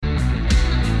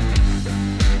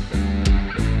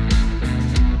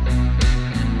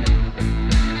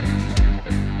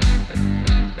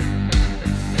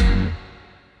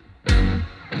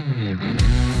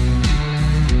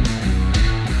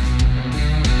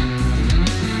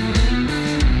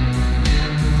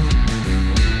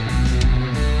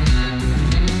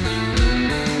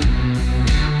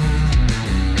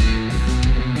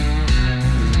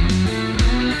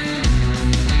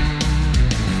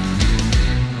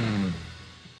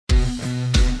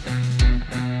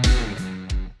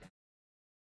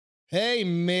Hey,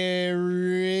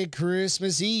 Merry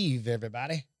Christmas Eve,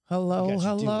 everybody. Hello. What's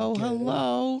going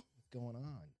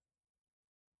on?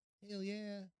 Hell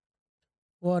yeah.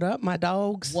 What up, my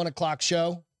dogs? 1 o'clock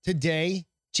show today.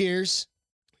 Cheers.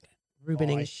 Ruben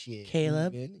and shit.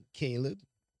 Caleb. Ruben and Caleb.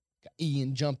 Got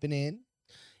Ian jumping in.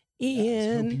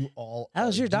 Ian, Guys, hope you all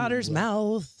how's are your doing daughter's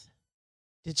well. mouth?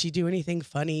 Did she do anything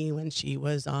funny when she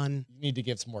was on? You need to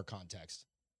give some more context.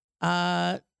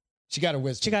 She She got a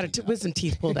wisdom. got her teeth out. wisdom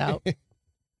teeth pulled out.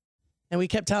 And we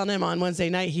kept telling him on Wednesday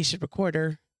night he should record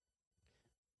her.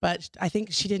 But I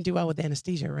think she didn't do well with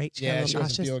anesthesia, right? She got a Yeah, little she wasn't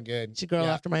nauseous. feeling good. She's a girl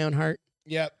after my own heart.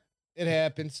 Yep. It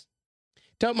happens.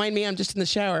 Don't mind me. I'm just in the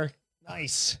shower.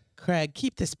 Nice. Craig,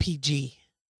 keep this PG.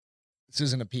 This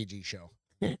isn't a PG show.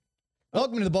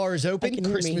 Welcome to The Bar is Open, can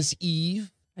hear me. Christmas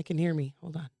Eve. I can hear me.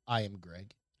 Hold on. I am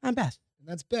Greg. I'm Beth. And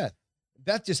that's Beth.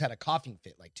 Beth just had a coughing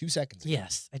fit like 2 seconds ago.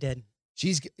 Yes, I did.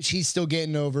 She's still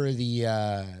getting over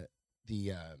the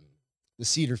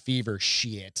cedar fever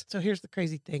shit. So here's the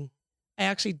crazy thing. I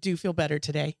actually do feel better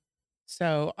today.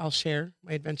 So I'll share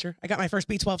my adventure. I got my first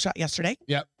B12 shot yesterday.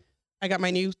 Yep. I got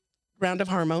my new round of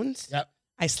hormones. Yep.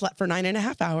 I slept for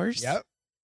 9.5 hours. Yep.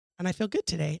 And I feel good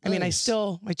today. I mean, Nice.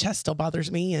 my chest still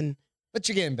bothers me. And But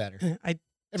you're getting better.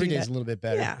 Every do day's that. a little bit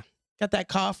better. yeah, got that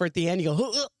cough where at the end you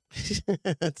go,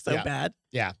 it's so Yeah. bad.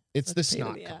 Yeah. It's That's the a pain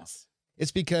in snot the cough. ass.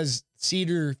 It's because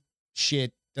cedar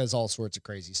shit does all sorts of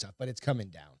crazy stuff, but it's coming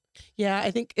down. Yeah,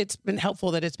 I think it's been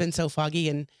helpful that it's been so foggy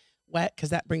and wet because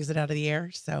that brings it out of the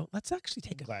air. So let's actually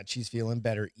take I'm a. glad she's feeling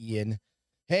better, Ian.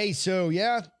 Hey, so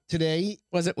yeah, today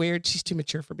Was it weird? She's too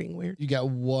mature for being weird. you got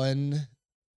one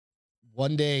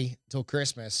day till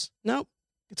Christmas. Nope.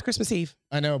 It's Christmas Eve.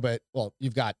 I know, but well,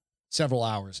 you've got several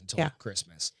hours until Yeah.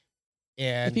 Christmas.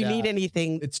 And If you need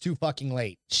anything, it's too fucking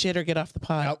late. shit or get off the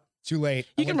pod. Nope, too late.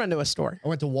 You can run to a store. I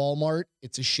went to Walmart.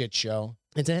 It's a shit show.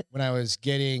 Is it? When I was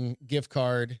getting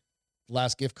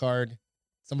last gift card,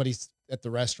 somebody at the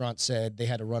restaurant said they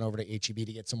had to run over to HEB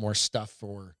to get some more stuff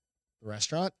for the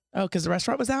restaurant. Oh, because the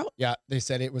restaurant was out? Yeah, they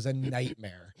said it was a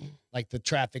nightmare. Like the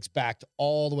traffic's backed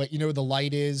all the way. You know where the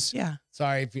light is? Yeah.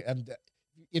 Sorry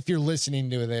if you're listening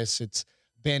to this. It's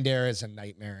Bandera is a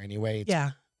nightmare anyway.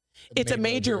 Yeah. It's a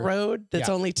main major here. road that's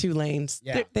Yeah. only 2 lanes.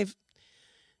 Yeah.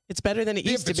 It's better than it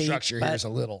The used to be. infrastructure here is a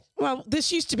little. Well,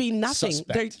 this used to be nothing.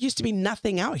 Suspect. There used to be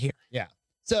nothing out here. Yeah.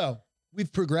 So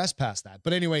we've progressed past that.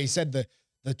 But anyway, he said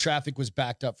the traffic was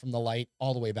backed up from the light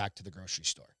all the way back to the grocery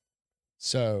store.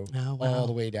 So Oh, wow. all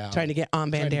the way down. Trying to get on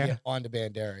Trying to Bandera. get onto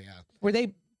Bandera, yeah. Were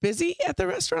they busy at the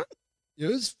restaurant? It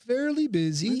was fairly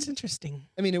busy. That's interesting.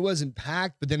 I mean, it wasn't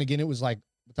packed, but then again, it was like,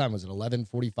 what time was it?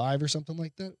 11:45 or something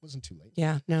like that? It wasn't too late.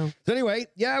 Yeah, no. So anyway,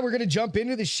 yeah, we're gonna jump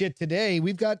into this shit today.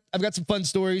 I've got some fun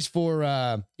stories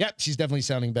for she's definitely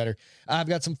sounding better. I've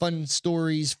got some fun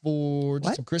stories for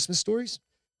just What? some Christmas stories.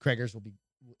 Craigers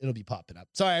it'll be popping up.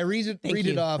 Sorry, I read Thank it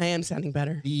you. off I am sounding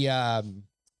better.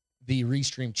 the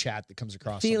restream chat that comes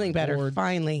across. on Feeling my better, board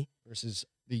finally. versus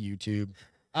the YouTube.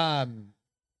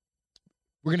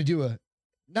 We're gonna do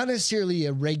not necessarily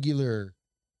a regular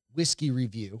whiskey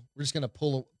review. We're just gonna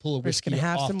pull a We're just whiskey gonna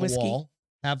have off some the whiskey? wall.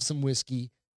 Have some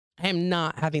whiskey. I am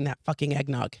not having that fucking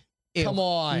eggnog. Ew. Come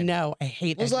on. No, I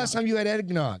hate When was the last eggnog. time you had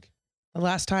eggnog? The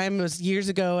last time was years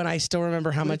ago, and I still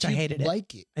remember how What much if I you hated it.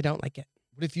 Like it? I don't like it.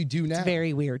 What if you do now? It's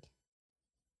very weird.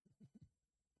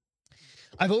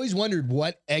 I've always wondered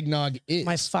what eggnog is.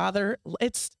 My father,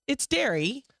 it's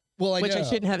dairy, well, I which know. I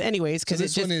shouldn't have anyways because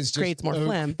this it one is just creates more Oak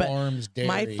phlegm. But Farms Dairy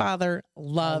my father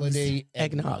loves holiday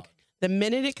eggnog. The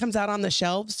minute it comes out on the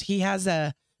shelves, he has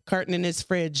a carton in his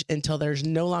fridge until there's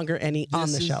no longer any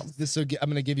on the shelves. I'm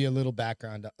going to give you a little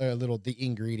background, the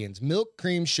ingredients: milk,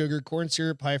 cream, sugar, corn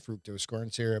syrup, high fructose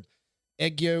corn syrup,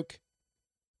 egg yolk.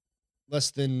 Less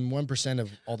than 1%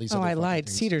 of all these. Oh, other I fucking lied.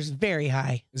 things. Cedar's very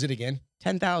high. Is it again?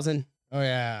 10,000. Oh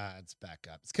yeah, it's back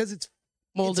up. It's because it's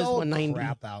Mold is all 190.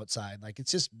 crap outside. Like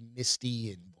it's just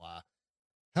misty and blah.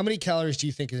 How many calories do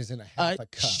you think is in a half a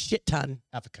cup? Shit ton.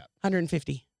 Half a cup.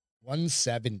 150.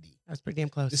 170. That's pretty damn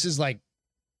close. This is like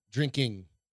drinking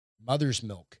mother's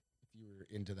milk. If you were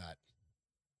into that,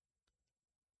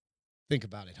 think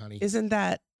about it, honey. Isn't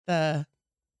that the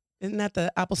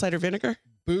apple cider vinegar?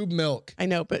 Boob milk. I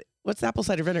know, but what's the apple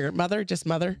cider vinegar? Mother? Just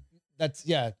mother? That's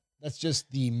just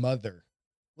the mother.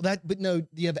 Well, but no,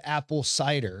 you have apple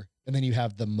cider and then you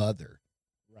have the mother,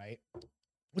 right?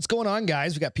 What's going on,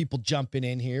 guys? We got people jumping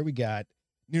in here. We got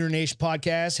Nooner Nation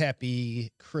Podcast.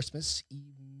 Happy Christmas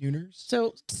Eve, Nooners.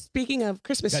 So speaking of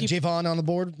Christmas, Got Javon on the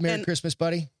board. Merry and- Christmas,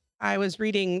 buddy. I was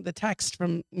reading the text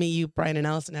from me, you, Brian, and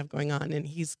Allison have going on, and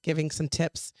he's giving some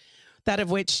tips. That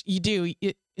of which you do.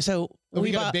 So Oh,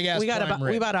 we got a big-ass prime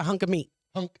rib. we bought a hunk of meat.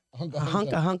 A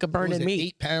hunk of burning meat.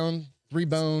 8 pound, 3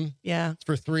 bone. Yeah. It's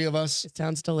for 3 of us. It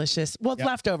sounds delicious. Well, it's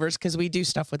leftovers because we do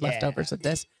stuff with leftovers with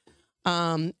this.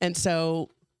 And so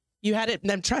you had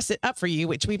them truss it up for you,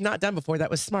 which we've not done before. That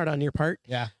was smart on your part.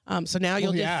 Yeah. So now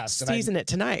you'll just season it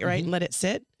tonight, right? And let it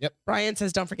sit. Yep. Brian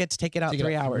says, don't forget to take it out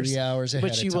 3 hours. 3 hours ahead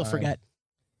which you will forget.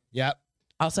 Yep.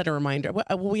 I'll set a reminder. Well,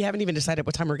 we haven't even decided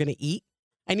what time we're going to eat.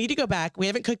 I need to go back. We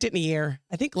haven't cooked it in a year.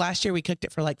 I think last year we cooked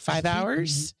it for like 5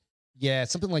 hours. Yeah,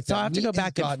 something like that. So I have to go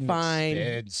back and find.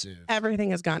 Expensive. Everything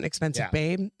has gotten expensive,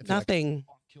 babe. Nothing.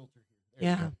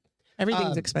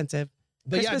 Everything's expensive.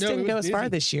 Christmas didn't go as far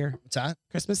this year. What's that?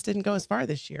 Christmas didn't go as far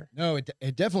this year. No,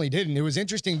 it definitely didn't. It was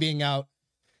interesting being out.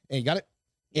 Hey, you got it?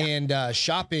 Yeah. And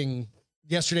shopping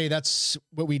yesterday, that's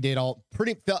what we did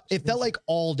it felt like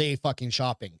all day fucking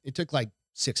shopping. It took like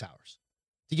 6 hours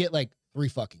to get like 3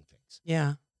 fucking things.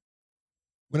 Yeah.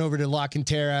 Went over to La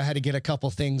Cantera, had to get a couple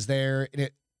things there. And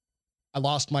I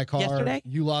lost my car. Yesterday?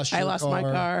 You lost your car. I lost my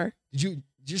car. Did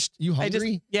you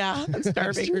hungry? I'm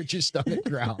starving. Your stomach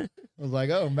growl. I was like,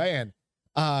 oh man.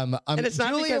 And it's not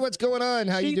Julia, because what's going on?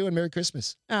 How you doing? Merry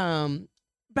Christmas.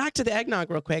 Back to the eggnog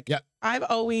real quick. Yeah. I've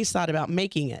always thought about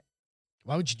making it.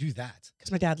 Why would you do that?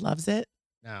 Because my dad loves it.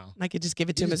 No. And I could just give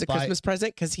it to him as a Christmas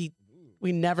present because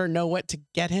we never know what to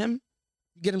get him.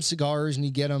 You get him cigars and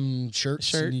you get him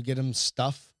shirts and you get him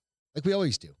stuff like we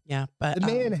always do. Yeah. But the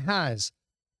man has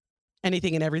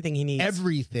anything and everything he needs.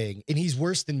 Everything. And he's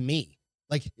worse than me.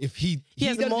 Like if he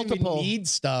has multiple even need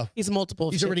stuff. He's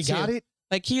multiple. He's already got it.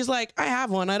 Like he's like, I have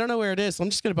one. I don't know where it is. So I'm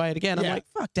just going to buy it again. I'm like,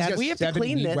 fuck, Dad. We have to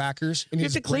clean this. We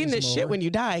have to clean this shit when you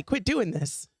die. Quit doing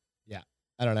this. Yeah.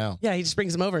 I don't know. Yeah. He just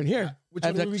brings them over in here. Yeah. Which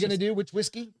one are we going to do? Which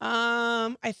whiskey?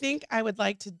 I think I would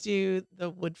like to do the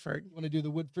Woodford. You want to do the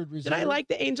Woodford Reserve? Did I like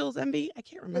the Angel's Envy? I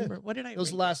can't remember. What did I? That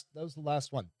was the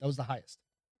last one. That was the highest.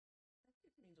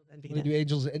 Angel's Envy. Want to do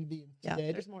Angel's Envy instead?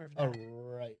 Yeah. There's more of that.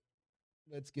 All right.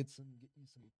 Let's get you some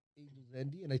Angel's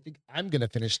Envy, and I think I'm gonna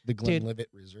finish the Glenlivet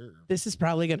Reserve. This is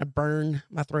probably gonna burn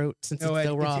my throat since it's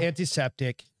still raw. It's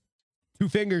antiseptic. 2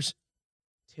 fingers.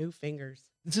 2 fingers.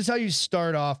 This is how you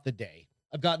start off the day.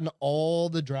 I've gotten all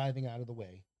the driving out of the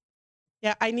way.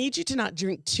 Yeah, I need you to not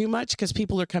drink too much because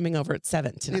people are coming over at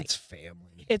 7 tonight. It's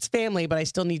family. It's family, but I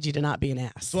still need you to not be an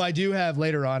ass. So I do have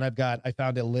later on. I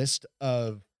found a list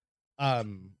of, a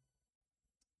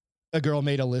girl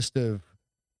made a list of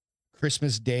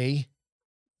Christmas Day.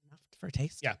 For a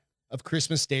taste? Yeah. Of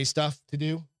Christmas Day stuff to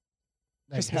do.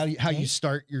 Like how you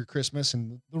start your Christmas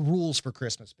and the rules for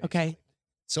Christmas. Basically. Okay.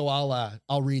 So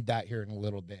I'll read that here in a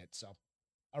little bit. So,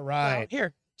 all right. Well,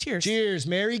 here. Cheers. Cheers.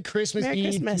 Merry Christmas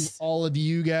Eve to all of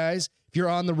you guys. If you're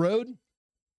on the road,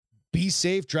 be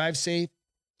safe, drive safe.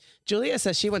 Julia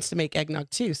says she wants to make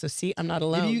eggnog too. So see, I'm not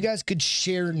alone. Maybe you guys could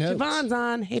share notes. Javon's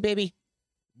on. Hey, baby.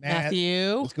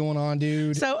 Matthew. What's going on,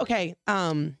 dude? So, okay.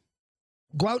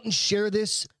 Go out and share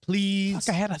this, please.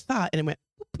 Fuck, I had a thought and it went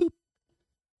boop, boop.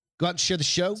 Go out and share the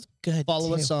show. Good.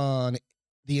 Follow us on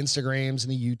the Instagrams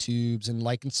and the YouTubes and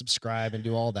like and subscribe and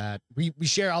do all that.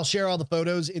 I'll share all the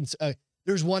photos.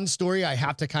 There's one story I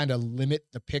have to kind of limit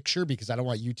the picture because I don't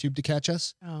want YouTube to catch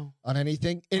us on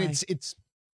anything. And it's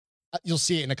you'll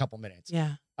see it in a couple minutes.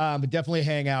 Yeah. But definitely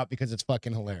hang out because it's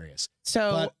fucking hilarious.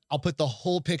 But I'll put the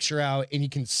whole picture out and you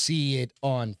can see it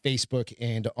on Facebook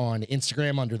and on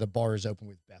Instagram under the Bars Open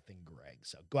with Beth and Greg.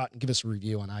 So go out and give us a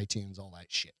review on iTunes, all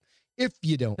that shit. If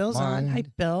you don't Bill's mind. on. Hi,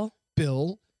 Bill.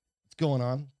 Bill, what's going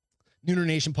on? Nooner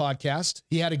Nation podcast.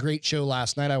 He had a great show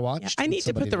last night. I watched. Yeah, I need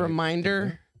to put the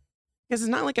reminder because it's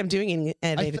not like I'm doing it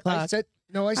at 8 o'clock. I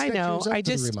know.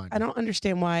 I don't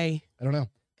understand why. I don't know.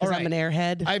 Because I'm an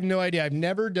airhead. I have no idea. I've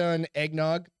never done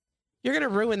eggnog. You're going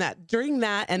to ruin that during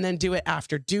that and then do it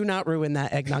after. Do not ruin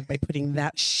that eggnog by putting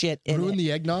that shit in Ruin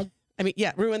the eggnog? I mean,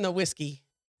 yeah, ruin the whiskey.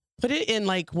 Put it in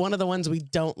like one of the ones we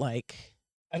don't like.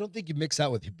 I don't think you mix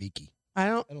that with Hibiki. I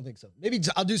don't think so. Maybe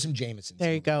I'll do some Jameson.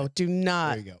 There you go. Do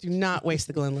not waste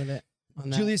the Glenlivet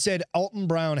on that. Julia said Alton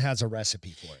Brown has a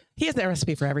recipe for it. He has that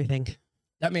recipe for everything.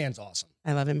 That man's awesome.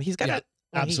 I love him. He's got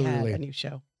absolutely he had a new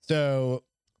show. So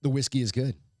the whiskey is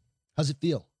good. How's it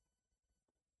feel?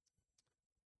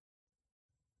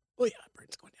 Oh yeah,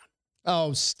 brain's going down.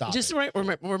 Oh, stop! Just right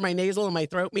where my nasal and my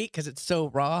throat meet because it's so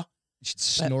raw. You should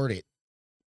snort it.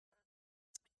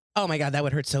 Oh my God, that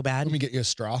would hurt so bad. Let me get you a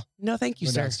straw. No, thank you,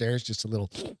 sir. Downstairs, just a little.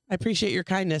 I appreciate your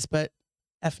kindness, but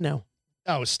F no.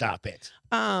 Oh, stop it.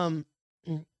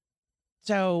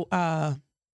 So,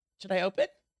 should I open?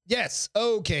 Yes.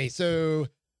 Okay. So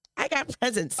I got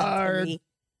presents. Our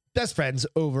best friends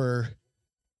over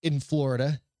in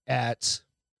Florida at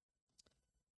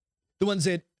the ones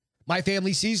at My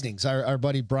Family Seasonings, our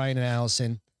buddy Brian and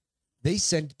Allison, they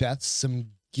sent Beth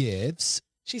some gifts.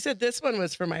 She said this one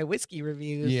was for my whiskey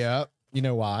reviews. Yeah. You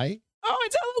know why? Oh,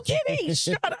 it's Hello Kitty.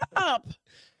 Shut up.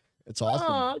 It's awesome.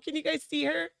 Oh, can you guys see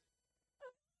her?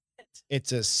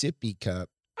 It's a sippy cup.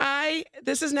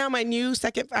 This is now my new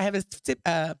second. I have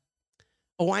a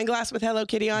wine glass with Hello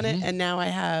Kitty on it, and now I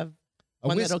have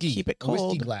one that'll keep it cold. A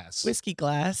whiskey glass. Whiskey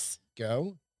glass.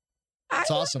 Go. It's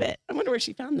It's awesome. Love it. I wonder where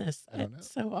she found this. I don't know.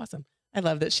 It's so awesome. I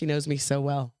love that she knows me so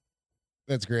well.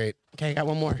 That's great. Okay, I got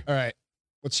one more. All right.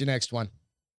 What's your next one?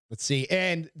 Let's see.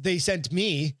 And they sent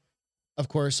me, of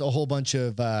course, a whole bunch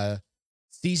of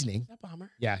seasoning. Is that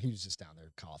Bomber? Yeah, he was just down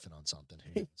there coughing on something.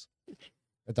 Who knows?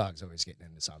 The dog's always getting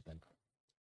into something.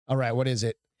 All right, what is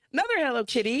it? Another Hello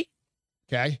Kitty.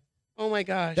 Okay. Oh my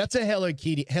gosh. That's a Hello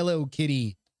Kitty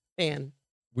fan.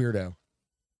 weirdo.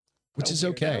 Which A is weirdo.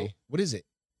 okay. What is it?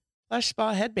 Plush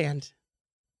ball headband.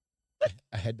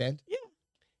 A headband? Yeah.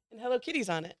 And Hello Kitty's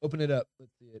on it. Open it up.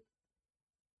 Let's see it.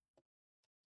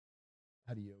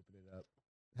 How do you open it up?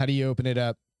 How do you open it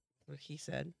up? What he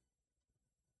said.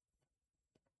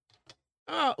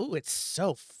 Oh, ooh, it's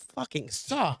so fucking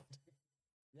soft.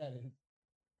 Yeah, it is.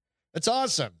 That's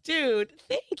awesome. Dude,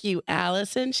 thank you,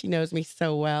 Allison. She knows me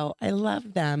so well. I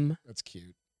love them. That's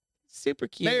cute. Super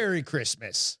cute. Merry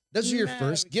Christmas. Those are your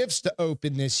first Merry gifts to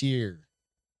open this year.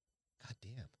 God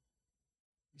damn.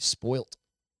 You spoilt.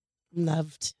 I'm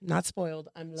loved. Not spoiled.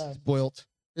 I'm loved. Spoilt.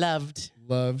 Loved.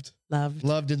 Loved. Loved.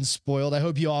 Loved and spoiled. I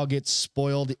hope you all get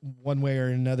spoiled one way or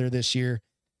another this year.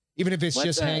 Even if it's What's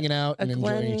just hanging out and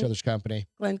enjoying each other's company.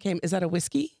 Glenn came. Is that a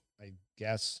whiskey? I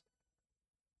guess.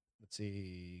 Let's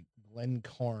see.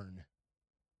 Glencairn.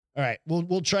 All right.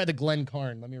 We'll try the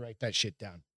Glencairn. Let me write that shit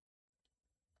down.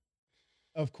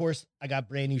 Of course, I got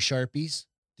brand new Sharpies.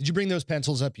 Did you bring those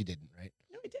pencils up? You didn't, right?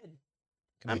 No, I did.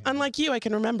 Come here. Unlike you, I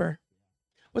can remember.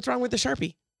 What's wrong with the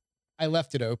Sharpie? I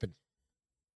left it open.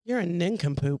 You're a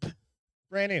nincompoop.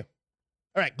 Brand new.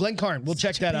 All right, Glencairn. We'll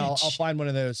check Such a that out. bitch. I'll find one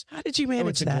of those. How did you Oh, manage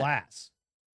it's a that? glass.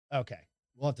 Okay.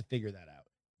 We'll have to figure that out.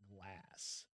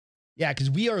 Glass. Yeah, because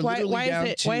we are Why literally down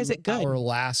to why is it good? our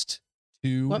last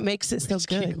two What makes it so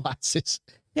whiskey good? glasses.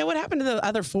 Yeah, what happened to the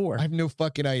other four? I have no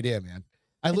fucking idea, man.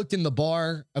 I looked in the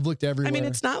bar. I've looked everywhere. I mean,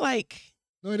 it's not like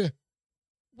no idea.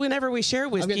 whenever we share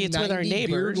I've got whiskey, it's with our 90 beer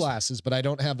neighbors. glasses, but I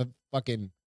don't have a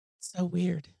fucking. So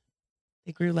weird.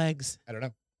 They grew legs. I don't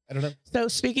know. So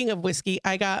speaking of whiskey,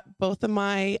 I got both of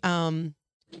my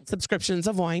subscriptions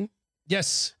of wine.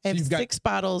 Yes. I So have you've got 6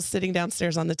 bottles sitting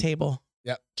downstairs on the table.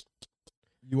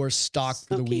 your stock for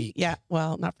the Silky. week. Yeah,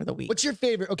 well, not for the week. What's your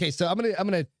favorite? Okay, so I'm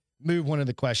gonna move one of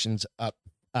the questions up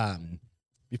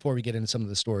before we get into some of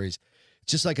the stories.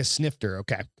 It's just like a snifter,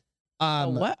 okay? a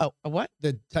what? Oh, a what?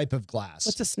 The type of glass.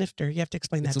 What's a snifter? You have to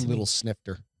explain It's that a to little me.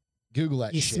 snifter. Google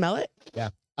that You shit. smell it?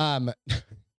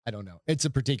 I don't know. It's a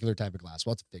particular type of glass.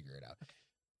 We'll have to figure it out.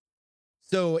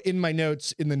 So in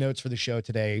the notes for the show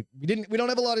today, we don't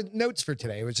have a lot of notes for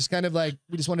today. It was just kind of like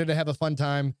we just wanted to have a fun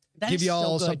time, That give is you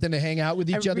all so good. something to hang out with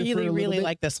each I other. really, for a little really bit.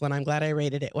 like this one. I'm glad I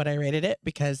rated it what I rated it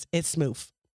because it's smooth.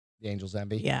 The Angel's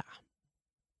Envy. Yeah.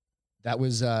 That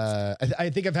was I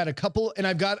think I've had a couple, and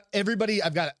I've got a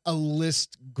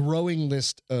growing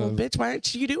list Well, of bitch, why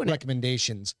aren't you doing it?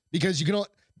 recommendations because you can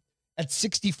at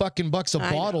 $60 fucking bucks a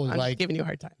I know. bottle, I'm like giving you a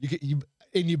hard time.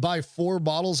 you buy 4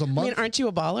 bottles a I month. mean, aren't you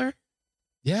a baller?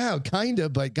 Yeah, kind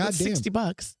of, but It's goddamn,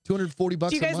 $60. $240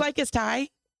 Do you a guys month. like his tie?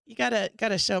 You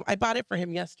gotta show him. I bought it for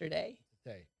him yesterday.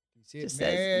 Okay. You see It it? just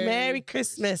says Merry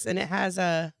Christmas, and it has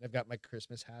a. I've got my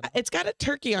Christmas hat. It's got a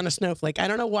turkey on a snowflake. I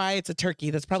don't know why it's a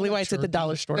turkey. That's probably not why it's at the turkey.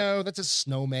 dollar store. No, that's a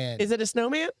snowman. Is it a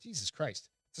snowman? Jesus Christ.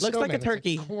 It's Looks like a snowman.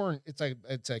 turkey. It's corn.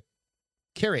 It's a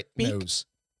carrot Beak? nose.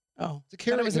 Oh, It's a I thought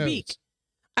carrot it was nose. a beak.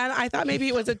 And I thought maybe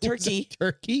it was a turkey.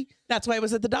 Turkey? That's why it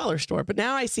was at the dollar store. But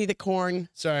now I see the corn.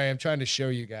 Sorry, I'm trying to show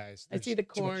you guys. I see There's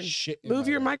the too much corn. shit in Move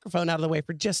my your way. microphone out of the way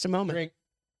for just a moment. Drink.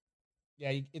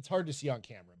 Yeah, it's hard to see on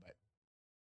camera, but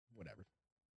whatever.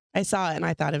 I saw it and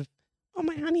I thought of, oh,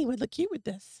 my honey would look cute with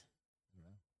this.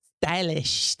 Stylish.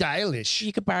 Stylish.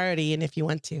 You could borrow it, Ian, if you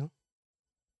want to.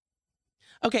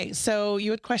 Okay, so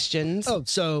you had questions. Oh,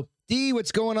 so Dee,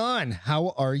 what's going on?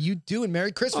 How are you doing?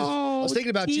 Merry Christmas. I was thinking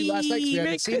about you last night 'cause we Merry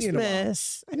haven't seen you in a while.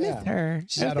 Christmas. I miss Yeah. her.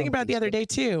 She's I was out thinking on about it the other Facebook. day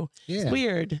too. Yeah. It's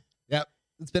weird Yep.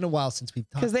 It's been a while since we've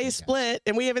talked. because to they you guys. split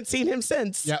and we haven't seen him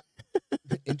since. Yep.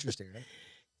 Interesting,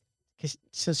 right?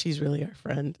 So she's really our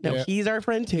friend. No, Yeah. he's our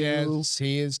friend too. Yes,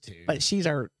 he is too. But she's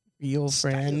our real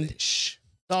friend. Stylish.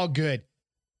 It's all good.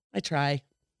 I try.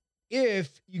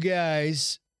 If you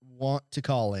guys want to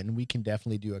call in, we can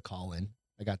definitely do a call in.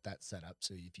 I got that set up.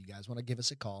 So if you guys want to give us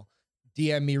a call,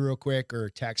 DM me real quick or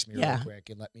text me real Yeah. quick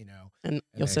and let me know. And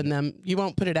you'll then send them. You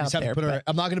won't put it We out just have to there. put but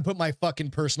I'm not going to put my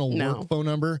fucking personal No. work phone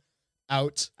number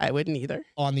out I wouldn't either.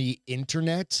 on the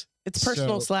internet. It's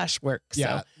personal / work.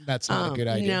 Yeah, So. that's not a good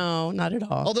idea. No, not at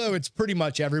all. Although it's pretty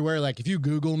much everywhere. Like if you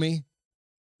Google me,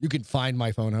 you can find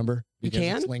my phone number because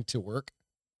it's linked to work.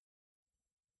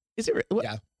 Is it?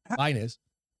 Yeah, mine is.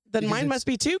 Then mine must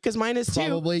be too, because mine is too.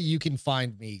 Probably you can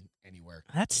find me anywhere.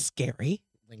 That's scary.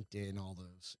 LinkedIn, all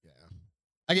those. Yeah.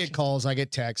 I get calls, I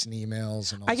get texts and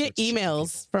emails. And all I get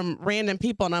emails from random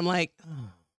people, and I'm like, oh,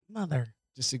 mother.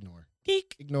 Just ignore.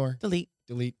 Geek. Ignore. Delete.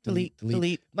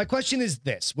 Delete. My question is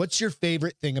this. What's your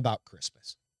favorite thing about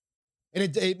Christmas?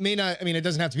 And it may not, I mean, it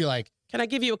doesn't have to be like. Can I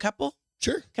give you a couple?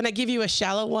 Sure. Can I give you a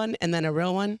shallow one and then a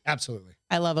real one? Absolutely.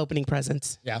 I love opening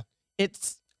presents. Yeah.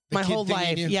 It's The my kid whole thing in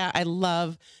life. you? Yeah. I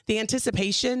love the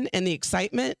anticipation and the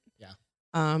excitement.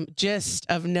 Yeah. Just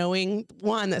of knowing,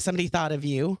 one, that somebody thought of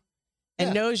you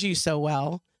and knows you so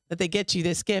well that they get you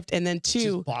this gift. And then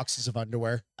two, just boxes of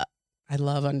underwear. I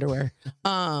love underwear.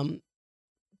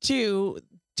 Two,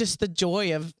 just the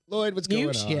joy of Lloyd, what's going new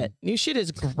on? shit. New shit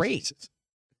is great.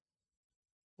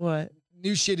 What?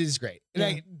 New shit is great.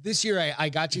 And this year I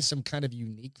got you some kind of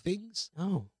unique things.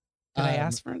 Oh, did I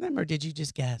ask for them or did you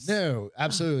just guess? No,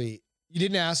 absolutely. You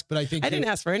didn't ask, but I think I didn't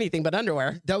ask for anything but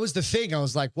underwear. That was the thing. I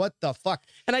was like, what the fuck?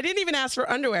 And I didn't even ask for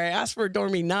underwear. I asked for a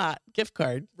Dormy Not gift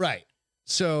card. Right.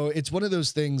 So it's one of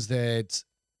those things that.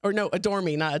 Or no, a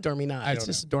Dormy, not a Dormy Not. I it's don't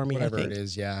just know. a Dormy, Whatever I think. it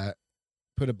is, yeah.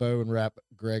 Put a bow and wrap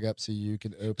Greg up so you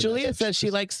can open. Julia says she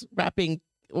likes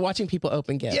watching people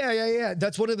open gifts. Yeah.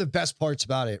 That's one of the best parts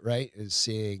about it, right? Is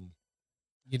seeing,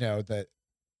 that,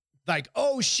 like,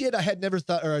 oh shit, I had never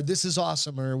thought, or this is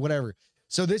awesome, or whatever.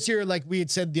 So this year, like we had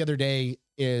said the other day,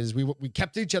 is we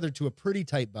kept each other to a pretty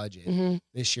tight budget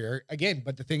this year. Again,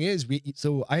 but the thing is,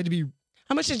 so I had to be.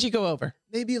 How much did you go over?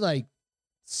 Maybe like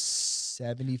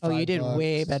 75. Oh, you did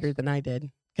way better than I did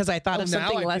because I thought of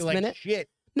something last minute. Shit.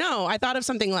 No, I thought of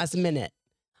something last minute.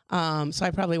 So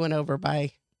I probably went over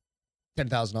by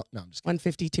 10,000. No, I'm just kidding.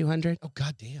 150, 200. Oh,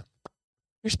 goddamn.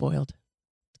 You're spoiled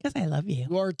because I love you.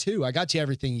 You are too. I got you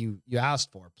everything you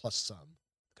asked for, plus some.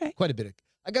 Okay. Quite a bit.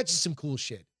 I got you some cool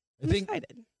shit. I'm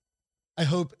excited. I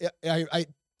hope a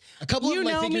couple of them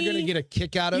I think you're going to get a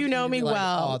kick out of. You know me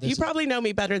well. You probably know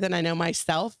me better than I know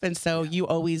myself. And so you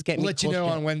always get me. We'll let you know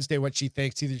shit. on Wednesday what she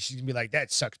thinks. Either she's going to be like,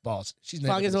 that sucks balls. She's as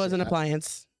long as it was an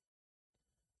appliance.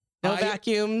 No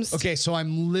vacuums. Okay, so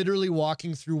I'm literally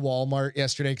walking through Walmart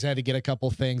yesterday because I had to get a couple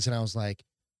things. And I was like,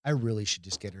 I really should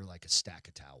just get her like a stack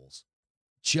of towels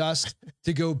just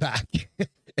to go back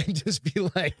and just be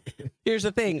like. Here's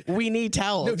the thing. We need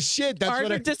towels. No shit. That's Ours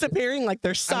what are disappearing like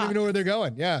they're I socks. don't even know where they're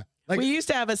going. Yeah. Like, we used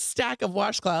to have a stack of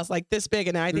washcloths like this big,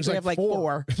 and now I think we have like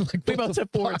four. Like, we both have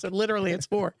four, so literally it's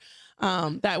four.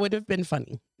 That would have been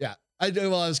funny. Yeah. I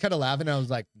was kind of laughing. I was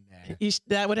like, nah.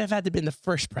 That would have had to have been the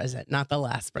first present, not the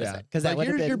last present. Because that would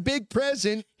have here's been your big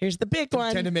present. Here's the big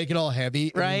one. Tend to make it all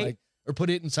heavy. Right. And or put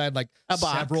it inside like a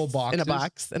box, several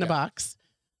boxes. In a box.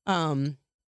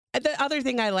 The other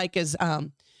thing I like is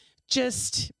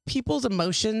just people's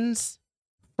emotions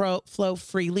flow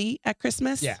freely at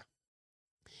Christmas. Yeah.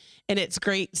 And it's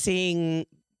great seeing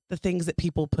the things that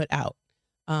people put out.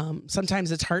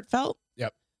 Sometimes it's heartfelt.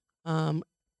 Yep.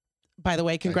 By the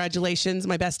way, congratulations.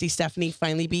 My bestie Stephanie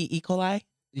finally beat E. coli.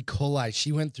 E. coli.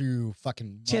 She went through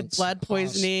fucking. She had blood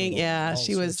poisoning. Yeah.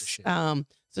 She was.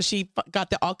 So she got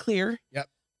the all clear. Yep.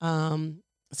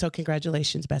 So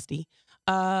congratulations, bestie.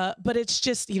 But it's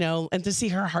just, and to see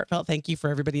her heartfelt thank you for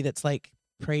everybody that's like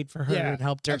prayed for her and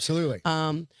helped her. Absolutely.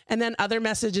 And then other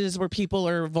messages where people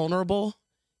are vulnerable,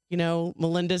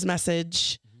 Melinda's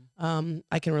message.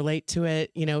 I can relate to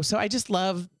it, so I just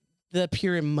love the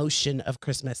pure emotion of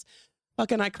Christmas.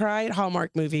 Fucking, I cry at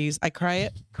Hallmark movies. I cry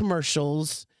at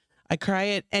commercials. I cry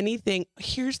at anything.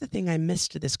 Here's the thing I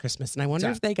missed this Christmas, and I wonder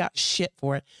if they got shit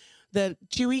for it. The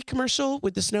Chewy commercial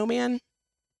with the snowman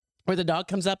where the dog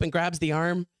comes up and grabs the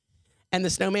arm and the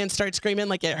snowman starts screaming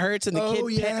like it hurts and the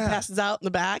kid passes out in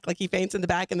the back, like he faints in the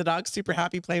back and the dog's super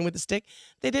happy playing with the stick.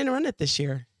 They didn't run it this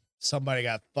year. Somebody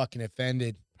got fucking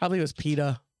offended. Probably was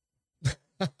PETA.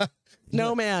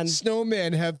 Snowman.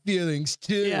 Snowmen have feelings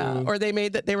too. Yeah. Or they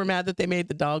were mad that they made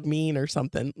the dog mean or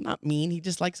something. Not mean. He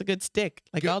just likes a good stick,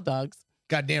 like all dogs.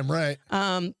 Goddamn right.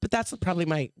 But that's probably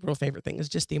my real favorite thing is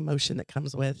just the emotion that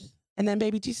comes with. And then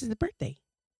baby Jesus' birthday.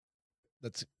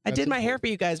 I did my hair for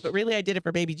you guys, but really I did it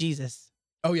for baby Jesus.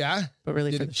 Oh yeah? But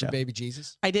really for the show. Baby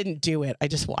Jesus? I didn't do it. I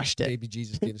just washed it. Baby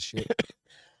Jesus gave us shit.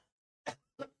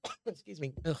 Excuse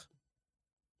me. Ugh.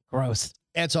 Gross.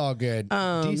 It's all good.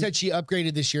 Dee said she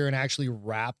upgraded this year and actually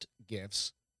wrapped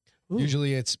gifts. Ooh.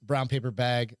 Usually it's brown paper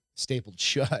bag stapled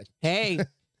shut. Hey,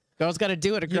 girl's got to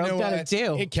do it. A girl's got to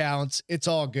do. It counts. It's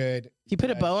all good. If you put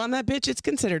a bow on that bitch, it's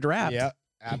considered wrapped. Yeah.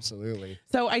 Absolutely.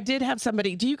 So I did have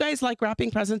somebody. Do you guys like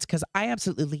wrapping presents? Because I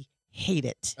absolutely hate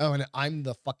it. Oh, and I'm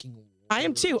the fucking worst. I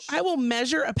am too. I will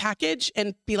measure a package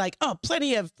and be like, oh,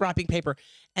 plenty of wrapping paper.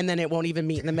 And then it won't even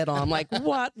meet in the middle. I'm like,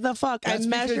 what the fuck? I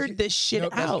measured this shit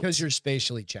That's out. because you're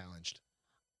spatially challenged.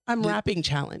 I'm wrapping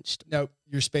challenged. No,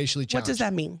 you're spatially challenged. What does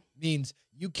that mean? Means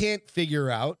you can't figure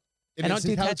out. I don't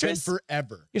do It's been Tetris?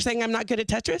 forever. You're saying I'm not good at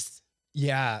Tetris?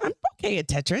 Yeah. I'm okay at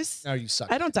Tetris. No, you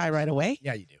suck. I don't die right away.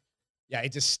 Yeah, you do. Yeah,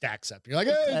 it just stacks up. You're like,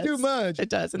 hey, too much. It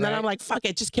does. And then I'm like, fuck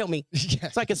it, just kill me. Yeah.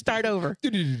 So I can start over.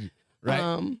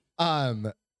 Right.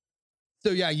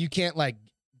 So yeah, you can't like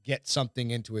get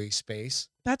something into a space.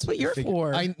 That's what you're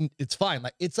for. It's fine.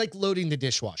 Like it's like loading the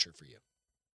dishwasher for you.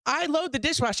 I load the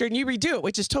dishwasher and you redo it,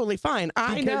 which is totally fine.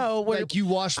 I know where like you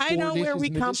wash. I know where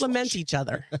we complement each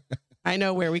other. I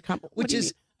know where we Which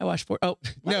is I wash four. Oh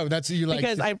no, that's you like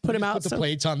because I put them out. Put the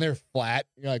plates on there flat.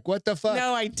 You're like, what the fuck?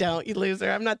 No, I don't. You loser.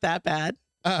 I'm not that bad.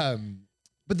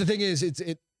 But the thing is,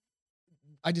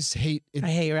 I just hate it. I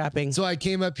hate wrapping. So I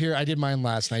came up here. I did mine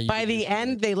last night. By the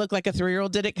end, they look like a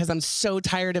 3-year-old did it because I'm so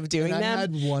tired of doing them. I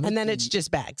had one and then it's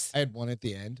just bags. I had one at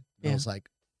the end. And I was like,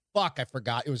 fuck, I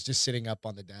forgot. It was just sitting up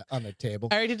on the table.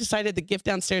 I already decided the gift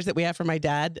downstairs that we have for my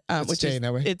dad, which is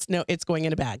that way? It's going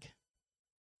in a bag.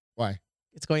 Why?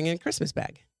 It's going in a Christmas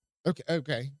bag.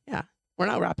 Okay. Yeah, we're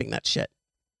not wrapping that shit.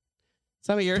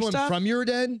 Some of your stuff from your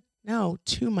dad? No,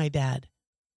 to my dad.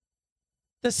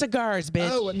 The cigars, bitch.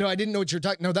 Oh no, I didn't know what you're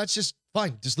talking. No, that's just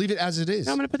fine. Just leave it as it is.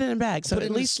 No, I'm gonna put it in a bag, so it at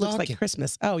least looks like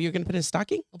Christmas. Oh, you're gonna put it in a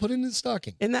stocking? I'll put it in the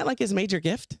stocking. Isn't that like his major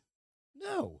gift?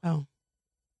 No. Oh.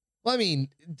 Well, I mean,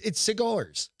 it's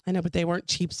cigars. I know, but they weren't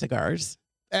cheap cigars.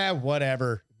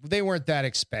 Whatever. They weren't that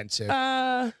expensive.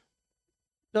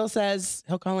 Bill says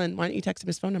he'll call in. Why don't you text him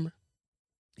his phone number?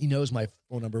 He knows my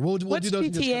phone number. We'll What's do those.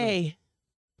 GTA?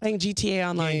 Playing GTA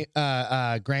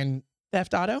online. Grand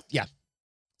Theft Auto? Yeah.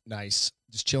 Nice.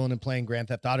 Just chilling and playing Grand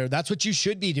Theft Auto. That's what you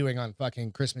should be doing on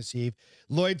fucking Christmas Eve.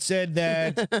 Lloyd said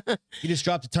that he just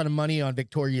dropped a ton of money on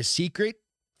Victoria's Secret.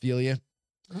 Feel you.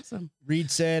 Awesome.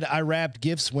 Reed said, I wrapped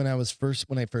gifts when I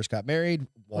first got married.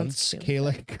 Once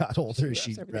Kayla got older,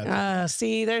 she wrapped.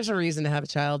 See, there's a reason to have a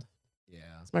child. Yeah.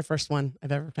 It's my first one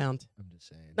I've ever found. I'm just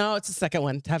saying. No, it's the second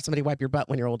one. To have somebody wipe your butt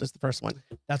when you're old is the first one.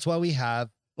 That's why we have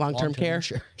long-term care.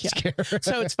 Yeah.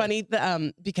 So it's funny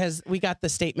because we got the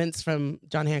statements from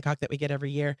John Hancock that we get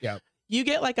every year. Yeah. You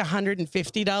get like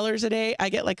 $150 a day. I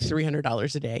get like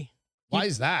 $300 a day. Why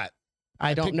is that?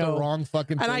 I don't know. The wrong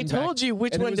fucking thing. And I told you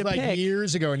which one to pick. pick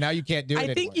Years ago, and now you can't do it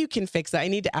I think you can fix that. I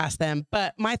need to ask them.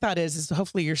 But my thought is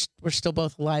hopefully we're still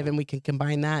both alive and we can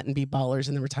combine that and be ballers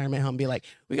in the retirement home and be like,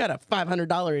 we got a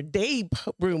 $500 a day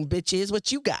room, bitches.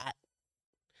 What you got?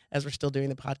 As we're still doing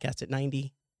the podcast at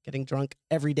 90, getting drunk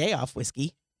every day off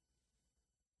whiskey.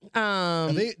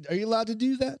 Are you allowed to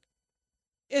do that?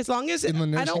 As long as I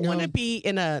don't want to be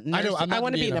in a I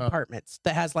want to be in apartments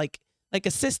that has like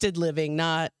assisted living,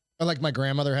 not like my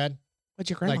grandmother had.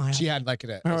 What'd your grandma have? She had like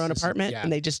her own apartment,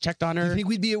 and they just checked on her. Do you think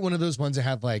we'd be at one of those ones that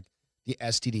have like the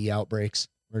STD outbreaks,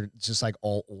 where it's just like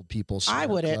all old people? I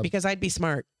wouldn't, because I'd be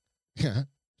smart. Yeah.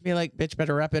 Be like, bitch,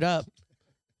 better wrap it up.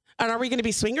 And are we going to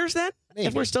be swingers then? Maybe.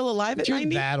 If we're still alive at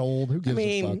 90? That old? Who gives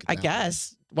a fuck? I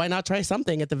guess. Why not try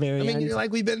something at the very end? You're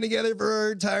like, we've been together for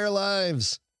our entire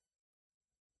lives.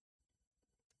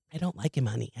 I don't like him,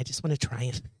 honey. I just want to try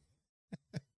him.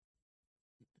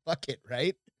 Fuck it,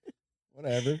 right?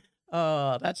 Whatever.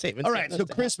 Oh, that statement. All right, so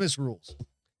Christmas rules.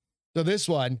 So this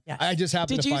one, yes. I just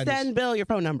happened to find. Did you send Bill your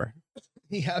phone number?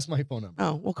 He has my phone number.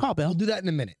 Oh, we'll call Bill. We'll do that in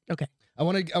a minute. Okay. I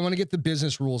want to get the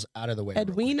business rules out of the way.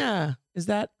 Edwina, is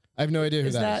that? I have no idea who that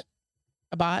is. Is that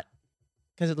a bot?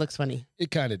 Because it looks funny.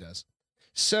 It kind of does.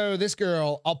 So this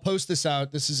girl, I'll post this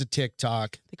out. This is a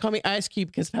TikTok. They call me Ice Cube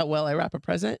because of how well I wrap a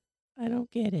present. I don't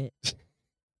get it.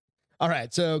 All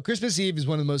right. So Christmas Eve is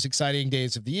one of the most exciting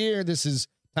days of the year. This is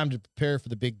time to prepare for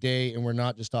the big day. And we're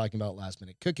not just talking about last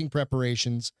minute cooking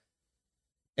preparations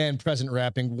and present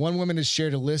wrapping. One woman has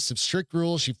shared a list of strict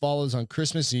rules she follows on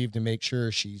Christmas Eve to make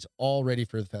sure she's all ready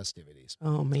for the festivities.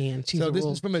 Oh man. She's a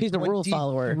rule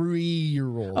follower.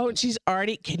 3-year-old. Oh, she's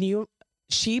already,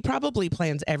 she probably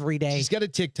plans every day. She's got a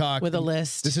TikTok with a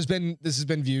list. This has been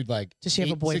viewed like does she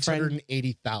have a boyfriend?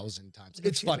 680,000 times.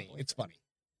 It's funny. It's funny.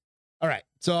 All right.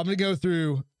 So I'm going to go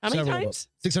through how many times?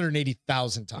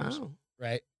 680,000 times. Wow.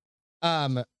 Right.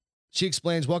 She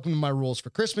explains, welcome to my rules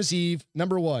for Christmas Eve.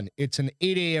 Number 1, it's an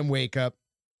 8 a.m. wake up.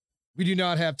 We do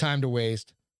not have time to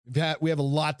waste. We have a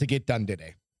lot to get done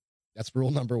today. That's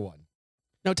rule number 1.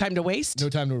 No time to waste? No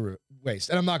time to waste.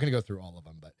 And I'm not going to go through all of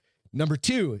them, but number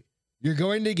 2, You're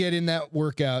going to get in that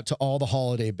workout to all the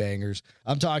holiday bangers.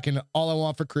 I'm talking All I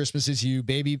Want for Christmas Is You,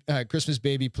 baby, Christmas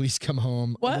baby, please come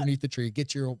home. What? Underneath the tree.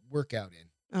 Get your workout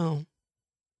in. Oh,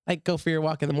 like go for your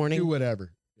walk in the morning. Do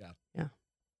whatever. Yeah. Yeah.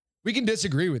 We can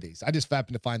disagree with these. I just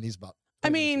happened to find these about. I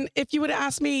mean, if you would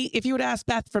ask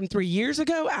Beth from 3 years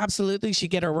ago, absolutely, she'd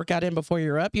get her workout in before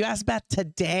you're up. You ask Beth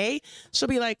today, she'll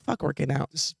be like, fuck working out.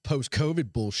 This is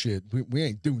post-COVID bullshit. We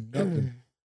ain't doing nothing.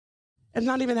 It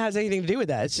not even has anything to do with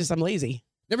that. It's just I'm lazy.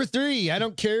 Number 3, I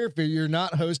don't care if you're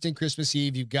not hosting Christmas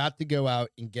Eve. You've got to go out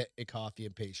and get a coffee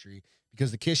and pastry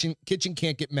because the kitchen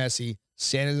can't get messy.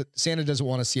 Santa doesn't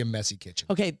want to see a messy kitchen.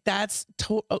 Okay, that's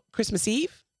Christmas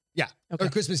Eve? Yeah, okay. Or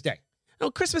Christmas Day. Oh,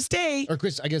 Christmas Day. Or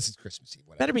I guess it's Christmas Eve.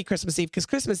 Whatever. Better be Christmas Eve because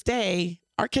Christmas Day,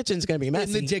 our kitchen's going to be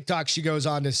messy. In the TikTok, she goes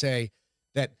on to say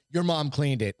that your mom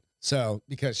cleaned it. So,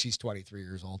 because she's 23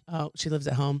 years old. Oh, she lives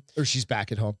at home. Or she's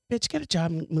back at home. Bitch, get a job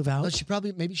and move out. No,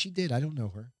 maybe she did. I don't know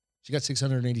her. She got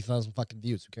 680,000 fucking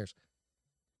views. Who cares?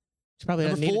 She probably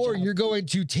doesn't Number need a 4, job. you're going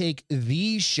to take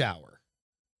the shower.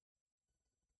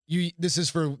 This is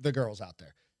for the girls out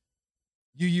there.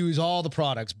 You use all the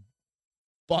products.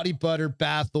 Body butter,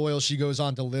 bath oil. She goes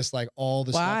on to list like all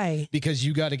the Why? stuff. Because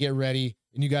you got to get ready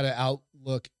and you got to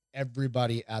outlook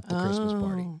everybody at the Christmas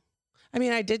party. I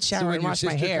mean, I did shower when and your wash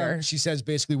my sister hair. she says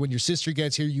basically when your sister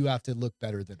gets here, you have to look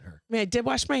better than her. I mean, I did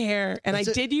wash my hair and That's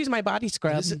I it. did use my body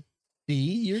scrub. See,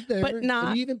 you're there. But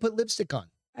not- you even put lipstick on.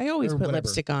 I always or put whatever.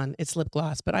 lipstick on. It's lip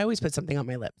gloss, but I always put something on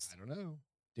my lips. I don't know.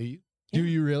 Do you? Yeah. Do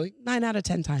you really? 9 out of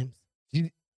 10 times.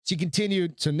 She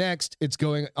continued. So next, it's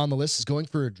going on the list is going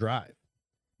for a drive.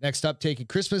 Next up, take a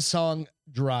Christmas song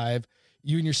drive.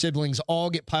 You and your siblings all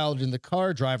get piloted in the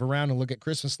car, drive around and look at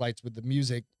Christmas lights with the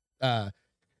music,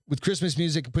 with Christmas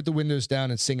music, and put the windows down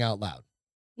and sing out loud.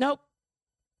 Nope.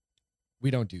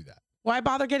 We don't do that. Why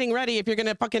bother getting ready if you're going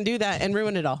to fucking do that and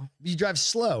ruin it all? You drive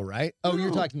slow, right? Oh, you're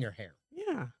No. talking your hair.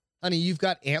 Yeah. Honey, you've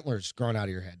got antlers growing out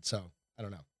of your head, so I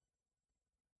don't know.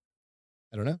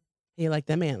 You like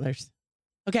them antlers.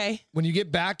 Okay. When you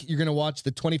get back, you're gonna watch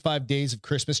the 25 Days of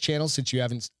Christmas channel since you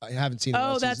haven't seen it. Oh,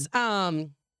 all that's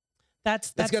season.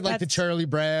 that's got like the Charlie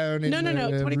Brown. And No.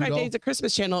 25 Rudolph. Days of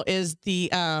Christmas channel is the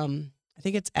I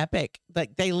think it's Epic.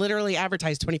 Like they literally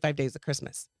advertise 25 Days of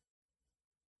Christmas.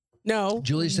 No.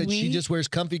 Julie said she just wears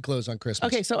comfy clothes on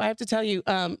Christmas. Okay, so I have to tell you,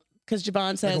 because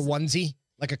Javon like says a onesie,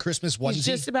 like a Christmas onesie. he's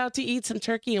just about to eat some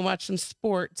turkey and watch some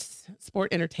sport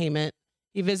entertainment.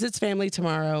 He visits family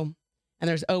tomorrow, and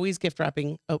there's always gift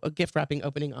wrapping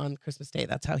opening on Christmas Day.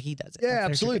 That's how he does it. Yeah, That's their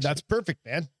absolutely. tradition. That's perfect,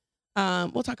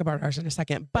 man. We'll talk about ours in a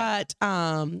second, but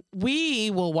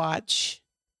we will watch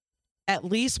at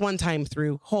least one time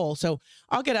through whole. So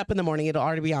I'll get up in the morning. It'll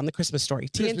already be on the Christmas story.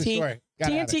 Christmas story.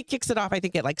 Gotta have TNT kicks it off, I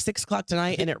think, at like 6 o'clock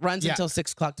tonight, and it runs Yeah. until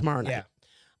 6 o'clock tomorrow night.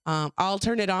 Yeah. I'll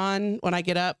turn it on when I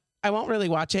get up. I won't really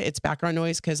watch it. It's background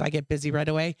noise because I get busy right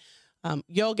away.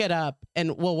 You'll get up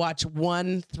and we'll watch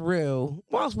one through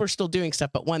while we're still doing stuff,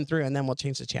 but one through, and then we'll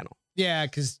change the channel. Yeah,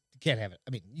 because you can't have it.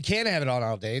 I mean, you can't have it on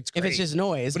all day. It's great. If it's just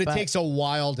noise. but it takes a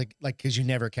while to because you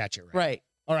never catch it right. Right.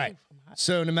 All right.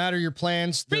 So no matter your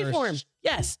plans, Freeform.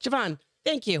 Yes, Javon.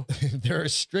 Thank you. there are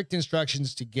strict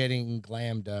instructions to getting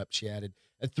glammed up. She added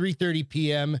at 3:30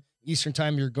 p.m. Eastern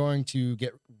time, you're going to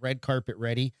get red carpet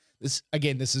ready. This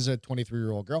is a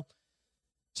 23-year-old girl.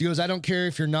 She goes, I don't care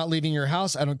if you're not leaving your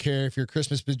house. I don't care if your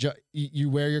Christmas you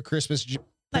wear your Christmas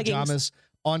pajamas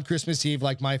on Christmas Eve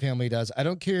like my family does. I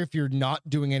don't care if you're not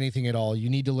doing anything at all. You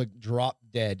need to look drop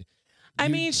dead. I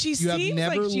mean, she seems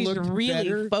like she's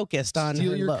really focused on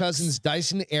Steal her your looks. cousin's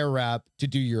Dyson Airwrap to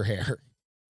do your hair.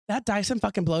 That Dyson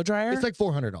fucking blow dryer. It's like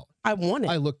 $400. I want it.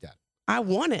 I looked at it. I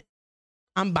want it.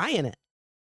 I'm buying it.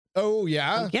 Oh,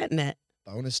 yeah? I'm getting it.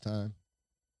 Bonus time.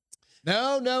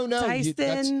 No.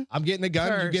 Dyson I'm getting a gun.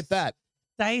 purse. You get that.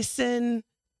 Dyson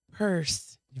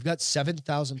purse. You've got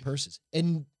 7,000 purses.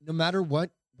 And no matter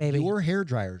what, Baby. your hair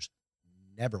dryers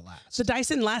never last. So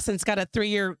Dyson lasts and it's got a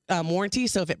 3-year warranty.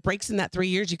 So if it breaks in that 3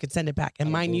 years, you can send it back.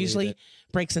 And mine usually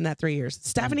breaks in that 3 years.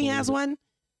 Stephanie has one.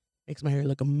 Makes my hair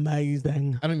look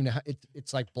amazing. I don't even know how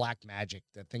it's like black magic.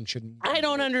 That thing shouldn't. I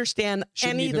don't understand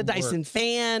any of the Dyson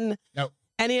fan. Nope.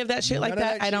 Any of that shit None like of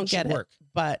that. that I don't shit get should it. work.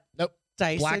 But Nope.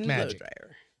 Dyson Black blow magic.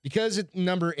 dryer. Because at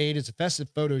number 8 is a festive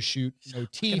photo shoot Fucking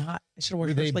motif hot. I should have worn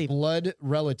with her a sleeve. blood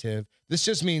relative. This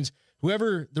just means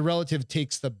whoever the relative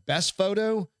takes the best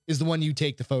photo is the one you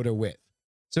take the photo with.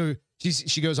 So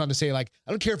she goes on to say, like,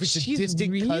 I don't care if it's a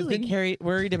distant really cousin.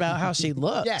 worried about how she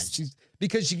looks. Yeah,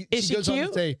 because she goes on to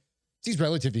cute? say she's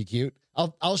relatively cute.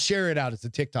 I'll share it out. It's a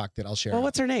TikTok that I'll share. Well, out.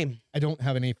 what's her name? I don't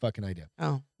have any fucking idea.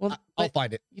 Oh, well, I'll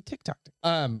find it. you TikToked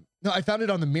it. No, I found it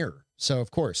on the Mirror. So,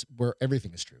 of course, where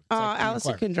everything is true. It's like the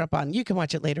Allison Inquirer. can drop on. You can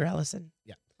watch it later, Allison.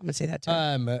 Yeah. I'm going to say that to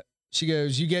her. She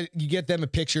goes, you get them a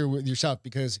picture with yourself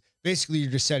because basically you're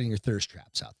just setting your thirst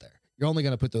traps out there. You're only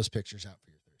going to put those pictures out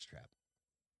for your thirst trap.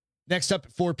 Next up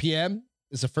at 4 p.m.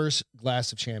 is the first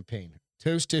glass of champagne.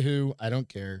 Toast to who? I don't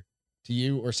care. To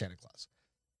you or Santa Claus.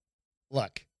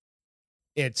 Look,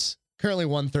 it's currently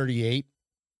 1:38,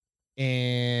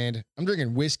 and I'm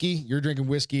drinking whiskey. You're drinking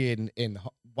whiskey in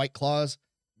White Claws.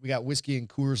 We got whiskey and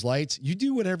Coors Lights. You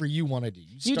do whatever you want to do.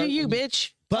 You do you,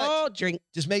 bitch. But drink.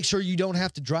 just make sure you don't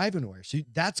have to drive anywhere. So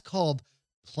that's called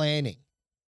planning,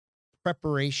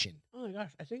 preparation. Oh my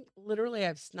gosh. I think literally I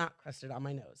have snot crusted on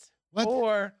my nose. What?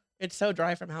 Or it's so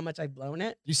dry from how much I've blown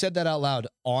it. You said that out loud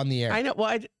on the air. I know.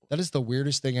 Well, That is the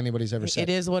weirdest thing anybody's ever said.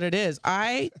 it is what it is.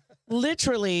 I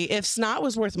literally, if snot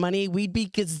was worth money, we'd be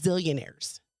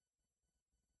gazillionaires.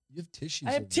 You have tissues.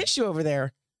 I have over there. tissue over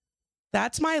there.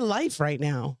 That's my life right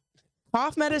now.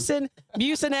 Cough medicine,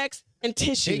 Mucinex, and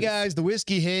tissue. Hey guys, the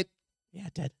whiskey hit. Yeah,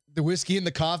 it did. The whiskey and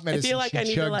the cough medicine. feel like she I need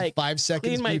to, chugged like, 5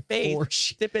 seconds my before face.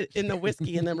 she- Dip it in the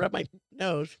whiskey and then rub my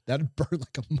nose. That'd burn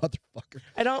like a motherfucker.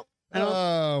 I don't.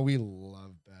 Oh, we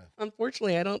love Beth.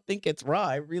 Unfortunately, I don't think it's raw.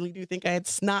 I really do think I had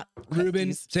snot. Ruben,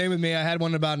 crusties. same with me. I had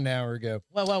one about an hour ago.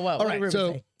 Whoa. All right,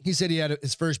 so he said he had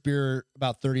his first beer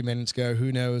about 30 minutes ago.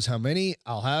 Who knows how many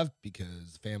I'll have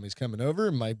because the family's coming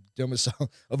over. My domicile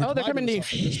over. Oh, they're my coming to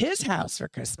domicile. his house for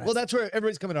Christmas. Well, that's where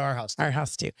everybody's coming to our house. our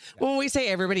house too. When we say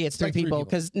everybody, it's three like 3 people people.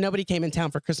 because nobody came in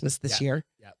town for Christmas this year.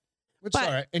 Which but- is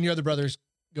all right. And your other brother's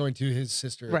going to his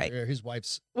sister, Right. or his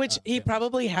wife's. Which he family.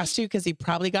 probably has to because he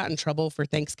probably got in trouble for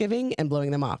Thanksgiving and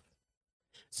blowing them off.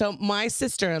 So my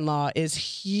sister-in-law is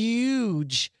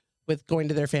huge with going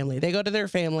to their family. They go to their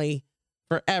family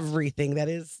for everything that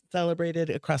is celebrated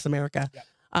across America. Yeah.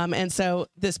 And so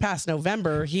this past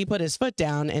November, he put his foot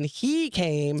down and he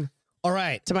came All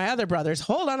right. to my other brothers.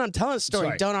 Hold on, I'm telling a story.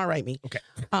 Sorry. Don't outright me. Okay.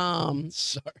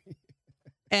 Sorry.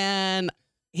 And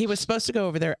he was supposed to go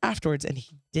over there afterwards and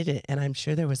he didn't. And I'm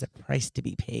sure there was a price to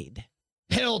be paid.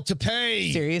 Hell to pay.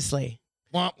 Seriously.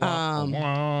 Wah, wah, Um,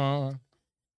 wah.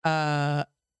 I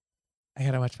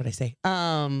gotta watch what I say.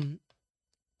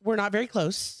 We're not very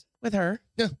close with her.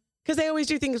 Yeah. Because they always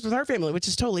do things with her family, which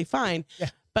is totally fine. Yeah.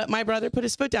 But my brother put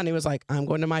his foot down. He was like, I'm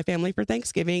going to my family for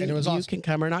Thanksgiving. And it was you awesome. can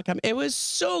come or not come. It was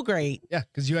so great. Yeah,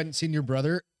 because you hadn't seen your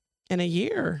brother In a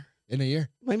year, in a year.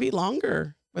 maybe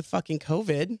longer with fucking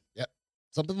COVID.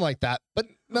 Something like that. But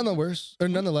nonetheless,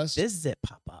 This zit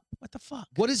pop up. What the fuck?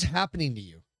 what is happening to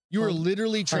you? You are Hormones.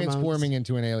 literally transforming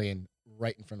into an alien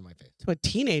right in front of my face. To a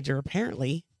teenager,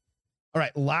 apparently. All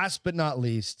right, last but not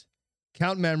least,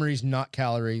 count memories, not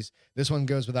calories. This one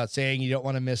goes without saying. You don't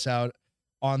want to miss out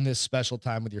on this special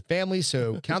time with your family.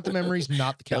 So count the memories,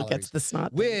 not the Bill calories. gets the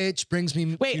snot. Which brings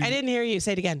me Wait, to I didn't hear you.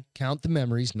 Say it again. count the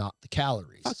memories, not the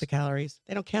calories. Fuck the calories.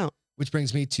 They don't count. Which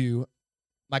brings me to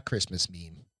my Christmas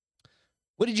meme.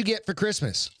 What did you get for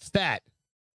Christmas? Fat.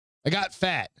 I got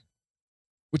fat,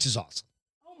 which is awesome.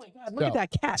 Oh my God. Look at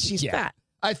that cat. She's Yeah. fat.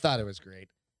 I thought it was great.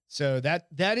 So that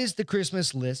is the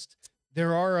Christmas list.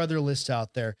 There are other lists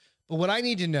out there, but what I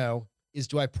need to know is,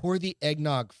 do I pour the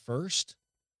eggnog first,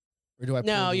 or do I?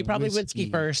 No, pour you the probably whiskey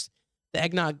first. The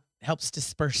eggnog helps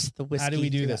disperse the whiskey. How do we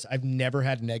do through this? I've never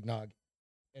had an eggnog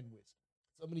and whiskey,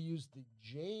 so I'm going to use the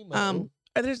JMO.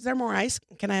 Is there more ice?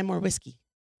 Can I have more whiskey?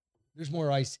 There's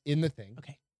more ice in the thing.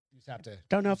 Okay. You just have to.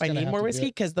 Don't know if I Just gonna need have more to do whiskey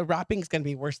it. because the wrapping's going to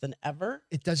be worse than ever.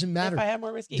 It doesn't matter. If I have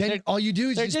more whiskey, Then all you do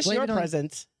is they're you just blame your it on.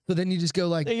 presents. So then you just go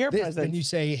like They're your this, and presents. you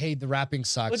say, "Hey, the wrapping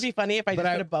sucks." Would be funny if I But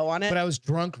just put a bow on it. But I was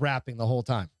drunk rapping the whole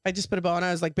time. I just put a bow on it.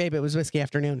 I was like, babe, it was whiskey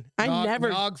afternoon. I never.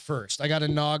 Nog first. I got a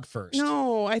nog first.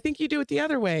 No, I think you do it the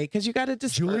other way because you got to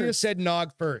disperse. Julia said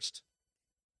nog first.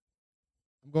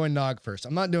 I'm going nog first.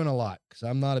 I'm not doing a lot because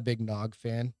I'm not a big nog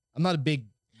fan. I'm not a big.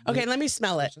 Okay, let me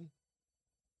smell it. person.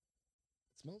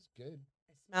 It smells good.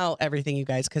 I smell everything, you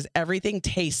guys, because everything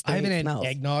tastes. The I way haven't it had smells.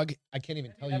 eggnog. I can't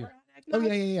even tell you. Ever had Oh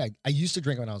eggnog? yeah. I used to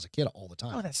drink it when I was a kid all the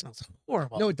time. Oh, that smells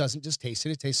horrible. No, it doesn't. Just taste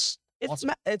it. It tastes.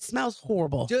 awesome. It smells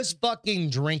horrible. Just fucking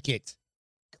drink it.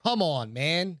 Come on,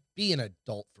 man. Be an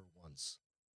adult for once.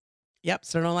 Yep,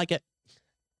 so I don't like it.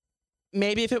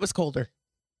 Maybe if it was colder.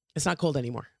 It's not cold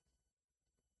anymore.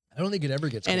 I don't think it ever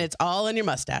gets. And cold. it's all in your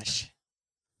mustache.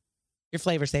 Your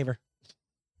flavor saver.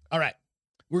 All right.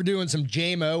 We're doing some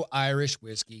JMO Irish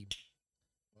whiskey.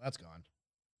 Well, that's gone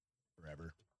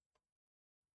forever.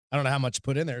 I don't know how much to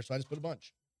put in there, so I just put a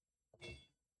bunch.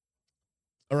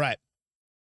 All right.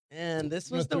 And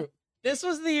this I'm was gonna this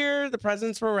was the year the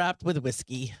presents were wrapped with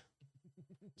whiskey.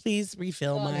 Please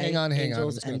refill my hang on. I'm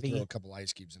Angel's just going to Envy. throw a couple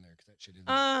ice cubes in there because that shit is. hold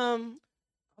Want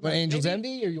on, Angel's maybe-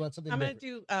 Envy, or you want something I'm gonna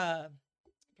different?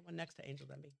 do One next to Angel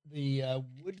Dundee. The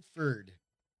Woodford.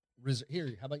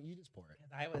 Here, how about you just pour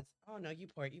it? Oh no, you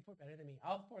pour it. You pour better than me.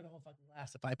 I'll pour the whole fucking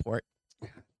glass if I pour it.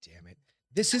 God damn it.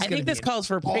 This is I think this calls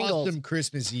for Pringles. Awesome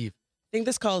Christmas Eve. I think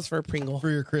this calls for a Pringle. For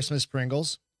your Christmas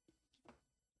Pringles.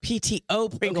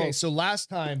 PTO Pringles. Okay, so last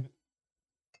time,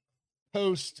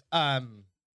 post Friday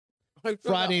the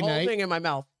whole night. thing in my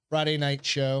mouth. Friday night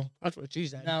show. That's what she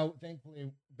said. Now,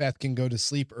 thankfully, Beth can go to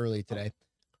sleep early today.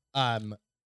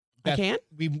 Beth, I can?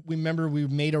 We remember we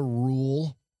made a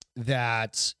rule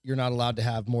that you're not allowed to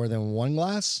have more than one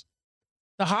glass.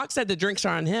 The Hawk said the drinks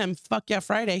are on him. Fuck yeah,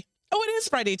 Friday. Oh, it is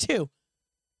Friday too.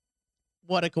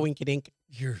 What a coinkydink.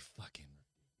 You're fucking.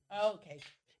 Okay.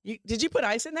 Did you put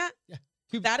ice in that? Yeah.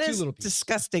 That is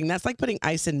disgusting. That's like putting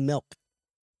ice in milk.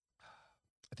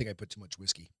 I think I put too much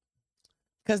whiskey.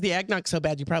 Because the eggnog's so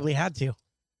bad, you probably had to.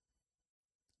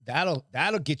 That'll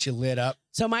get you lit up.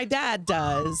 So my dad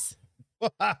does.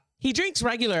 He drinks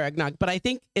regular eggnog, but I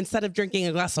think instead of drinking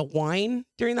a glass of wine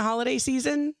during the holiday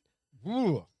season,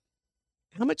 Ooh.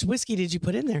 How much whiskey did you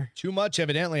put in there? Too much,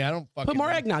 evidently. I don't fucking Put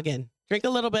more know. eggnog in. Drink a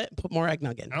little bit, put more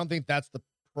eggnog in. I don't think that's the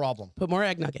problem. Put more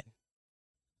eggnog in.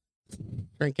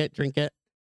 Drink it.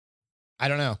 I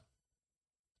don't know.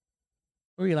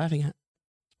 What are you laughing at?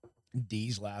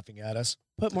 D's laughing at us.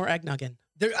 Put more eggnog in.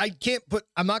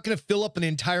 I'm not going to fill up an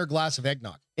entire glass of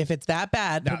eggnog. If it's that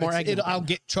bad, put more eggnog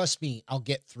in. Trust me, I'll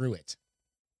get through it.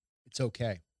 It's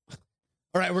okay.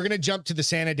 All right, we're going to jump to the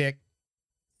Santa Dick.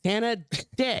 Santa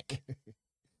Dick.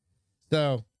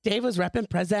 So Dave was repping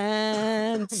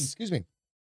presents. Excuse me.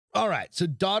 All right. So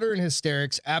daughter in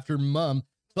hysterics after mom.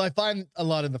 So I find a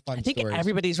lot of the fun stories. I think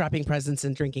everybody's wrapping presents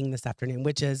and drinking this afternoon,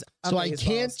 which is so I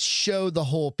can't show the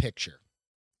whole picture,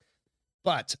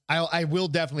 but I will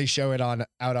definitely show it out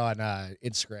on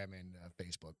Instagram and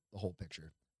Facebook. The whole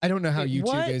picture. I don't know how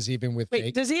YouTube is even with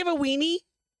fake. Does he have a weenie?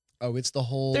 Oh, it's the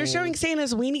whole. They're showing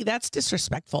Santa's weenie. That's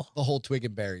disrespectful. The whole twig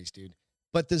and berries, dude.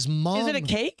 But this mom. Is it a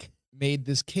cake? Made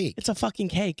this cake. It's a fucking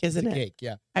cake, isn't it? Cake,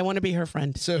 yeah. I want to be her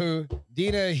friend. So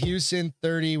Dina Hewson,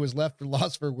 30, was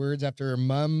lost for words after her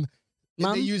mom.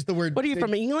 They used the word. What are you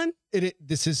from England?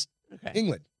 This is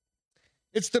England.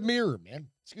 It's the Mirror, man.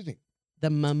 Excuse me. The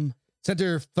mum sent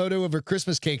her a photo of her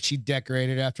Christmas cake she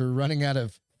decorated after running out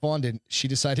of fondant. She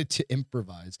decided to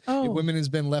improvise. Oh. The woman has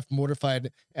been left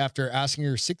mortified after asking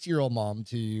her 6-year-old mom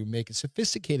to make a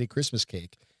sophisticated Christmas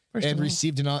cake. And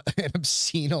received an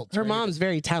obscene alternative. Her mom's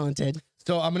very talented.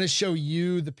 So I'm going to show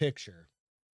you the picture.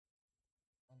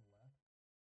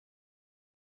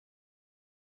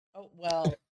 Oh,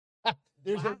 well.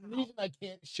 There's a reason I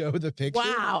can't show the picture.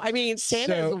 Wow. I mean,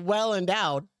 Santa's well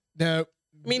endowed. No.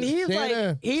 I mean,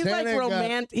 he's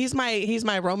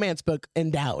my romance book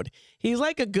endowed. He's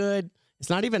like a good, it's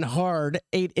not even hard,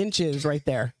 8 inches right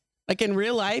there. Like in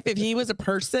real life, if he was a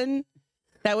person,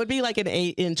 that would be like an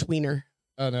 8-inch wiener.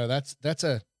 Oh no, that's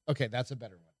a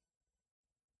better one.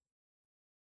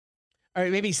 All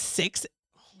right, maybe 6.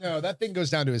 No, that thing goes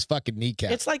down to his fucking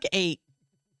kneecap. It's like 8.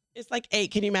 It's like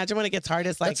 8. Can you imagine when it gets hard?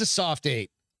 It's like that's a soft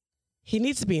 8. He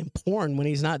needs to be in porn when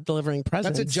he's not delivering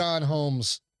presents. That's a John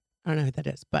Holmes. I don't know who that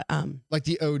is, but like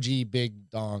the OG big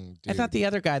dong dude. I thought the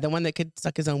other guy, the one that could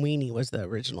suck his own weenie, was the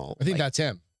original. I think that's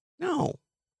him. No.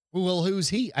 Well, who's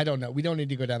he? I don't know. We don't need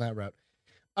to go down that route.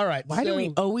 All right. Why do we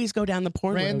always go down the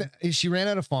porn road? She ran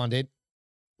out of fondant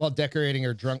while decorating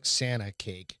her drunk Santa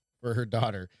cake for her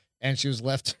daughter, and she was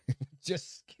left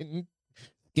just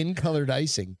skin-colored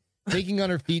icing. Taking on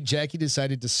her feet, Jackie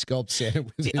decided to sculpt Santa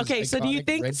with his so do you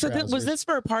think was this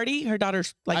for a party? Her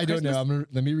daughter's like I Christmas? don't know.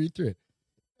 Let me read through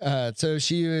it. So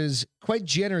she was quite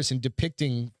generous in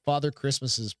depicting Father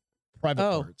Christmas's private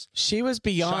parts. She was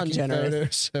beyond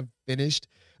generous. Photos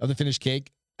of the finished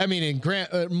cake. I mean,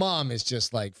 and mom is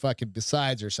just like fucking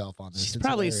besides herself on this. She's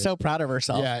probably hilarious. So proud of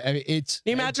herself. Yeah, I mean, Can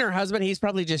you imagine her husband? He's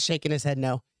probably just shaking his head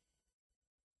no.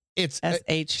 It's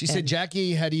S-H. She said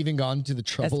Jackie had even gone to the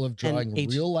trouble of drawing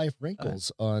real life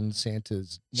wrinkles on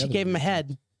Santa's. She gave him a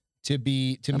head to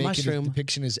make his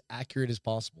depiction as accurate as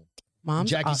possible. Mom's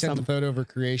Jackie awesome. sent the photo of her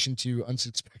creation to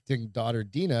unsuspecting daughter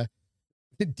Dina.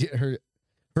 Her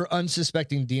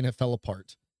unsuspecting Dina fell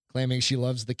apart, claiming she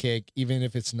loves the cake even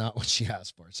if it's not what she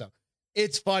asked for. So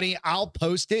it's funny. I'll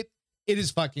post it. It is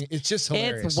fucking. It's just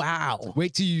hilarious. It's wow.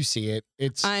 Wait till you see it.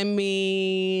 I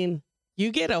mean,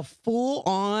 you get a full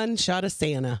on shot of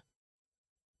Santa.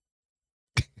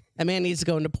 That man needs to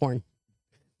go into porn.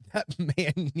 That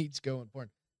man needs to go in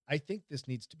porn. I think this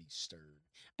needs to be stirred.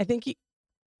 I think you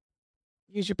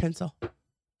use your pencil.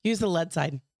 Use the lead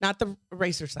side, not the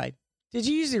eraser side. Did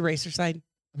you use the eraser side?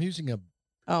 I'm using a.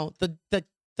 Oh,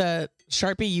 the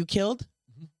Sharpie you killed.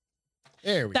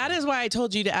 There we go. That is why I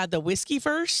told you to add the whiskey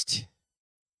first.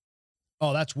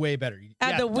 Oh, that's way better.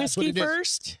 Add the that's what whiskey it is.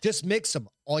 first. Just mix them.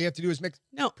 All you have to do is mix.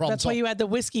 No, Problem that's why solved. you add the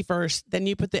whiskey first. Then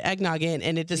you put the eggnog in,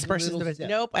 and it disperses little the whiskey. sip.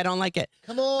 Nope, I don't like it.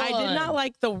 Come on. I did not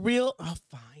like the real. Oh,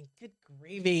 fine. Good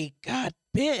gravy. God,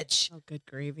 bitch. Oh, good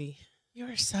gravy. You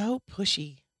are so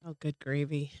pushy. Oh, good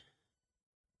gravy.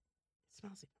 It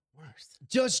smells even worse.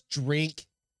 Just drink.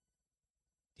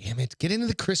 Damn it. Get into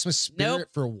the Christmas spirit Nope.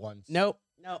 for once. Nope.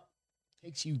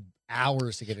 Takes you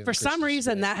hours to get into For the some Christmas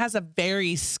reason, spirit. that has a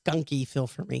very skunky feel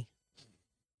for me.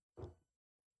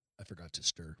 I forgot to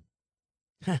stir.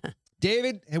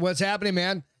 David, hey, what's happening,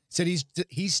 man? Said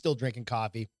he's still drinking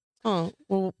coffee. Oh,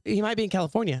 well, he might be in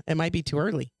California. It might be too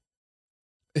early.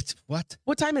 It's what?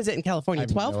 What time is it in I California?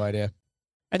 have 12? no idea.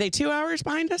 Are they 2 hours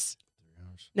behind us? 3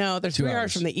 hours. No, they're 2 3 hours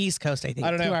hours. from the East Coast, I think.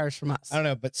 I don't know. 2 hours from us. I don't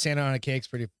know, but Santa on a cake's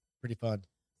pretty fun.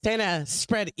 Santa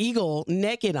spread eagle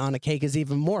naked on a cake is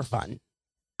even more fun.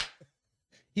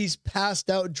 He's passed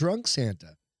out drunk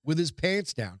Santa with his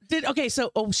pants down. She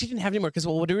didn't have any more because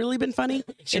what would have really been funny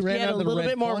She if he ran had out a of the little red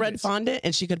bit more red fondants. fondant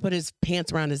and she could put his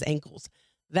pants around his ankles.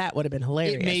 That would have been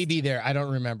hilarious. It may be there. I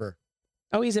don't remember.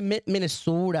 Oh, he's in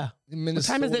Minnesota. What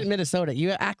time is it in Minnesota?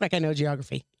 You act like I know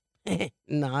geography.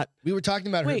 Not. We were talking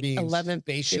about her Wait, being 11:50.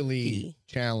 spatially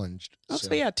challenged. Oh,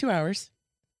 so yeah, 2 hours.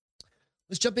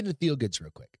 Let's jump into the feel goods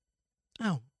real quick.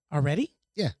 Oh, already?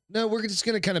 Yeah. No, we're just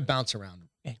going to kind of bounce around.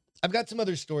 Okay. I've got some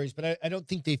other stories, but I don't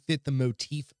think they fit the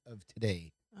motif of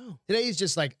today. Oh. Today is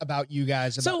just like about you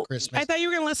guys, about So Christmas. I thought you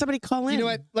were going to let somebody call in. You know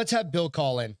what? Let's have Bill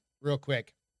call in real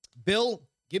quick. Bill,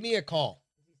 give me a call.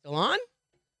 Is he still on?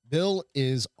 Bill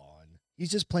is on.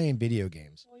 He's just playing video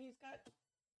games. Well, he's got.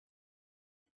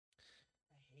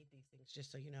 I hate these things,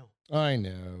 just so you know. I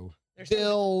know. There's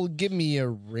Bill, give me a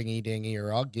ringy dingy,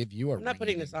 or I'll give you a I'm not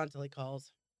putting this ringy-dingy. on until he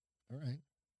calls. All right.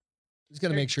 Just got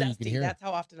to They're make sure you dusty. can hear. That's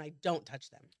how often I don't touch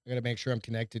them. I got to make sure I'm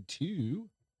connected to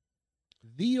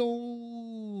the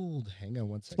old. Hang on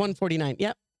one It's second. 149.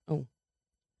 Yep.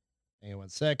 Hang on one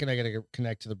second. I got to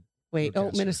connect to the. Wait. Oh,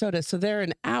 Broadcaster. Minnesota. So they're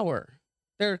an hour.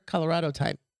 They're Colorado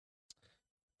time.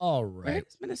 All Where right.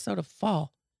 does Minnesota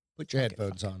fall? Put your Fuck it,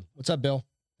 headphones fuck it. on. What's up, Bill?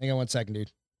 Hang on one second,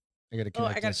 dude. I got to Oh,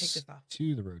 connect I gotta this take this off.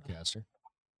 to the roadcaster.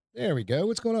 There we go.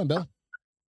 What's going on, Bill?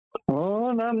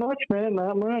 Oh, not much, man.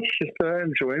 Not much. Just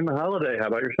enjoying the holiday. How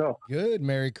about yourself? Good.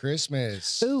 Merry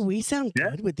Christmas. Ooh, we sound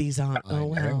Yeah. good with these on. I Oh,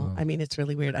 wow. know. I mean, it's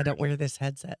really weird. I don't wear this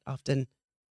headset often.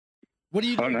 What do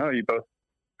you do? Oh no, you both.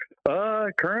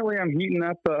 Currently I'm heating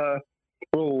up a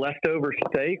little leftover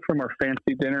steak from our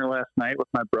fancy dinner last night with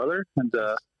my brother, and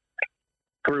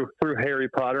threw Harry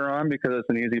Potter on because it's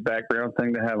an easy background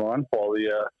thing to have on while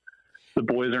the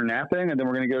boys are napping, and then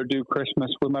we're gonna go do Christmas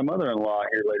with my mother-in-law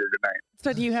here later tonight.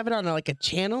 So do you have it on like a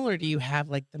channel or do you have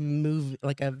like the movie,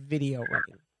 like a video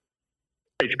running?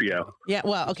 HBO. Yeah.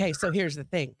 Well, okay. So here's the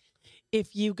thing.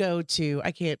 If you go to,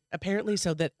 apparently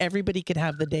so that everybody could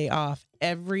have the day off,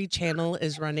 every channel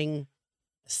is running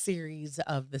a series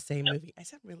of the same movie. I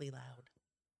sound really loud.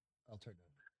 I'll turn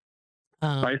it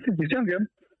on. You sound good.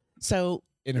 So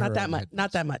In her not that own much. headphones.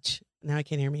 Not that much. Now I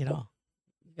can't hear me at all.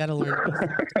 You got to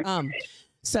learn.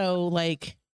 So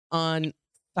like on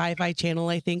Sci-Fi Channel,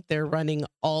 I think they're running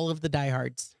all of the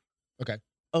diehards. Okay.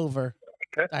 Over.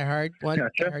 Okay. Die Hard 1,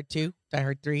 Gotcha. Die Hard 2, Die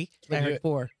Hard 3, Die Let's do Hard it.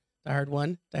 4, Die Hard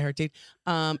 1, Die Hard 2.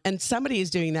 And somebody is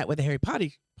doing that with the Harry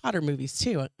Potter movies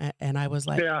too. And I was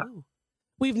like, Yeah. ooh.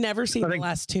 We've never seen I the think-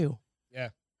 last two.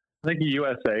 I think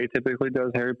USA typically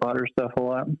does Harry Potter stuff a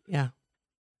lot. Yeah.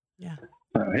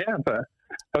 But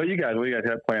how about you guys? What do you guys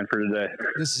have planned for today?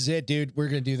 This is it, dude. We're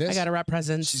going to do this. I got to wrap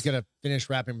presents. She's going to finish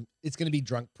wrapping. It's going to be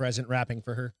drunk present wrapping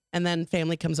for her, And then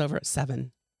family comes over at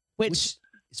 7, which is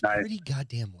Nice. pretty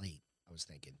goddamn late, I was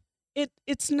thinking.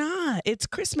 it's not. It's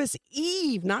Christmas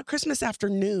Eve, not Christmas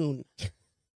afternoon.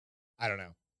 I don't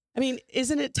know. I mean,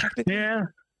 isn't it technically Yeah.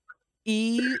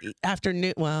 Eve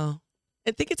afternoon? Well,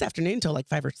 I think it's afternoon until like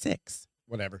 5 or 6.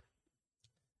 Whatever.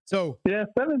 So, Yeah,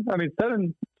 7. I mean,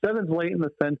 7's late in the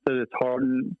sense that it's hard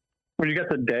when you got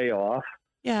the day off.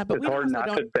 Yeah, but It's we hard also not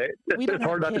don't. to day. we don't It's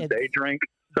hard have not to kids. day drink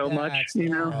so much, that's you the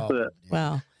know. problem, that- dude.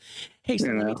 Well, hey, so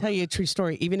You let me know. tell you a true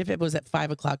story. Even if it was at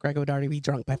 5 o'clock, Greg would already be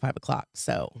drunk by 5 o'clock.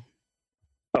 So,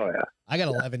 Oh yeah, I got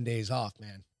 11 days off,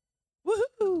 man.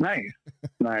 woohoo! nice,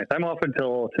 nice. I'm off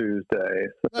until Tuesday,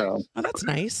 so Nice. Oh, that's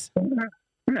nice.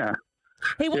 yeah,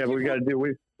 Hey, what's, yeah. But your, we got to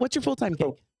do. what's your full time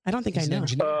gig? I don't think He's I an know.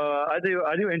 engineer.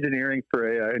 I do engineering for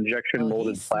a injection Oh,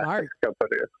 molded he's plastics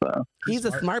company. So He's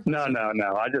a Smart. smart.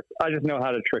 no. I just know how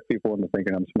to trick people into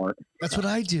thinking I'm smart. That's what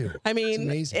I do. I mean,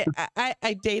 amazing.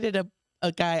 I dated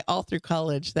a guy all through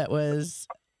college that was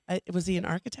he an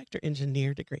architect or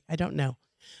engineer degree? I don't know.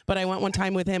 But I went one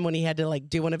time with him when he had to like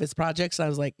do one of his projects. And I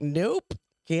was like, nope,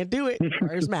 can't do it.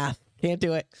 Where's math? Can't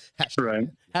do it. Right.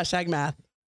 Hashtag math.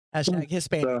 Hashtag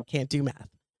Hispanic. So- Can't do math.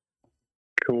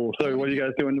 Cool. So what are you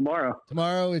guys doing tomorrow?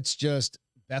 Tomorrow it's just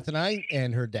Beth and I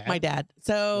and her dad. My dad.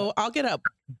 So I'll get up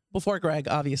before Greg,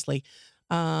 obviously.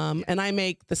 And I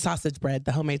make the sausage bread,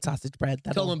 the homemade sausage bread.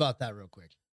 Tell them about that real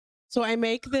quick. So I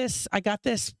make this. I got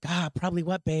this. God, probably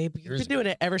what, babe? You've been doing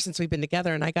it ever since we've been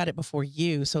together, and I got it before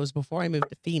you. So it was before I moved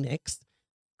to Phoenix.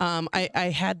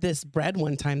 I had this bread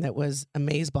one time that was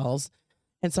amazeballs,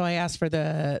 and so I asked for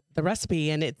the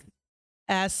recipe, and it's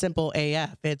as simple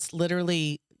AF. It's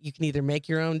literally, you can either make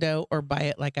your own dough or buy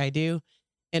it like I do,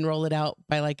 and roll it out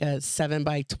by like a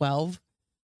 7x12.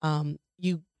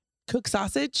 You cook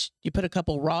sausage. You put a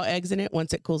couple raw eggs in it.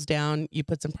 Once it cools down, you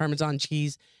put some Parmesan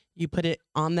cheese. You put it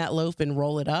on that loaf and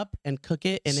roll it up and cook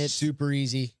it, and it's super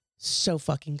easy so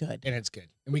fucking good. and it's good.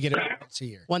 And we get it once a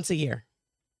year. Once a year.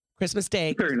 Christmas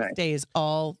Day. Very Christmas nice. Day is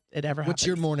all it ever happens.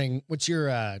 What's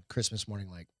your Christmas morning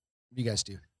like? What do you guys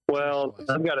do? Well,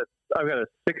 I've got a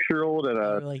 6-year-old and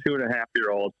a Really?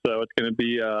 2.5-year-old, so it's going to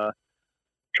be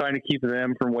trying to keep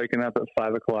them from waking up at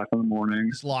 5 o'clock in the morning.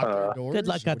 Just lock your doors. good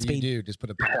luck, What do Godspeed. you do? Just put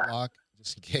a padlock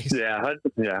just in case. Yeah,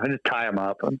 I just tie them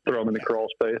up and throw them in the crawl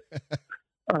space.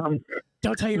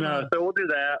 Don't tell your No, mom. so we'll do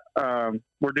that.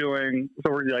 We're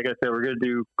like I said, we're going to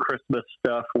do Christmas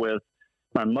stuff with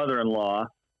my mother-in-law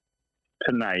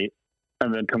tonight,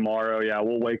 and then tomorrow,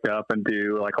 we'll wake up and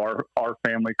do like our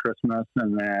family Christmas,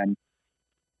 and then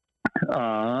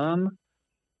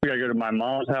we got to go to my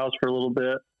mom's house for a little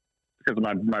bit because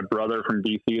my brother from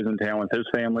DC is in town with his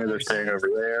family. They're staying over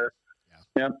there.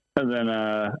 Yeah. Yep,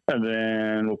 and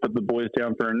then we'll put the boys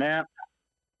down for a nap.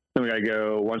 Then we got to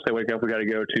go, once they wake up, we got to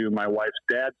go to my wife's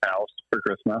dad's house for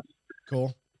Christmas.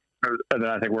 Cool. And then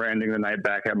I think we're ending the night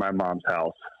back at my mom's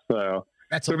house. So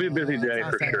That's it'll be a busy day for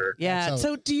Awesome. sure. Yeah. That's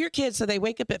So do your kids, so they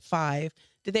wake up at 5.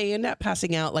 Did they end up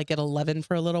passing out like at 11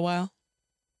 for a little while?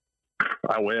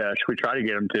 I wish we try to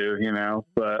get them to,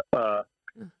 but the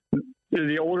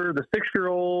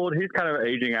 6-year-old, he's kind of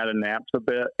aging out of naps a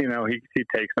bit. He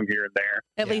takes them here and there.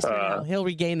 At least for now. Uh, He'll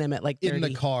regain them at like 30. in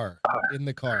the car. In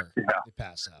the car. Yeah. They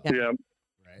pass out. Yeah. Yeah.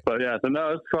 Right. But so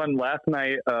no, it's fun. Last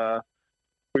night,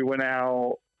 we went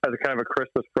out as a kind of a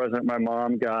Christmas present. My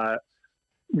mom got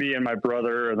me and my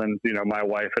brother, and then my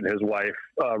wife and his wife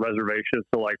reservations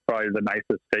to like probably the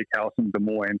nicest steakhouse in Des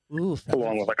Moines, Ooh,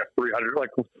 along with like a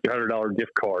 $300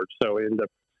 gift card. So we ended up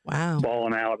wow.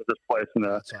 balling out at this place, and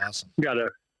That's awesome. I got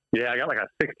like a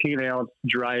 16-ounce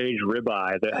dry aged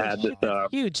ribeye that had this.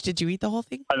 Huge. Did you eat the whole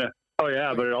thing? Oh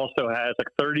yeah, but it also has like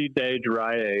 30-day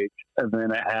dry age, and then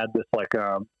it had this like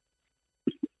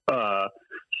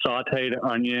sautéed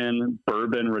onion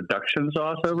bourbon reduction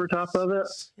sauce over top of it.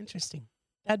 Interesting.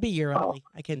 That'd be your alley.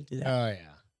 I couldn't do that. Oh yeah.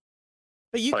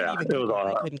 But you Oh, could yeah. even It cook was it. I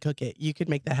awesome. couldn't cook it. You could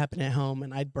make that happen at home,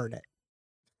 and I'd burn it.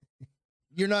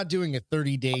 You're not doing a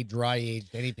 30-day dry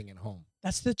aged anything at home.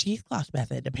 That's the cheesecloth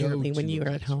method, apparently, Go when to you a are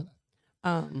at place for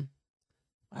home.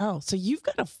 that. Wow. So you've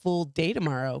got a full day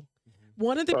tomorrow.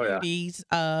 One of the Oh, yeah. beauties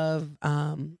of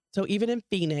so even in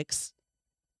Phoenix,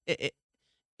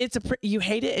 it's you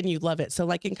hate it and you love it. So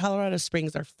like in Colorado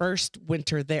Springs, our first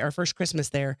winter there, our first Christmas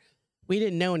there, we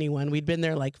didn't know anyone. We'd been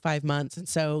there like 5 months, and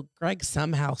so Greg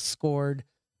somehow scored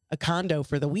a condo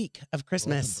for the week of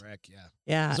Christmas. Brick, yeah.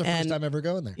 Yeah, It's the first time ever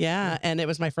going there. yeah, and it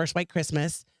was my first white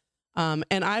Christmas, and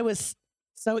I was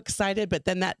so excited. But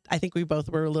then I think we both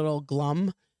were a little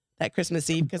glum that Christmas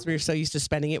Eve because we were so used to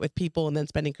spending it with people and then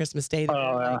spending Christmas Day. That we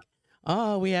were yeah. like,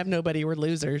 oh, we have nobody. We're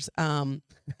losers. And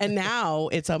now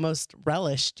it's almost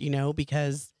relished,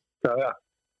 because So yeah.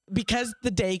 because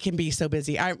the day can be so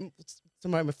busy.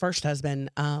 My first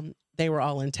husband, they were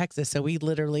all in Texas, so we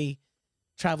literally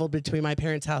traveled between my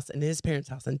parents' house and his parents'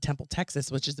 house in Temple,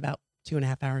 Texas, which is about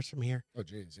 2.5 hours from here. Oh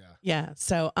geez, yeah. Yeah.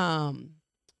 So,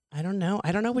 I don't know.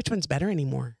 I don't know which one's better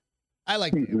anymore. I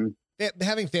like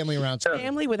having family around.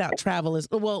 Family without travel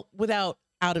without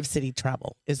out of city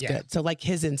travel is Yeah. good. So like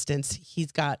his instance,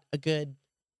 he's got a good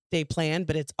day planned,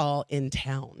 but it's all in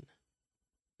town.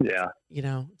 Yeah.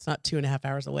 It's not 2.5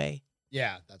 hours away.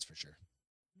 Yeah, that's for sure.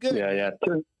 Good. Yeah.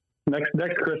 So next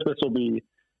Christmas it'll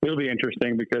be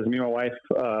interesting because me and my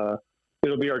wife,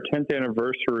 it'll be our 10th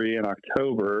anniversary in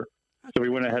October. So we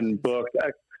went ahead and booked.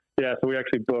 Yeah, so we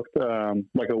actually booked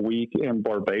like a week in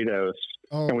Barbados,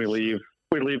 Oh, and we leave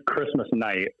Christmas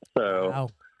night. So Wow.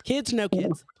 Kids, no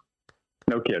kids.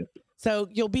 no kids. So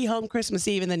you'll be home Christmas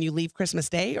Eve and then you leave Christmas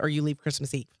Day, or you leave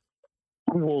Christmas Eve?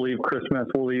 We'll leave Christmas.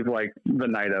 We'll leave like the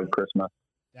night of Christmas.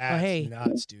 that's hey.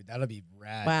 nuts, dude. That'll be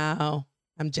rad. Wow.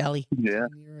 I'm jelly. Yeah.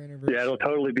 10-year anniversary. Yeah, it'll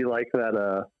totally be like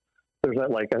that. There's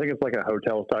that like I think it's like a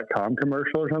hotels.com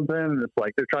commercial or something. And it's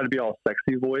like they're trying to be all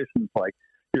sexy voice, and it's like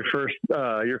your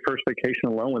first vacation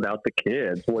alone without the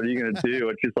kids. What are you gonna do?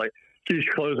 It's just like she's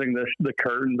closing the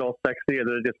curtains all sexy, and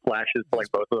then it just flashes to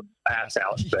like both of them passed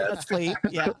out in bed. Sleep.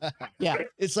 Yeah. Yeah.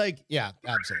 It's like, yeah,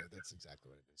 absolutely. That's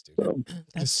exactly what it is, dude. So,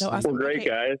 That's so Well, awesome. well, great Okay,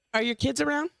 guys. are your kids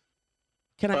around?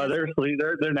 Can I?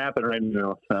 They're napping right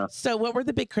now. So, So what were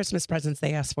the big Christmas presents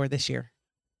they asked for this year?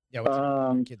 Yeah, what's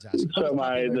the kids asking? so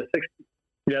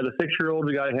the 6-year-old,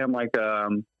 we got him like a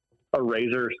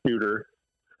Razor scooter.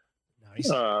 Nice.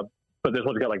 But this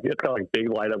one's got like big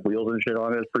light up wheels and shit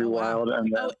on it. It's pretty Oh, wow. wild.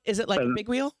 And Oh, is it like a big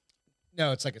wheel?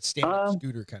 No, it's like a stand-up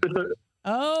scooter kind of.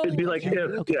 Oh, it'd be like okay.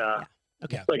 if Okay. yeah,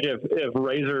 Okay. like if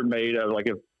Razor made a like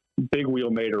if Big Wheel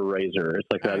made a Razor, it's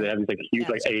like they have these like huge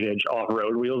like 8-inch off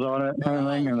road wheels on it kind of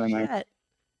thing. And then Shit.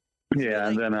 yeah,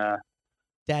 and then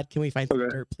Dad, can we find some Okay.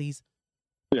 dirt, please?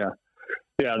 yeah,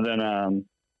 and then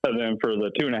for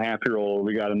the 2.5-year-old,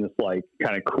 we got him this like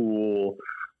kind of cool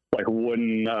like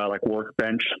wooden like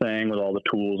workbench thing with all the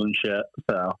tools and shit.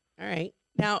 So All right.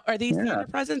 Now, are these Yeah. Santa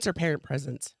presents or parent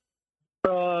presents?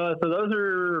 so those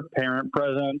are parent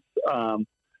presents.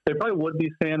 They probably would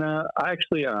be Santa. I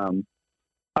actually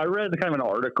I read kind of an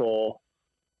article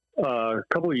a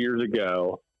couple of years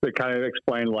ago that kind of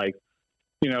explained like,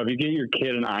 you know, if you get your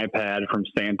kid an iPad from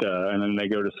Santa and then they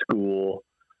go to school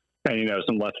and, you know,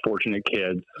 some less fortunate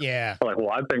kids Yeah. are like, well,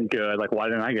 I've been good. Like, why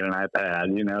didn't I get an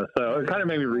iPad? You know, so it kind of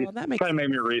made me Well, that makes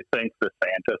rethink the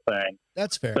Santa thing.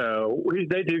 That's fair. So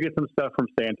they do get some stuff from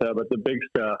Santa, but the big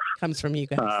stuff, comes from you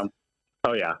guys.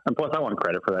 oh yeah. And plus I want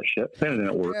credit for that shit. Santa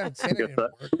didn't work. Yeah, I Santa guess didn't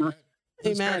that. work.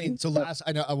 It's Amen. funny. So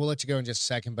I know I will let you go in just a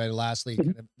second, but lastly,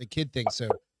 kind of the kid thing. So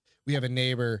we have a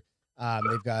neighbor.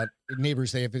 They've got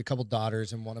neighbors. They have a couple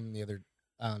daughters, and one of them the other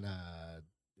on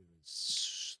it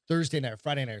was Thursday night or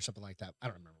Friday night or something like that. I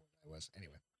don't remember what it was.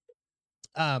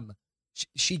 Anyway,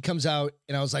 she comes out,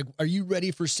 and I was like, "Are you ready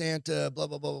for Santa?" Blah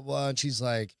blah blah blah blah. And she's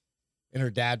like, and her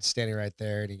dad's standing right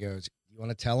there, and he goes, "You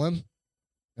want to tell him?"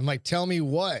 I'm like, "Tell me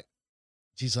what?"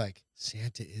 She's like,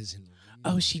 "Santa isn't real."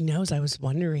 Oh, she knows. I was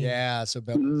wondering. Yeah, so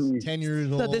Bella's 10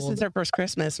 years old. So this is her first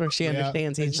Christmas where she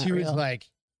understands and he's she not was real. like,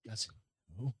 "That's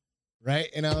no." Right?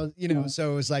 And I was, you know,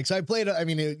 so it was like, so I played, I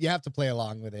mean, you have to play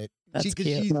along with it. That's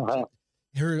cute.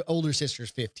 Her older sister's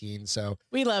 15, so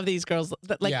We love these girls.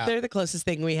 Like Yeah. they're the closest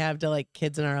thing we have to like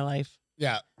kids in our life.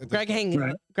 yeah. Greg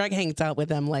hangs out with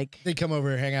them like They come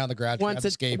over, hang out in the garage, once have the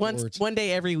skateboards. one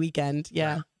day every weekend.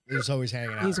 Yeah. They're just always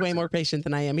hanging out. He's way more patient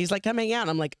than I am. He's like, come hang out.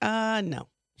 I'm like, no.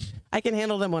 I can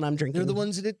handle them when I'm drinking. They're the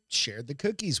ones that shared the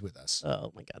cookies with us.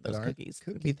 Oh my God, those aren't cookies.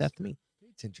 Would be death to me.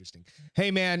 It's interesting.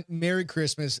 Hey, man, Merry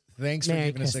Christmas. Thanks for Merry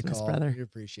giving us a Christmas, call. brother. We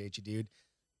appreciate you, dude.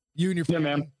 You and your Yeah, family.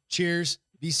 man. Cheers.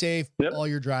 Be safe Yep. while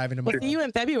you're driving We'll tomorrow. see you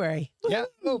in February. Yeah.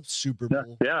 Oh, Super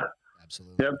Bowl. Yeah.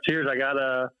 Absolutely. Yep. Cheers. I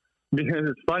got because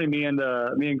it's funny. Me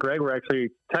and Greg were actually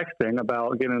texting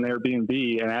about getting an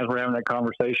Airbnb, and as we're having that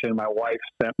conversation, my wife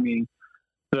sent me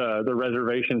the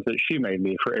reservations that she made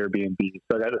me for Airbnb.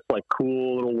 So I got this like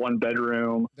cool little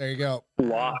 1-bedroom There you go.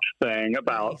 loft thing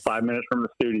about Nice. 5 minutes from the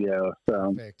studio.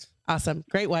 So, Perfect. Awesome.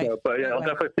 Great wife. but yeah, Great I'll wife.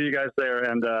 definitely see you guys there,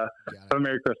 and Got it. have a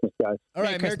Merry Christmas, guys. All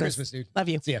right. Merry Merry Christmas. Christmas, dude. Love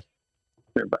you. See ya.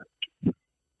 Yeah, bye.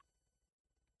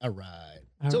 All right.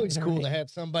 All It's always right, cool all to right. have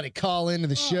somebody call into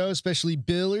the show, especially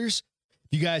billers.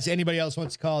 If you guys, anybody else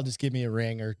wants to call, just give me a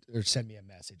ring or send me a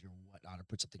message or whatnot or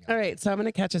put something out. All right. So I'm going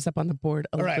to catch us up on the board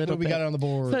a All right. little What we bit. got on the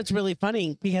board? So it's really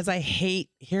funny because I hate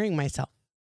hearing myself,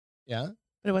 Yeah.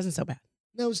 but it wasn't so bad.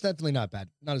 No, it's definitely not bad.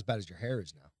 Not as bad as your hair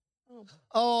is now. Oh.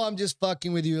 Oh, I'm just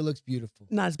fucking with you. It looks beautiful.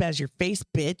 Not as bad as your face,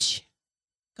 bitch.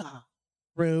 God,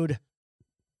 rude.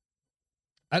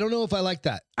 I don't know if I like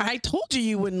that. I told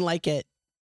you wouldn't like it.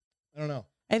 I don't know.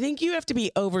 I think you have to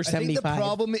be over I think 75. the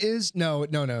problem is no.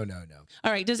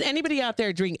 All right. Does anybody out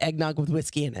there drink eggnog with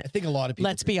whiskey in I it? think a lot of people.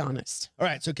 Let's do. be honest. All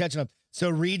right. So catching up. So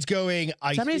Reed's going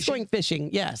ice Somebody's fishing. going fishing.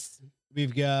 Yes.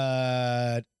 We've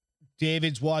got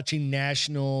David's watching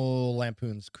National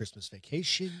Lampoon's Christmas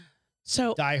Vacation.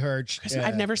 So Die Hard.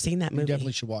 I've never seen that You movie.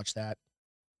 definitely should watch that.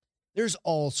 There's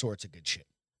all sorts of good shit.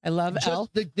 I love Just- Elf.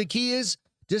 the key is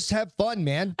just have fun,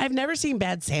 man. I've never seen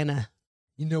Bad Santa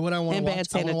You know what I want to and watch? Bad I want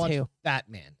Santa to watch too. Fat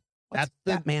Man. What's That's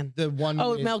the that man? the one.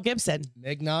 Oh, with Mel Gibson.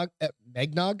 Megnog.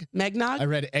 Megnog. Megnog. I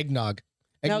read eggnog.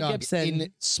 Mel Eggnog Gibson.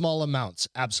 in small amounts.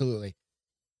 Absolutely.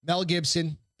 Mel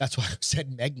Gibson. That's why I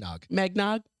said Megnog.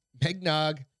 Megnog.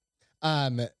 Megnog.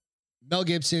 Mel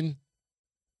Gibson.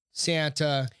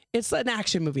 Santa. It's an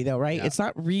action movie though, right? Yeah. It's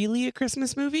not really a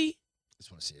Christmas movie,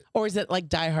 Just want to see it. or is it like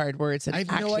Die Hard, where it's an I have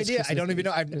no action idea. I Christmas don't even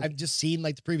know. movie? I've just seen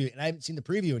like the preview, and I haven't seen the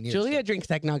preview in years. Julia drinks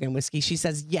eggnog and whiskey. She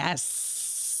says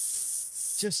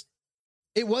yes. Just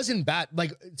it wasn't bad.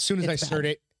 Like as soon as I It's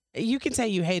started it, You can say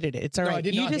you hated it. It's all No, right. I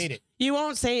did not hate it. You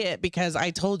won't say it because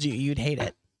I told you you'd hate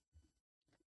it.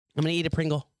 I'm going to eat a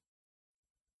Pringle.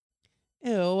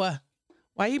 Ew. Why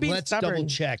are you being Let's stubborn? double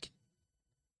check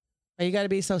Why you got to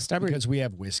be so stubborn? because we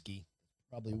have whiskey.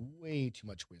 Probably way too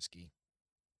much whiskey.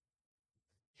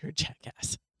 You're a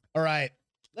jackass. All right,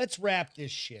 let's wrap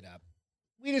this shit up.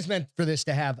 We just meant for this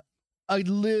to have a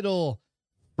little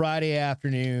Friday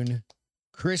afternoon,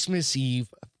 Christmas Eve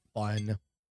fun.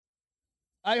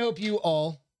 I hope you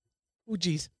all Oh,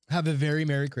 geez. have a very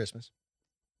Merry Christmas.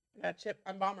 I got a chip.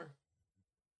 I'm bomber.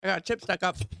 I got a chip stuck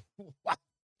up. Wow,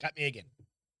 got me again.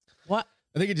 What?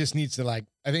 I think it just needs to I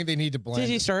think they need to blend. Did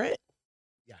you stir it?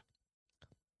 Yeah.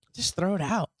 Just throw it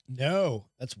out. No,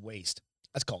 that's waste.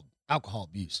 That's called alcohol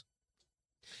abuse.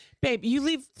 Babe, you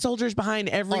leave soldiers behind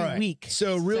every All right, week.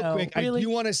 So real quick, really- I do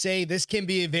want to say this can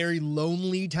be a very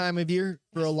lonely time of year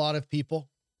for a lot of people.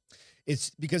 It's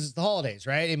because it's the holidays,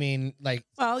 right? I mean,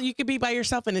 Well, you could be by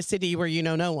yourself in a city where you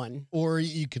know no one. or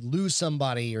you could lose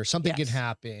somebody or something could Yes.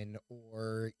 happen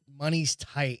or money's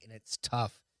tight and it's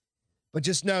tough. But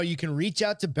just know you can reach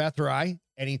out to Beth or I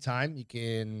anytime. You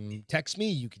can text me,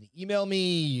 you can email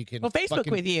me, you can Well, Facebook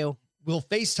with you We'll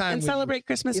FaceTime and with you. celebrate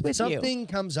Christmas If with you. something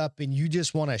comes up and you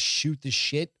just want to shoot the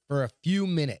shit for a few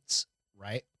minutes,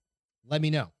 right? Let me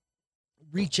know.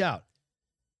 Reach out.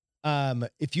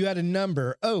 If you had a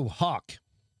number, Hawk,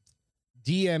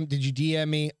 did you DM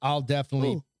me? I'll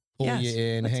definitely Ooh, pull yes, you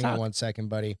in. let's Hang on talk. 1 second,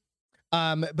 buddy.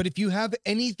 But if you have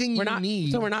anything We're you not.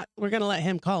 need, So we're going to let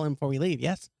him call him before we leave.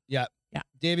 Yes.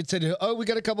 David said, we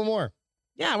got a couple more.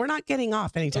 Yeah, we're not getting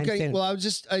off anytime Okay, soon. well, I was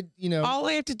just, All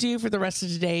I have to do for the rest of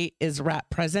today is wrap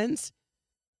presents,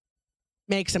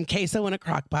 make some queso in a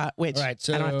crock pot, which all right,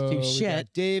 so I don't have to do we got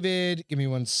shit. David, give me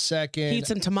 1 second. Heat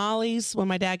some tamales when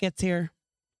my dad gets here.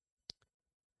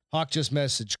 Hawk just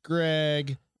messaged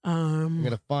Greg. I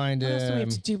gotta find What else do we have him.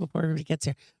 to do before everybody gets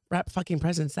here? Wrap fucking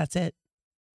presents. That's it.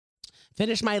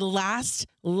 Finish my last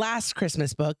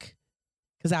Christmas book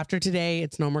because after today,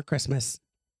 it's no more Christmas.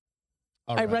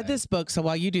 All I read right. this book, so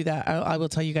while you do that, I will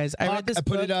tell you guys. I Hawk, read this. I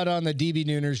put book. it out on the DB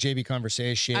Nooners JB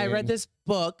Conversation. I read this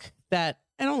book that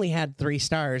it only had 3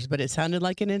 stars, but it sounded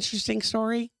like an interesting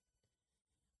story.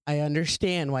 I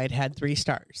understand why it had 3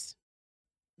 stars.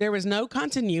 There was no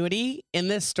continuity in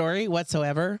this story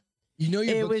whatsoever. You know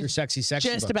your It books was are sexy just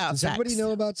books. about Does everybody sex.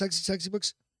 know about sexy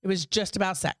books? It was just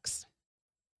about sex,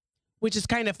 which is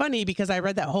kind of funny because I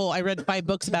read 5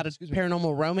 books about a Excuse me.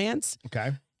 paranormal romance.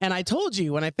 Okay. And I told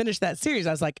you when I finished that series,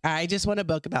 I was like, I just want a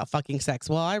book about fucking sex.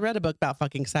 Well, I read a book about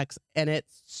fucking sex and it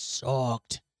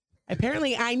sucked.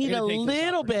 Apparently, I need a gonna take this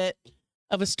little off for you. bit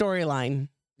of a storyline.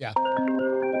 Yeah.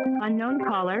 Unknown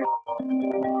caller.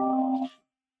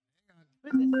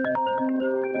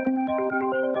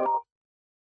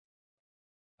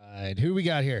 All right. Who we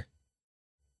got here?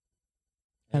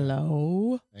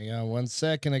 Hello? Hang on 1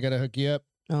 second. I gotta hook you up.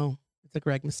 Oh, it's a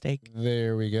Greg mistake.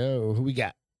 There we go. Who we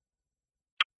got?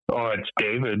 Oh, it's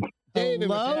David. David,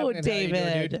 what's Hello, happening? How you doing,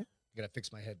 David. dude? I gotta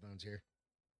fix my headphones here.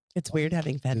 It's weird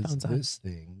having headphones Does on. this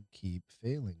thing keep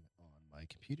failing on my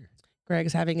computer?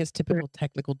 Greg's having his typical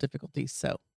technical difficulties.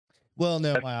 So Well,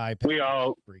 no, my iPad We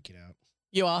all is freaking out.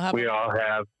 you all have. we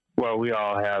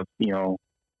all have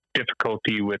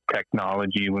difficulty with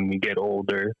technology when we get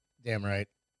older. Damn right.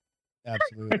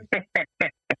 Absolutely.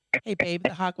 Hey, babe,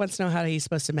 the Hawk wants to know how he's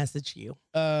supposed to message you.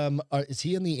 Is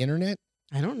he on the internet?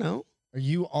 I don't know. Are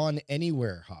you on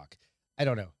anywhere, Hawk? I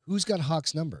don't know. Who's got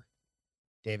Hawk's number?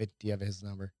 David, do you have his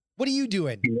number? What are you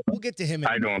doing? We'll get to him.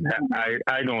 I don't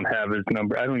have his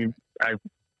number. I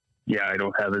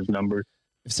don't have his number.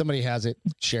 If somebody has it,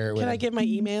 share it with Can I him. give my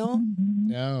email?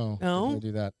 No. No? Don't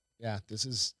do that. Yeah, this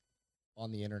is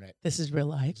on the internet. This is real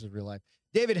life. This is real life.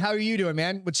 David, how are you doing,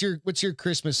 man? What's your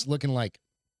Christmas looking like?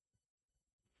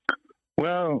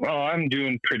 Well, I'm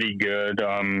doing pretty good.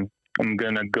 I'm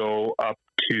gonna go up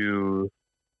to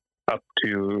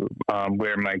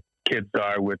where my kids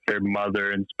are with their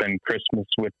mother and spend Christmas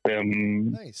with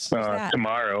them Nice. that?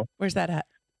 tomorrow. Where's that at?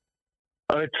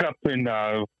 It's up in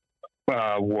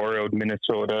Warroad,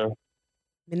 Minnesota.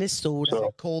 Minnesota. Is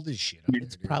it cold as shit up there,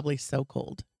 It's dude? probably so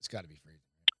cold. It's got to be freezing.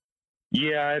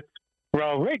 Yeah,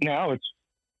 right now it's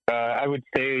I would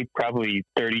say probably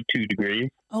 32 degrees.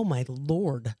 Oh my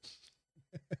lord.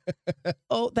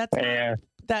 Oh, that's And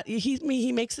that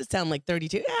he makes it sound like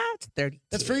 32. Ah, it's 32.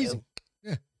 That's freezing.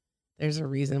 Yeah. There's a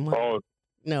reason why.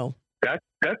 No.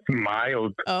 that's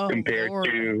mild Oh, compared Lord.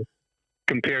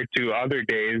 to other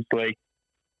days. Like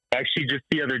actually, just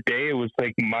the other day it was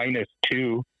like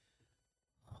 -2.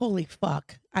 Holy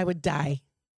fuck. I would die.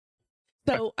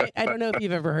 So I don't know if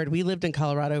you've ever heard, we lived in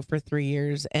Colorado for 3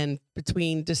 years, and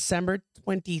between December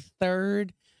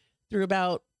 23rd through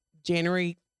about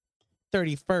January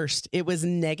 31st, it was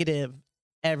negative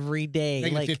every day.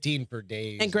 Negative Like 15 for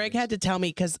days. And Greg had to tell me,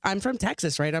 because I'm from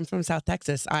Texas, right? I'm from South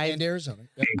Texas. And Arizona.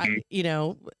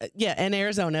 Yep. And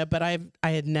Arizona, but I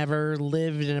had never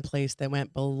lived in a place that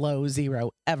went below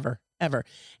zero ever.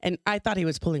 And I thought he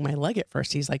was pulling my leg at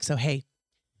first. He's like, so, hey,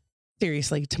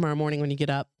 seriously, tomorrow morning when you get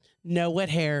up, no wet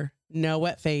hair, no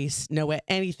wet face, no wet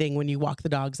anything when you walk the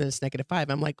dogs and it's -5.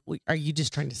 I'm like, are you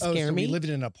just trying to scare me? We lived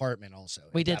in an apartment also.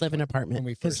 We did live in an apartment when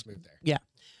we first moved there. Yeah.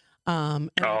 And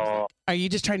I was like, are you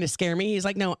just trying to scare me? He's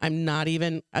like, no, I'm not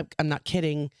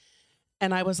kidding.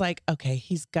 And I was like, okay,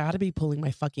 he's got to be pulling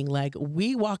my fucking leg.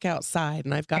 We walk outside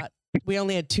and we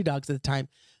only had 2 dogs at the time.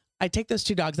 I take those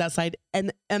 2 dogs outside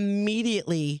and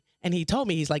immediately, and he told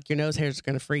me, he's like, your nose hairs are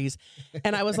going to freeze.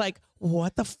 And I was like,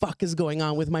 what the fuck is going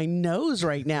on with my nose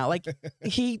right now? Like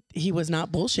he was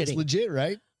not bullshitting. It's legit,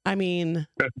 right? I mean,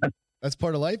 that's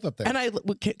part of life up there. and I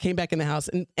came back in the house,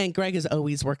 and Greg has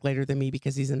always worked later than me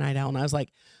because he's a night owl. And I was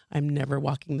like, I'm never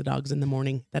walking the dogs in the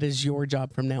morning. That is your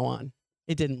job from now on.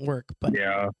 It didn't work, but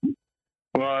yeah.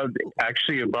 Well,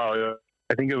 actually, I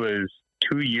think it was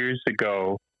 2 years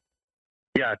ago.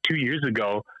 Yeah, 2 years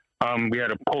ago, we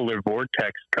had a polar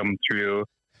vortex come through,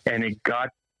 and it got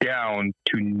down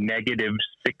to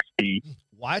 -60.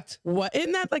 What?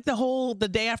 Isn't that like the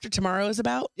day after tomorrow is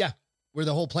about? Yeah, where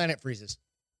the whole planet freezes.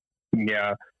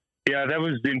 Yeah, that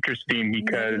was interesting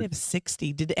because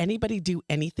 -60. Did anybody do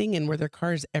anything, and were there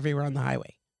cars everywhere on the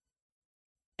highway?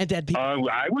 And dead people.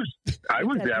 I was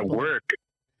at work.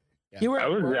 Yeah. You were. I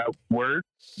was at work.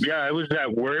 Yeah, I was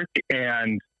at work,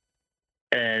 and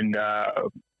I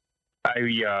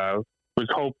was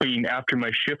hoping after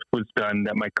my shift was done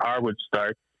that my car would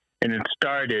start, and it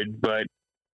started, but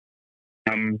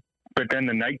then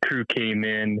the night crew came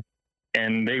in,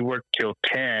 and they worked till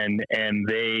 10, and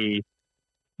they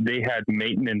had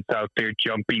maintenance out there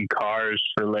jumping cars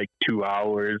for like 2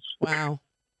 hours. Wow.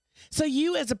 So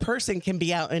you as a person can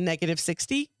be out in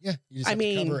 -60? Yeah, you just have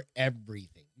to cover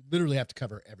everything. You literally have to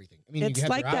cover everything. I mean, It's you have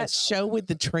like your that house show with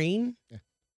the train, Yeah.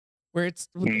 where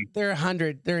they're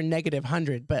 100, they're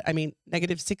 -100, but I mean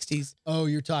 -60s. Oh,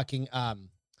 you're talking the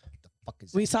fuck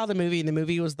is We it? saw the movie, and the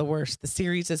movie was the worst. The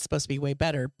series is supposed to be way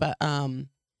better, but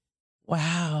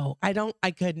wow,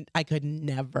 I could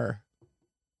never.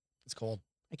 It's cold.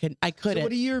 I couldn't. So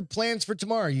what are your plans for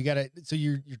tomorrow? So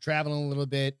you're traveling a little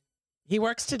bit. He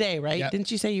works today, right? Yep.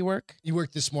 Didn't you say you work? You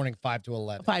worked this morning 5 to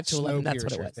 11. 5 to 11, that's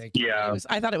what it Snowpiercer, was. Thank you. Yeah.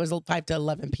 I thought it was 5 to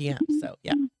 11 p.m. So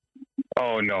yeah.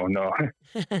 Oh no. No.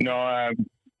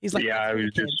 He's like, Yeah, "That's I for the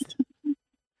was kids." just.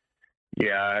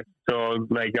 Yeah. So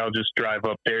like I'll just drive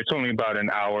up there. It's only about an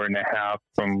hour and a half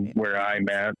from where I'm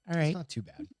at, All It's right. not too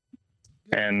bad.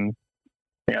 and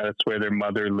yeah, that's where their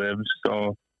mother lives.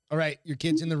 So All right, your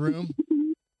kids in the room?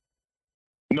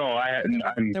 no,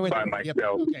 I'm They're with by you. Yep.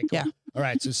 myself. Okay, cool. Yeah. All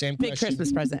right, so same Big question.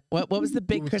 Christmas present. What was the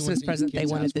big What was the Christmas one that your present they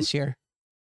kids wanted asked this year?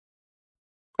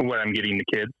 What I'm getting the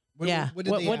kids. Yeah. What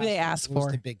did they ask What was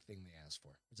for? the big thing they asked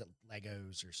for? Was it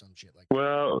Legos or some shit like that?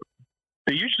 Well,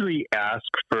 they usually ask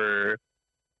for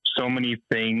so many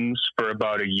things for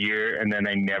about a year, and then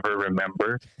I never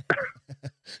remember.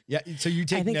 Yeah, so you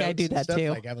take I think I notes do and that stuff, too.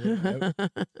 like have a little note?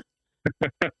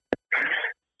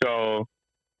 So,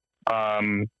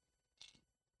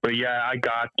 but yeah, I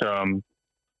got.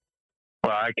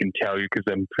 Well, I can tell you because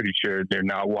I'm pretty sure they're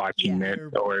not watching Yeah. it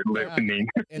or listening.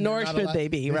 And Nor they're not should allowed- they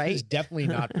be, this right? is definitely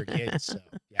not for kids. So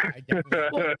yeah, I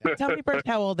definitely. Well, tell me first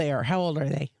how old they are. How old are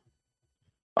they?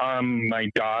 My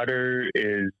daughter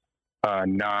is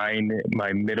 9.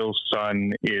 My middle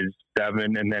son is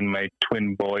 7, and then my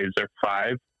twin boys are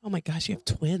 5. Oh my gosh, you have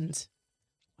twins.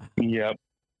 Yep,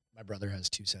 My brother has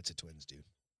 2 sets of twins, dude.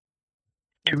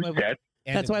 2 That's why- sets.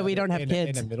 And That's why we don't have and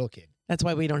kids. And a middle kid. That's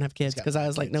why we don't have kids, got because I 5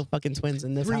 was like, kids. no fucking twins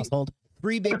in this 3 household.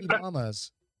 3 baby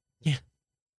mamas. Yeah.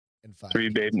 And 5. 3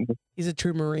 babies. He's a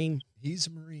true Marine. He's a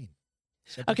Marine.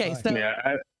 Okay, 75. so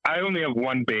Yeah, I only have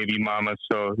 1 baby mama,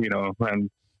 so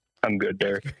I'm good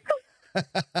there.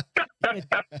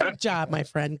 good job, my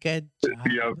friend. Good job.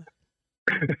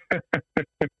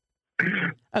 Yep.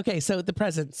 Okay, so the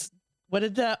presents. What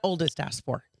did the oldest ask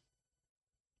for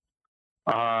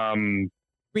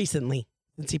recently?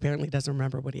 Since he apparently doesn't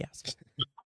remember what he asked for.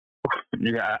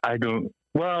 Yeah, I don't.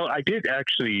 Well, I did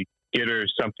actually get her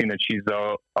something that she's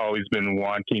always been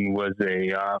wanting. Was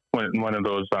a one of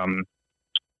those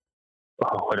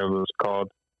what are those called?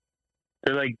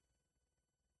 They're like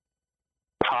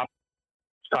pop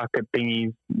socket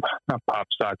thingies, not pop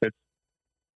sockets.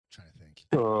 trying to think.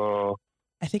 Oh,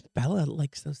 I think Bella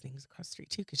likes those things across the street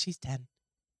too, because she's 10.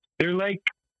 they're like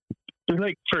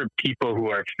like for people who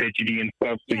are fidgety and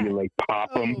stuff, so Yeah. you like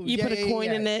pop them. You put a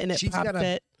coin in it and it She's pops got a-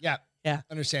 it. Yeah. Yeah.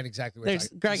 Understand exactly what There's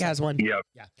Greg has one Yep.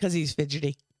 because he's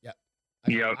fidgety.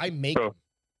 Yep. I make So- them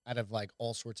out of like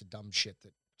all sorts of dumb shit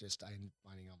that just I'm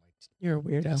finding on my You're a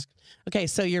weirdo. desk. Okay,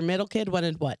 so your middle kid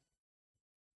wanted what?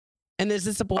 And is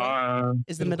this a boy?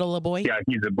 Is the middle a boy? Yeah,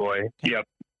 he's a boy. Okay. Yep.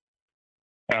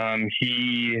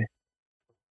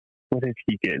 What did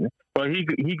he get? Well,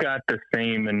 he got the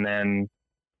same, and then,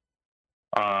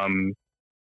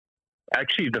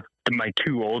 actually, my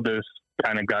two oldest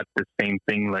kind of got the same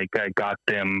thing. Like I got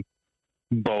them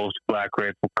both Black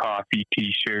Rifle Coffee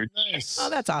T-shirts. Nice. Oh,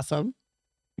 that's awesome.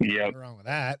 Yep. Nothing wrong with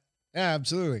that. Yeah,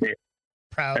 absolutely. Yeah.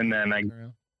 Proud. And then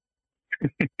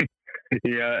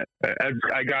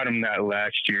I got him that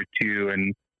last year too,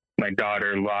 and my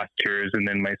daughter lost hers, and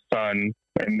then my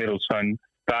middle son,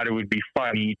 thought it would be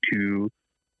funny to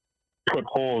put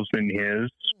holes in his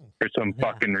for some Yeah.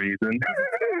 fucking reason.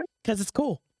 Because it's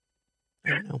cool. I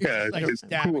don't know. Yeah, like it's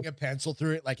stabbing cool. a pencil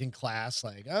through it, like in class.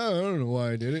 Like, oh, I don't know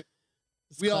why I did it.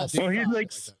 We all close. do. Well, he's shit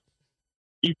like- that.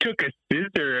 He took a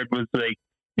scissor and was like,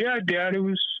 "Yeah, Dad, it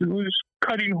was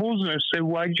cutting holes in it." I said,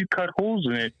 "Why'd you cut holes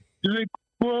in it?" He's like,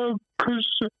 "Well, 'cause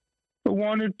I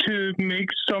wanted to make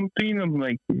something." I'm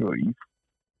like, "Oh, you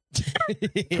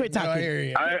Quit No, I talking. hear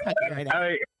you. Right now.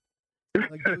 I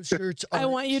Like those shirts. I are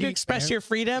want you to cheap, express man. your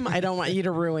freedom. I don't want you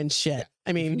to ruin shit.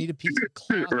 I If you mean, need a piece of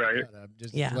cloth, Right.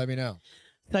 Just Yeah. let me know.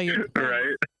 so you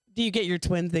right." do you get your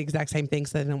twins the exact same thing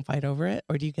so they don't fight over it,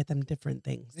 or do you get them different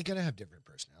things? They gotta have different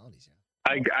personalities. Yeah.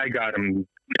 I got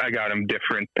him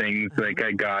different things. Uh-huh. Like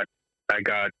I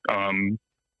got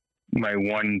my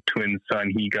one twin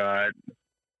son, he got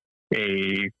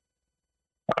a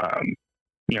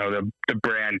the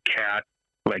brand cat,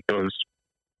 like those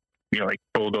like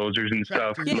bulldozers and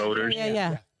stuff, Tractors. loaders.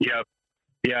 Yeah. Yep.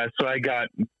 Yeah, so I got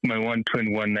my one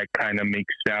twin one that kind of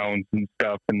makes sounds and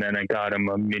stuff, and then I got him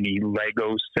a mini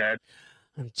Lego set.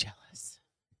 I'm jealous.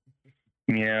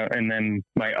 Yeah, and then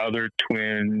my other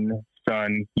twin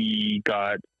son, he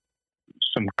got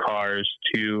some cars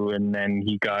too, and then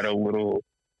he got a little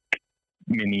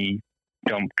mini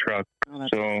dump truck. Oh,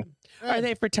 that's So awesome. Are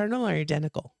they fraternal or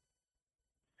identical?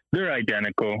 they're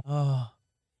identical. Oh,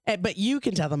 but you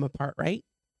can tell them apart, right?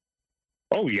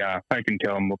 Oh yeah, I can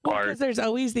tell them apart. Because there's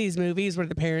always these movies where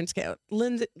the parents get.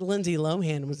 Lindsay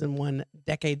Lohan was in one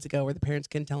decades ago where the parents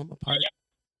couldn't tell them apart.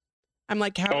 I'm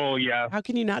like, Oh yeah, how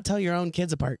can you not tell your own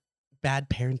kids apart? Bad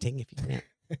parenting if you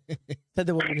can't. Said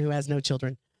the woman who has no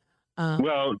children.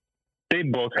 well, they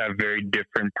both have very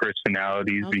different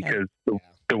personalities Okay. because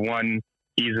the one,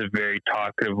 he's a very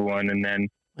talkative one, and then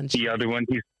the other one,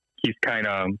 he's kind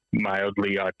of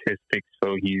mildly autistic,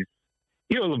 so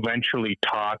he'll eventually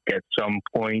talk at some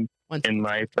point. in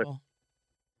life, but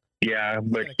yeah,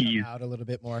 but Gotta he's come out a little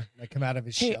bit more. Like come out of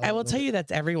his Hey, shell. I will tell you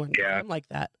that's everyone. Yeah. I'm like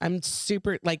that. I'm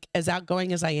super like as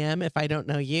outgoing as I am. If I don't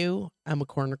know you, I'm a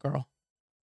corner girl.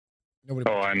 Nobody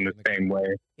puts I'm baby the in corner. same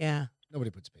way. Yeah. Nobody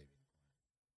puts baby.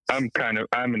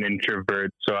 I'm an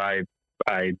introvert, so I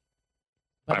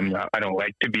don't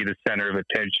like to be the center of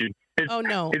attention. Oh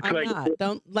no, it's I'm like- not.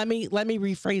 Don't let me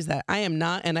rephrase that. I am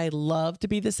not, and I love to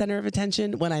be the center of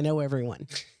attention when I know everyone.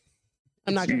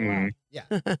 I'm not gonna lie. Yeah.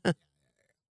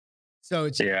 So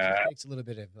it Yeah. takes a little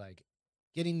bit of like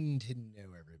getting to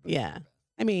know everybody. Yeah.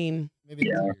 I mean, Maybe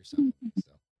Yeah. know yourself.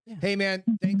 So. Yeah. Hey man,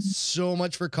 thanks so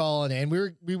much for calling in.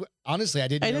 We honestly I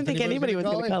didn't. I know didn't if think anybody was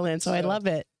going to call in, so I love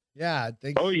it. Yeah.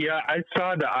 Thanks. Oh yeah, I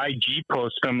saw the IG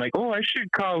post. I'm like, oh, I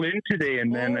should call in today,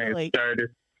 and then Totally.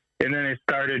 I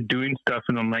started doing stuff,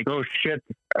 and I'm like, oh shit,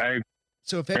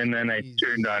 So if and then I anybody's-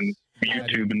 turned on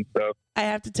YouTube and stuff. I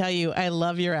have to tell you, I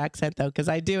love your accent though, because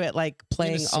I do it like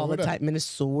playing all the Minnesota. time.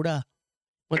 Minnesota.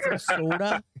 What's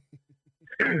Minnesota?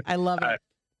 I love it.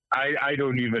 I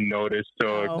don't even notice,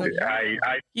 so Oh.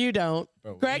 I You don't.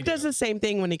 But we Greg does do. the same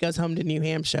thing when he goes home to New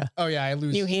Hampshire. Oh yeah, I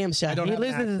lose. New Hampshire. I don't He have an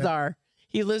loses his accent. R.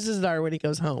 He loses his R when he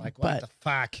goes home. Like what But the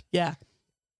fuck? yeah.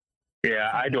 yeah,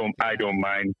 I don't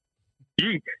mind.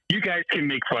 You guys can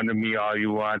make fun of me all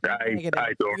you want. I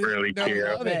don't really No,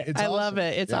 care. love it. It's I love awesome.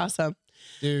 it. It's Yeah. awesome.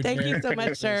 Dude, Thank you man. so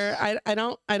much, sir.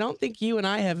 I don't think you and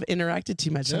I have interacted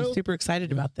too much. I'm Nope. super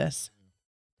excited about this.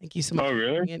 Thank you so much. Oh, for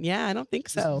really? calling in. Yeah, I don't think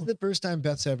This so. is the first time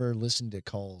Beth's ever listened to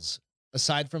calls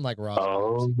aside from like Ross.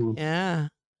 Oh, Yeah.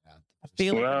 I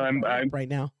feel Well, like I'm- right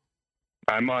now.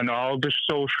 I'm on all the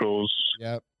socials.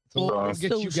 Yep. Well, So we'll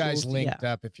get you guys socials, linked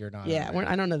up if you're not. Yeah, already.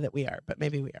 I don't know that we are, but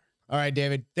maybe we are. All right,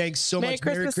 David. Thanks so Merry much.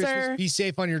 Christmas, sir. Be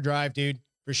safe on your drive, dude.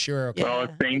 For sure. Okay. Oh, Yeah,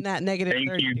 thank- in that negative thank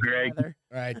 30 you, degree Greg. weather.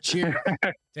 All right. Cheers.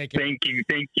 Take care.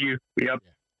 Thank you. Yep.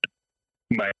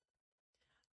 Bye.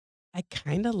 I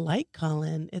kind of like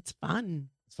Colin. It's fun.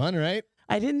 It's fun, right?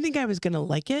 I didn't think I was going to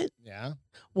like it. Yeah.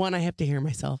 One, I have to hear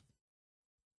myself.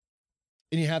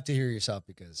 And you have to hear yourself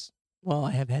because. Well,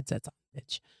 I have headsets on,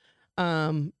 bitch.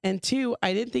 And two,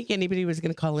 I didn't think anybody was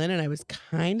going to call in, and I was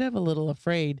kind of a little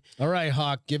afraid. All right,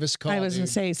 Hawk, give us a call. I was going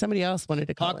to say somebody else wanted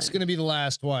to call Hawk's in. going to be the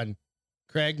last one.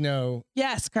 Craig, no.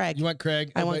 Yes, Craig. You want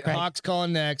Craig? I want Craig. Hawk's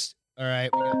calling next. All right.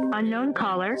 We got Unknown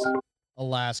caller.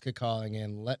 Alaska calling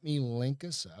in. Let me link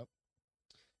us up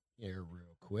here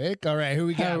real quick. All right, who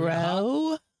we got?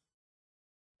 Hello?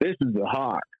 This is the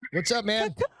Hawk. What's up,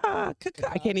 man? I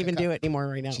can't even do it anymore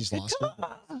right now. She's lost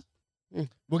it.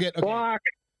 We'll get Hawk.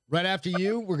 right after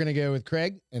you. We're gonna go with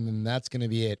Craig, and then that's gonna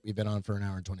be it. We've been on for an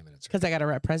hour and 20 minutes. Because I got to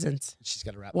wrap presents. She's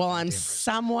got to wrap. Well, up I'm the damn present.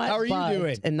 somewhat How are you buzzed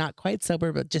doing? and not quite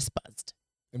sober, but just buzzed.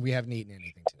 And we haven't eaten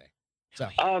anything today. So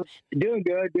Doing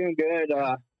good.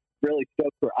 Really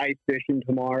stoked for ice fishing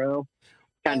tomorrow.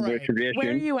 Kind All of a right. tradition.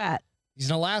 Where are you at? he's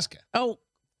in Alaska. Oh,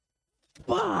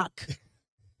 fuck.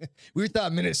 We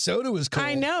thought Minnesota was cold.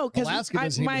 I know, because Alaska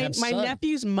doesn't even my have sun.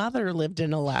 nephew's mother lived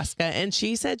in Alaska, and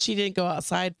she said she didn't go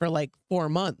outside for like 4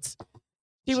 months.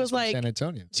 She She's was from like, San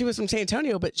Antonio. she was from San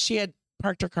Antonio, but she had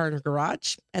parked her car in her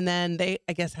garage, and then they,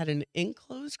 I guess, had an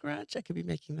enclosed garage. I could be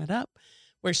making that up,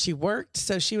 where she worked.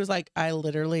 So she was like,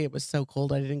 it was so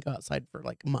cold, I didn't go outside for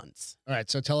like months. All right,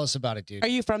 so tell us about it, dude. Are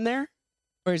you from there,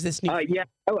 or is this new? Yeah,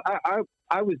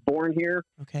 I was born here,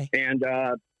 Okay. and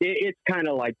it's kind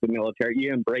of like the military.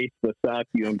 You embrace the suck,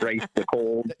 you embrace the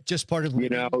cold. Just part of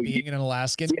being an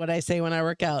Alaskan. That's what I say when I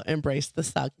work out: embrace the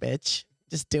suck, bitch.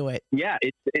 Just do it. Yeah,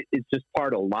 it's just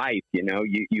part of life.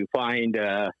 You find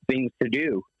things to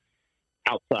do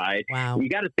outside. Wow. You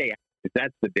got to stay active.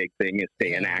 That's the big thing, is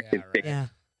staying active. right. Yeah.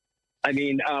 I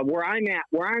mean, where I'm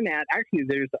at, actually,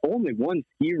 there's only one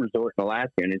ski resort in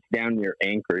Alaska, and it's down near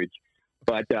Anchorage.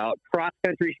 But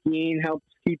cross-country skiing helps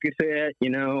keep you fit,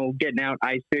 getting out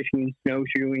ice fishing,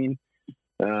 snowshoeing,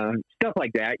 stuff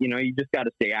like that. You just got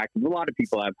to stay active. A lot of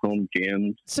people have home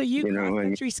gyms. So you You know,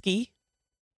 cross-country ski?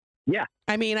 Yeah.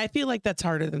 I mean, I feel like that's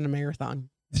harder than a marathon.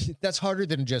 That's harder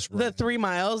than just running. The 3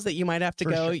 miles that you might have to For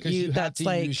go, sure, 'cause you have that's to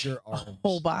like use your a arms.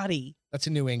 whole body. That's a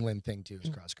New England thing too, is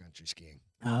cross-country skiing.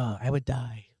 Oh, I would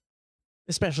die.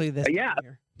 Especially this Yeah. time of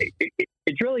year.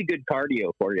 It's really good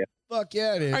cardio for you. Fuck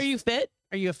yeah, it is. Are you fit?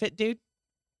 Are you a fit dude?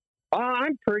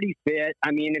 I'm pretty fit.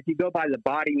 I mean, if you go by the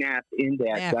body mass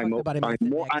index, Yeah, fuck the body mass I'm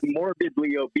index.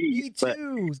 morbidly obese. Me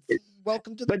too.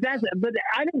 Welcome to the But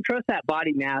I don't trust that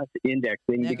body mass index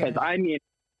thing, Okay. because I mean,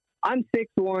 I'm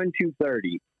 6'1",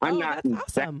 230. I'm not.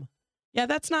 That's awesome. Yeah,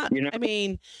 that's not. You know? I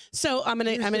mean, so I'm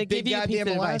You're gonna the give big you a piece of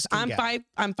goddamn advice. Alaskan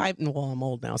I'm five. Well, I'm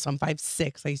old now, so I'm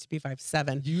 5'6". I used to be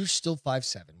 5'7". You're still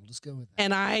 5'7". We'll just go with that.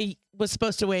 And I was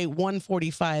supposed to weigh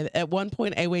 145. At one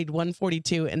point, I weighed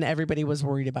 142, and everybody was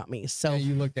worried about me. So Yeah,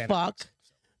 you looked at fuck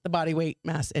the body weight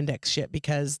mass index shit,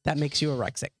 because that makes you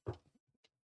anorexic.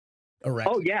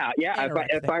 Oh yeah.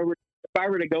 If I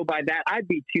were to go by that, I'd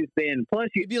be too thin. Plus,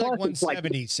 You'd be like plus it's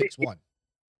 170, 6'1".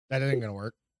 That ain't gonna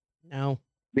work. No,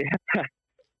 Yeah.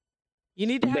 you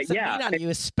need to have But some yeah, meat on you,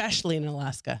 especially in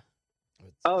Alaska.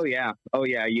 Oh yeah.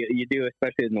 You do,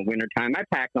 especially in the wintertime. I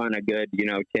pack on a good,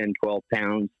 10, 12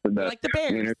 pounds for the Like the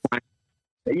bears. wintertime.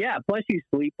 Yeah. Plus, you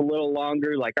sleep a little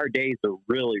longer. Like, our days are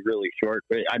really, really short.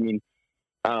 I mean,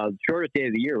 shortest day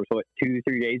of the year was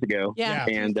 2-3 days ago. Yeah.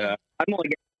 And I'm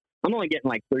only getting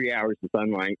like 3 hours of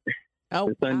sunlight. Oh,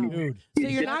 the sun- wow. Dude. So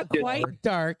you're not quite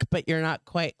dark, but you're not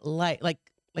quite light. Like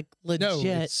legit No,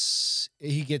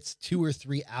 he gets 2 or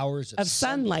 3 hours of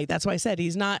sunlight. That's why I said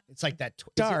he's not. It's like that.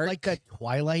 Dark. Is it like that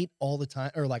Twilight all the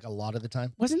time, or like a lot of the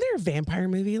time? Wasn't there a vampire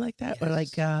movie like that? Or like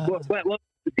Well,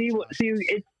 see,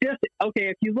 it's just okay.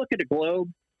 If you look at a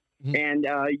globe, Mhm. and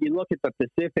you look at the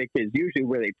Pacific, is usually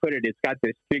where they put it. It's got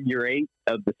this figure 8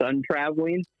 of the sun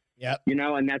traveling. Yep.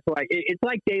 And that's why it's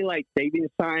like daylight savings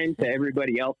time to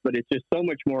everybody else, but it's just so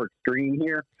much more extreme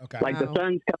here. Okay. Like the Wow.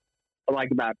 sun's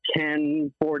like about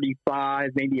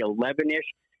 10:45, maybe 11ish,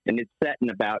 and it's setting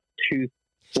about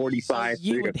 2:45.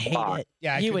 you 3 would hate o'clock. it.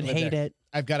 Yeah, I You couldn't would live hate there. it.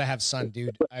 I've got to have sun,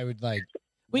 dude. I would like.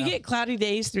 We no. get cloudy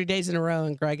days 3 days in a row,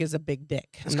 and Greg is a big dick.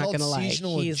 It's I'm not called gonna lie.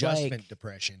 seasonal He's adjustment like,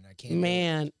 depression. I can't. do it.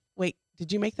 man. Wait,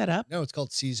 did you make that up? No, it's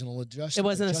called seasonal adjustment. It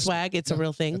wasn't a adjustment. swag. It's a No,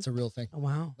 real thing. That's a real thing. Oh,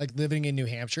 wow. Like living in New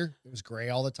Hampshire, it was gray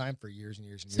all the time for years and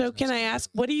years and years. So and can it's I ask,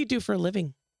 what do you do for a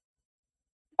living?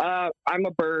 I'm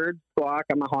a bird, squawk.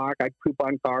 I'm a hawk. I poop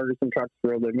on cars and trucks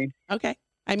for a living. Okay.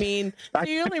 I mean, so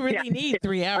you only really Yeah. need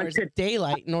 3 hours of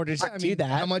daylight in order to I mean, do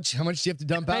that. How much do you have to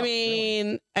dump out? I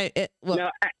mean, look, No,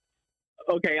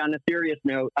 okay, on a serious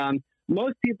note,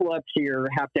 most people up here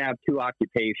have to have 2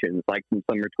 occupations, like from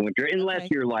summer to winter, unless Okay.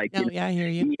 you're like no, yeah, I hear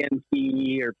you.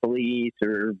 EMT or police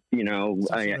or, Some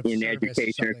sort of in service or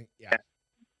education. something. Yeah.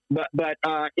 But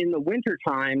in the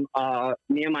wintertime,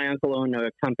 me and my uncle own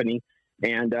a company,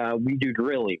 and we do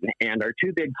drilling. And our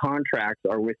two big contracts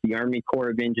are with the Army Corps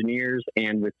of Engineers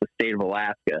and with the state of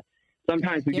Alaska.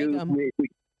 Sometimes we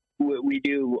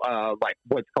do like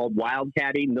what's called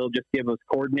wildcatting. They'll just give us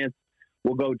coordinates.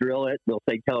 We'll go drill it. They'll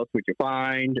say, "Tell us what you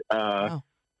find."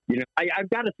 You know, I've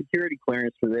got a security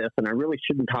clearance for this, and I really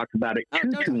shouldn't talk about it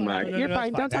too much. You're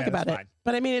fine. Don't talk about it.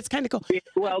 But I mean, it's kind of cool.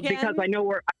 Well, because I know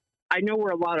where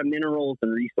a lot of minerals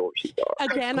and resources are.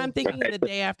 Again, I'm thinking the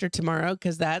day after tomorrow,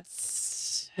 because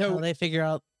that's how they figure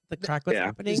out the crack was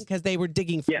happening, because they were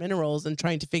digging for minerals and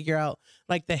trying to figure out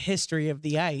like the history of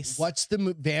the ice. What's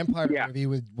the vampire movie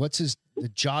with the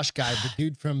Josh guy, the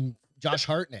dude from Josh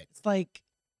Hartnett? It's like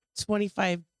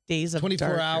 25 days of 24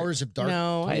 darker. hours of dark.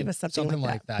 No, it was something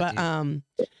like that.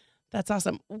 But that's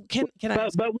awesome. Can I?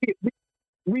 But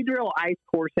we drill ice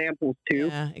core samples too.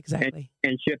 Yeah, exactly.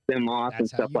 And ship them off and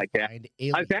stuff like that.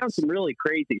 I found some really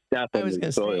crazy stuff in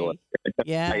the soil.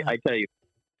 I tell you.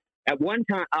 At one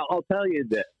time, I'll tell you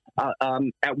this.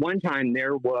 At one time,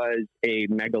 there was a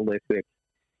megalithic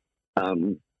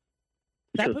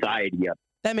society up.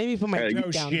 That made me put my no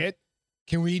down. Shit.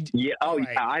 Can we? Yeah. Oh,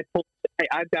 yeah.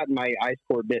 I've got my ice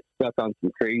core bit stuck on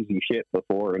some crazy shit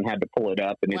before and had to pull it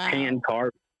up, and it's hand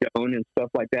carved stone and stuff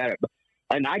like that.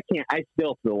 And I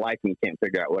still for the life of me can't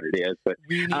figure out what it is. But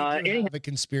we need to have a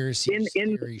conspiracy in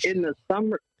the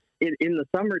summer. In the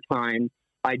summertime,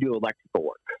 I do electrical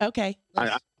work. Okay.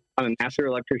 I'm a master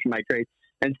electrician by trade,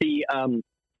 and see,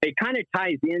 it kind of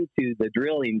ties into the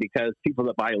drilling because people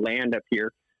that buy land up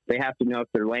here, they have to know if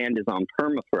their land is on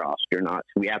permafrost or not.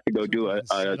 So we have to go do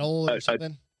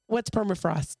What's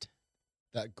permafrost?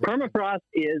 Permafrost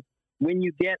is when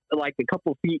you get like a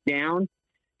couple feet down,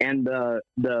 and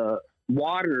the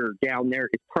water down there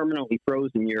is permanently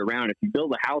frozen year round. If you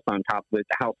build a house on top of it,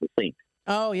 the house will sink.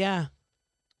 Oh yeah.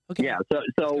 Okay. Yeah.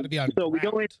 So we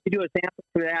go in to do a sample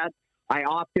for that. I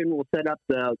often will set up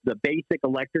the basic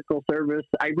electrical service.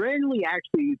 I rarely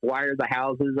actually wire the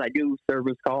houses. I do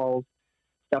service calls,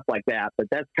 stuff like that. But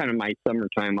that's kind of my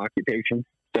summertime occupation.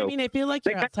 So, I mean, I feel like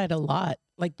you're outside a lot,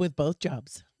 like with both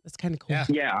jobs. That's kind of cool.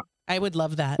 Yeah. I would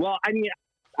love that. Well, I mean,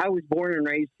 I was born and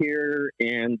raised here,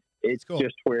 and it's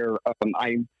just where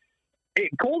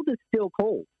cold is still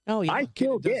cold. Oh, yeah. I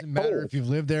still it doesn't matter if you've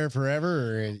lived there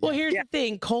forever. Or, well, here's the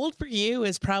thing. Cold for you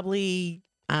is probably,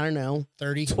 I don't know,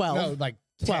 30, 12. No, like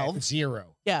 12. 10,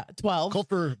 0. Yeah, 12.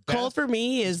 Cold for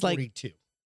me is 42. Like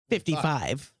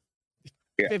 55.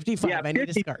 Yeah. 55. Yeah, I need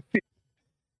a scarf.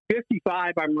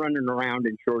 55, I'm running around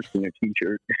in shorts and a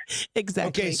t-shirt.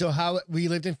 Exactly. Okay, so we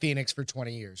lived in Phoenix for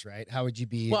 20 years, right? How would you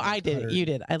be? Well, I did it. You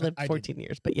did. I lived 14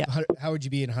 years, but yeah. How would you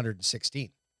be in 116?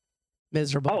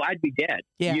 Miserable. Oh, I'd be dead.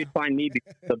 Yeah. You'd find me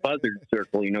the buzzard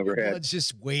circling overhead. It's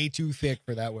just way too thick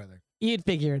for that weather. You'd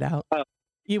figure it out.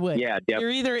 You would. Yeah, definitely.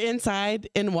 You're either inside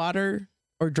in water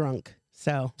or drunk.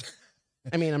 So,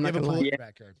 I mean, I'm not going to lie.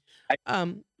 Backyard.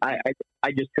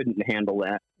 I just couldn't handle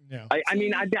that. No. I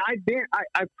mean, I've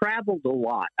traveled a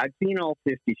lot. I've seen all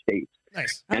 50 states.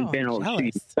 Nice. And been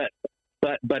overseas.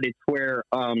 But it's where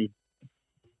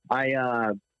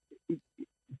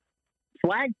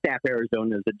Flagstaff,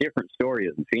 Arizona is a different story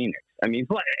than Phoenix. I mean,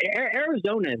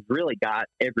 Arizona has really got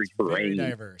every terrain. Very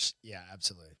diverse. Yeah,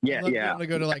 absolutely. Yeah, You want to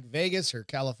go to like Vegas or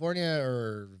California,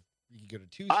 or you can go to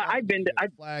Tucson. I've been to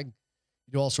Flag.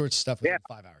 You do all sorts of stuff within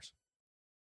 5 hours.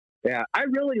 Yeah, I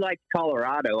really liked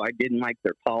Colorado. I didn't like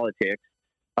their politics.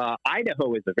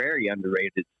 Idaho is a very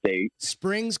underrated state.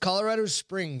 Colorado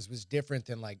Springs was different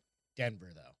than like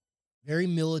Denver, though. Very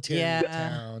military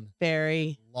town.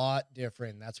 Very. A lot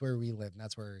different. That's where we live. And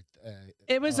that's where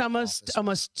it was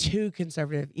almost too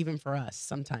conservative, even for us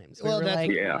sometimes. Well, that's like,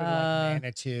 like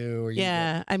Manitou.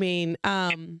 Or I mean,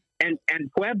 and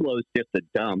Pueblo's just a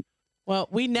dump. Well,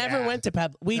 we never went to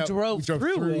Pueblo. We drove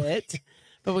through it.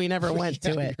 But we never went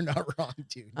to it. You're not wrong,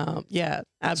 dude. Yeah,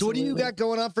 absolutely. So what do you got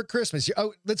going on for Christmas?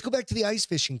 Let's go back to the ice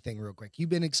fishing thing real quick. You've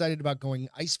been excited about going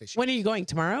ice fishing. When are you going?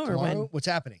 Tomorrow or when? What's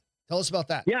happening? Tell us about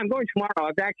that. Yeah, I'm going tomorrow.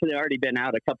 I've actually already been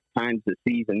out a couple times this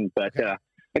season, but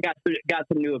I got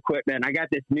some new equipment. I got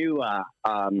this new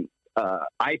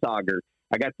ice auger.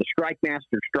 I got the Strike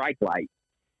Master Strike Light,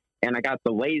 and I got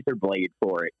the laser blade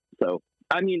for it. So,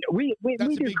 I mean, we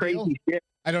do crazy shit.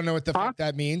 I don't know what the fuck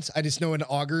that means. I just know an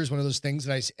auger is one of those things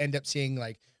that I end up seeing,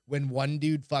 like when one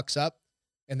dude fucks up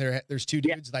and there's two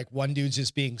dudes, like one dude's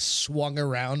just being swung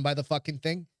around by the fucking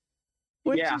thing.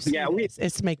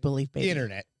 It's make believe, baby. The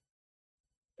internet.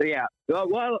 Yeah,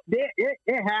 well,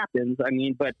 it happens. I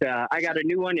mean, but I got a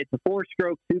new one. It's a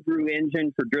 4-stroke Subaru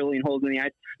engine for drilling holes in the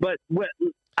ice. But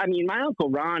I mean, my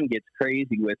Uncle Ron gets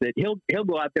crazy with it. He'll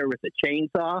go out there with a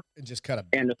chainsaw And just cut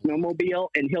and a snowmobile,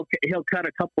 and he'll cut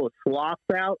a couple of sloths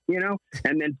out,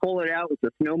 and then pull it out with the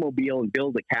snowmobile and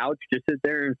build a couch to sit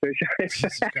there and fish.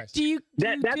 Do you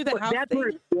do the house thing? Where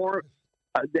it's more,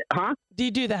 huh? Do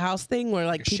you do the house thing where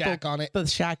like a people shack on it. put the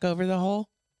shack over the hole?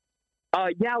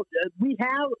 Yeah, we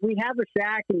have a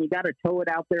shack, and you got to tow it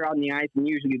out there on the ice, and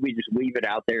usually we just leave it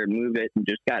out there and move it, and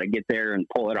just got to get there and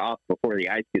pull it off before the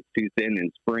ice gets too thin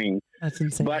in spring. That's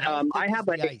insane. But I have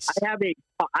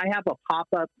a pop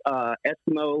up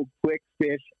Eskimo Quick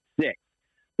Fish 6,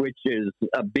 which is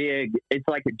a big. It's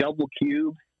like a double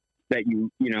cube that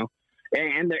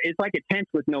and it's like a tent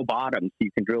with no bottom, so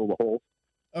you can drill the hole.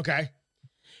 Okay.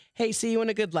 Hey, see you want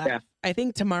a good laugh. Yeah. I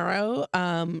think tomorrow,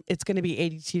 it's going to be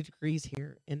 82 degrees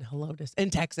here in Helotes,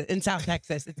 in Texas, in South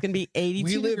Texas. It's going to be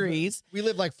 82 degrees. We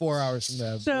live like 4 hours from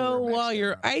the. So border of while Mexico.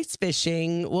 you're ice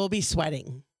fishing, we'll be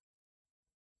sweating.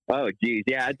 Oh, geez,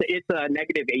 yeah, it's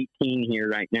negative 18 here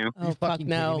right now. You Oh, fuck fucking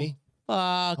no. kidding me?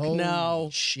 Fuck Holy no.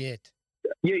 shit.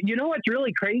 You know what's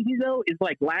really crazy though is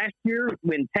like last year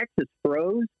when Texas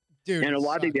froze, Dude. and a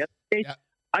lot of the other states. Yeah.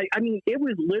 I mean, it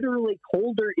was literally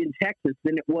colder in Texas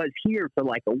than it was here for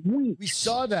like a week. We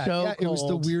saw that. So Yeah, it was the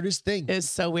cold. weirdest thing. It's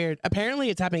so weird. Apparently,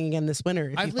 it's happening again this winter.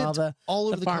 If I've you follow lived all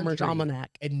over the the Farmer's country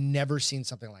Almanac. and never seen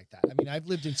something like that. I mean, I've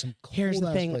lived in some Here's the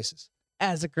cold-ass thing. places.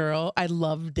 As a girl, I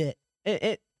loved it.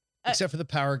 Except for the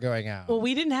power going out. Well,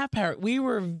 we didn't have power. We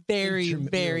were very, We were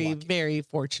very, lucky. very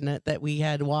fortunate that we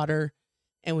had water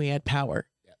and we had power.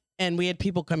 Yeah. And we had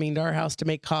people coming to our house to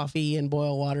make coffee and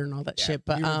boil water and all that shit.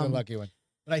 But you were the lucky one.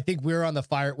 But I think we're on the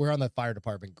fire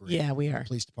department grid. yeah, we are.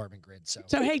 Police department grid. So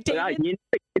So hey, But, David,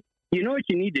 you know what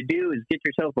you need to do is get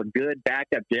yourself a good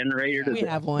backup generator we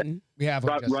have one. we have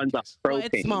one just in runs off case. propane. Well,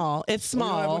 it's small. It's We don't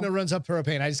have small. one that runs up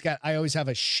propane. I always have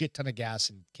a shit ton of gas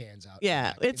and cans out.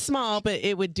 Yeah, it's small, but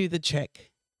it would do the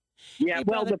trick. Yeah, Hey,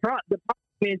 well, brother. the problem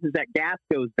is that gas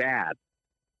goes bad.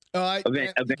 I can only,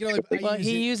 I Well, use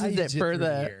he I uses it use for through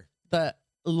the- year. The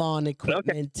lawn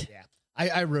equipment. Yeah.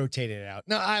 I rotate it out.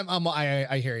 No,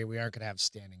 I hear you. We aren't gonna have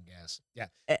standing gas. Yeah.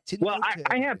 Well,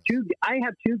 I have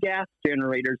two gas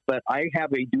generators, but I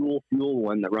have a dual fuel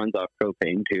one that runs off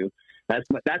propane too. That's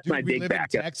Dude, my we big live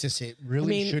backup. in Texas. It I really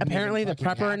mean, shouldn't apparently even the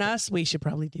fucking prepper and happen. us, we should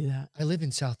probably do that. I live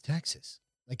in South Texas.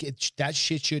 Like that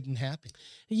shit shouldn't happen.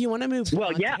 You want to move to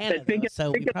Well, yeah, Montana, but think- though,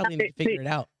 so think we probably about need to figure it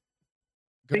out.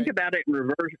 Think about it in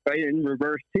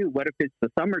reverse too. What if it's the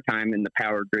summertime and the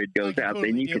power grid goes can out?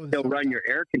 totally Then you deal can with still run your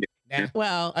air conditioner. Nah,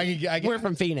 Well, we're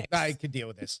from Phoenix. I could deal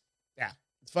with this. Yeah.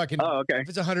 It's fucking. Oh, okay. If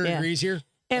it's 100 Yeah. degrees here.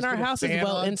 And let's our put a house is fan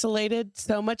well on. insulated,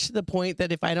 so much to the point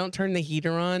that if I don't turn the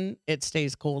heater on, it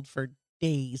stays cold for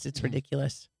days. It's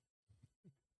ridiculous.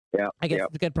 Yeah, I guess yeah.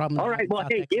 it's a good problem. to All have right. in Well,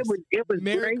 South hey, Texas. it was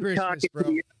Merry great Christmas, talking bro.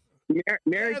 to you.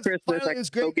 Merry Yeah, Christmas. Finally, I it was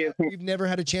can go great. give We've never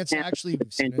had a chance to Yeah. actually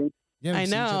see it. Yeah, I we've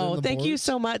seen each other on know. the Thank you boards.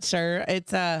 so much, sir.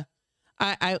 It's I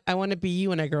want to be you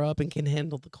when I grow up and can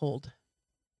handle the cold.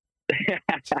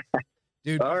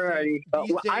 Dude. All righty. Be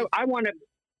safe. I want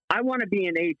to be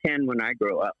an A10 when I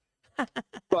grow up.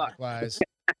 But Likewise.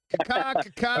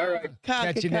 Caw-caw-caw. All right.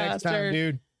 Catch you next time, Caw-caw-caw,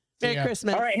 dude. See Merry ya.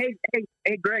 Christmas. all right,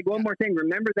 hey, Greg. One more thing.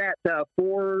 Remember that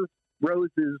Four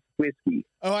Roses whiskey.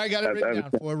 Oh, I got it written Okay.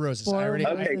 down. Four Roses. I Four already.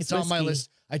 Roses It's on my whiskey.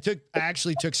 list. I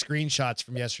actually took screenshots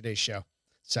from yesterday's show.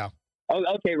 So Oh,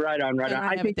 okay, right on. And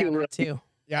I have think it you down really, there, too.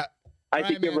 yeah. I All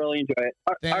think right, you'll man. really enjoy it.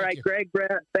 Thank All right, you. Greg,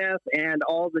 Beth, and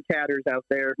all the chatters out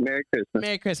there. Merry Christmas.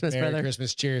 Merry Christmas, Merry brother.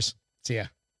 Christmas. Cheers. See ya.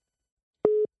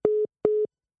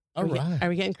 All Are we, right. are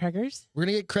we getting Craigers? We're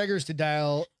gonna get Craigers to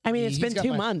dial. I mean, me. it's He's been got 2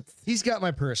 my- months. He's got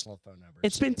my personal phone number.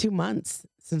 It's been 2 months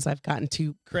since I've gotten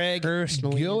to Craig.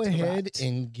 personally Go ahead interact.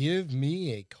 and give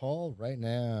me a call right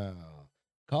now.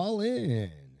 Call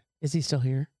in. Is he still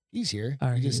here? He's here.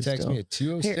 Are He just you texted still- me at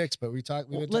 206, but we talked.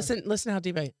 Listen how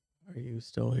deep I. Are you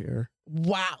still here?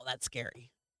 Wow, that's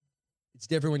scary. It's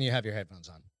different when you have your headphones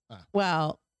on.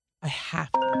 Well, I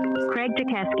have to. Craig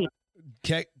Dukeski.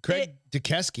 Craig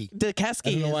Dukeski. I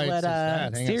Dukeski don't know is why it what says that. Hang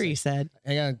on a Siri second. said.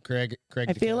 Hang on, Craig.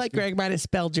 I feel like Dukeski. Greg might have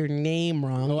spelled your name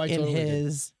wrong Oh, I in totally did.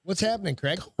 his What's happening,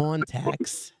 Craig?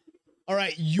 contacts. All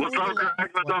right, you. What's up, guys?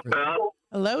 What's up, Beth?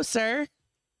 Hello, sir.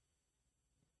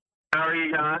 How are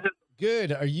you guys?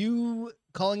 Good. Are you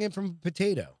calling in from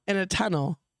Potato? In a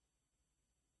tunnel.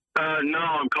 No,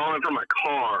 I'm calling from my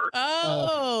car.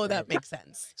 Oh, okay. that makes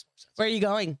sense. Where are you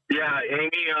going? Yeah,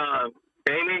 Amy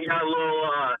got a little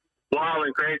wild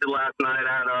and crazy last night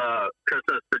at a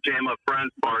Christmas pajama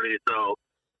friends party, so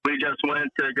we just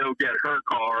went to go get her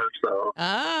car. So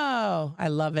Oh, I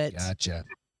love it. Gotcha.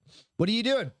 What are you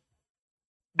doing?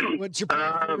 What's your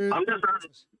plan? I'm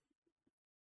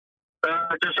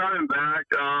just driving back.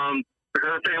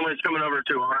 her family's coming over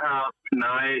to our house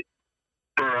tonight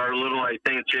for our little, like,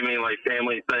 Thanksgiving, like,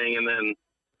 family thing. And then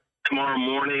tomorrow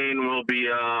morning we'll be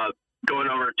going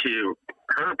over to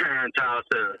her parents' house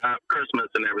to have Christmas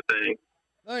and everything.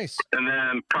 Nice. And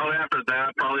then probably after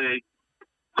that, probably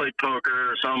play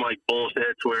poker or some, like,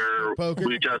 bullshit where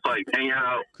we just, like, hang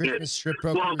out. Christmas strip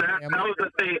poker. Well, that was the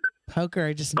thing. Poker,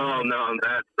 I just. Oh, no,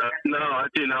 no, I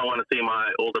do not want to see my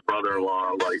older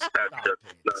brother-in-law. Like, that's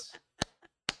just...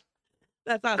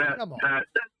 That's awesome. Come on.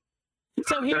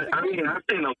 So I've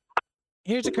seen them.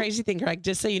 here's a crazy thing, Greg.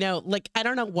 Just so you know, like, I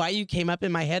don't know why you came up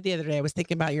in my head the other day. I was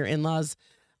thinking about your in-laws'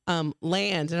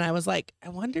 land, and I was like, I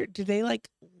wonder, do they like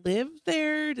live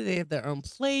there? Do they have their own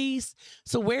place?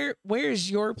 So where is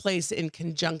your place in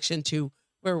conjunction to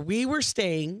where we were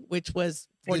staying, which was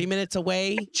 40 minutes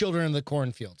away? Children in the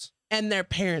cornfields. And their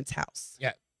parents' house.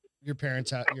 Yeah. Your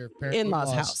parents'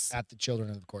 in-laws' house at the Children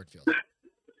of the Cornfield.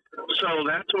 So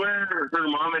that's where her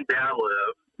mom and dad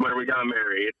live, where we got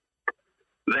married.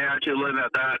 They actually live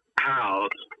at that house.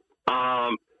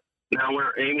 Now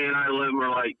where Amy and I live,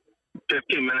 we're like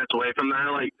 15 minutes away from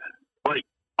that. Like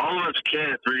all of us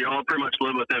kids, we all pretty much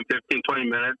live within 15, 20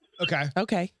 minutes. Okay.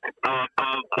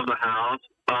 Of the house.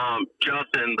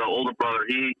 Justin, the older brother,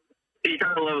 he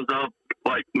kind of lives up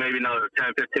like maybe another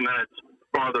 10, 15 minutes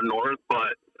farther north,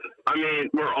 but I mean,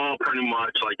 we're all pretty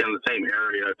much like in the same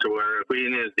area to where if we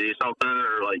need to do something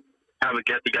or like have a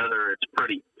get together, it's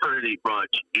pretty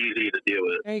much easy to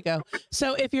do it. There you go.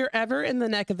 So if you're ever in the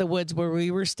neck of the woods where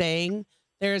we were staying,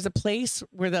 there is a place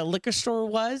where the liquor store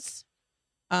was.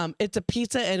 It's a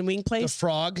pizza and wing place. The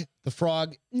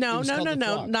frog. No,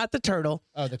 not the turtle.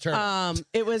 Oh, the turtle.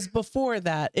 It was before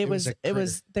that. There's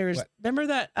What? remember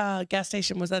that gas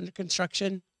station was under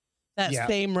construction? That Yeah.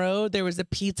 same road, there was a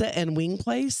pizza and wing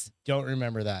place. Don't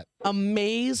remember that.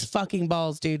 Amaze fucking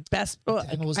balls, dude. Best. What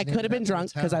the hell was the I name could of have been that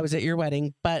drunk because town? I was at your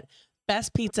wedding, but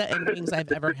best pizza and wings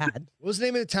I've ever had. What was the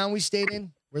name of the town we stayed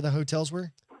in where the hotels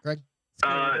were, Greg?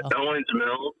 Owens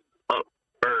Mills or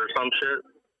some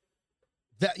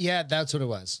shit. That's what it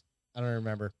was. I don't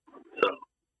remember. So,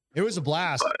 it was a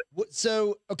blast. Is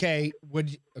Amy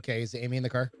in the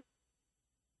car?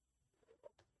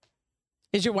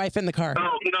 Is your wife in the car? No.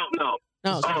 No.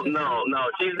 Oh, no.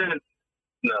 She's in.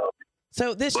 No.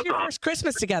 So this is your first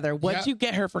Christmas together. What'd you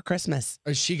get her for Christmas?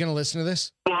 Is she going to listen to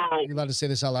this? Well, Are you allowed to say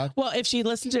this out loud? Well, if she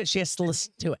listens to it, she has to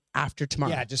listen to it after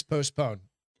tomorrow. Yeah, just postpone.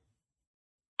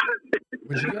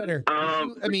 What'd you get her?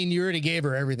 You already gave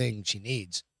her everything she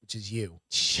needs, which is you.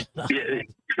 Shut up. Yeah,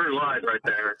 true lies right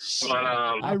there. But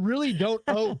I really don't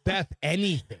owe Beth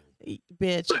anything.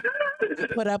 Bitch, I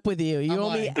put up with you. You I'm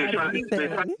owe me like,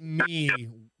 everything. Me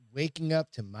waking up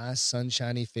to my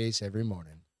sunshiny face every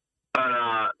morning.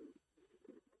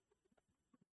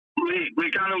 We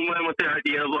kind of went with the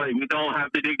idea of like we don't have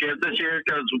to do gifts this year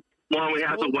because one, we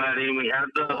have the wedding, we have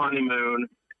the honeymoon.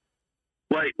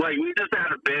 Like we just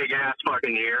had a big ass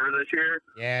fucking year this year.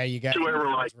 Yeah, you got. To where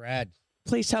we're like, rad.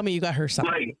 Please tell me you got her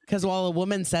something. Because while a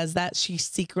woman says that, she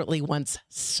secretly wants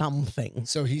something.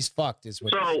 So he's fucked, is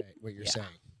what you're saying.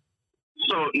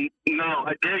 So no,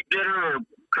 I did get her a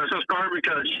Christmas card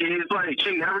because she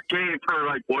never gave her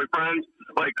like boyfriends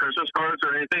like Christmas cards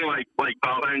or anything like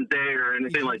Valentine's Day or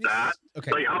anything like that. Okay.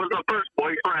 Like I was the first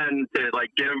boyfriend to like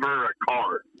give her a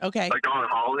card. Okay. Like on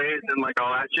holidays and like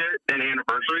all that shit and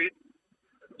anniversaries.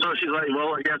 So she's like,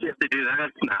 well, I guess you have to do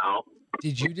that now.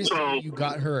 Did you just say you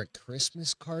got her a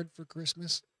Christmas card for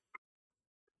Christmas?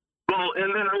 Well,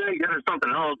 and then I'm going to get her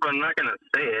something else, but I'm not going to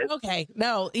say it. Okay.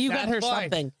 No, you got her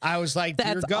something. I was like,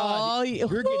 dear That's God, all you're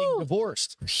getting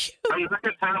divorced. I'm not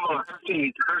going to have a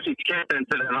Hershey's Kiss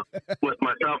incident with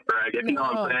myself, Greg, if you know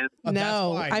what I'm saying.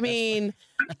 No, fine. I mean,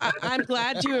 I'm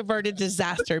glad you averted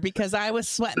disaster because I was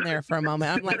sweating there for a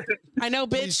moment. I'm like, I know,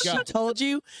 bitch, she told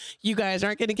you guys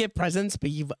aren't going to get presents, but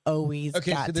you've always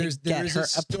got to get her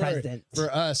a present. For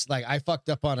us, like I fucked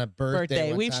up on a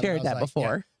birthday. We've shared that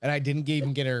before. And I didn't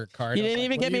even get her a card. You didn't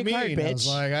even get me a card, bitch. I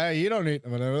was like, you don't need.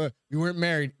 We weren't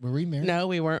married. Were we married? No,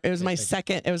 we weren't. It was my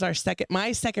second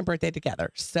birthday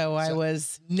together. So I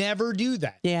was. Never do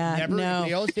that. Yeah, never. no.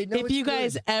 They always say, no, if you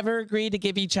guys ever agree to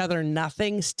give each other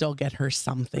nothing, still get her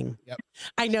something. Yep.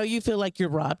 I know you feel like you're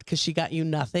robbed because she got you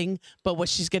nothing, but what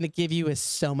she's going to give you is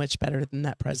so much better than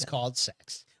that present. It's called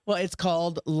sex. Well, it's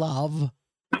called love.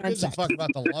 Who gives a fuck about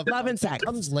the love? Love and sex. It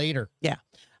comes later. Yeah.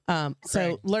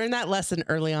 So learn that lesson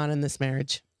early on in this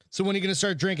marriage. So when are you going to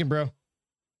start drinking, bro?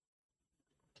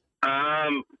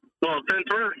 Well, since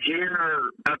we're here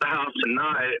at the house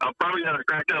tonight, I'm probably going to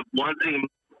crack up one team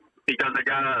because I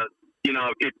got to,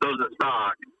 keep those in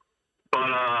stock. But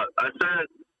I sent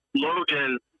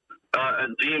Logan a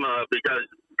Zima because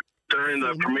during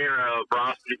the premiere of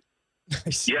Rossi.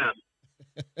 Yes.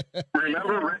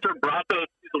 Remember Richard Brato's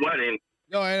wedding?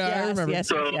 No, I remember.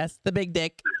 Yes. The big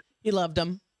dick. He loved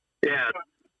him. Yeah.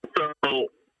 So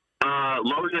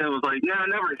Logan was like, "Yeah, I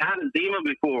never had a Zima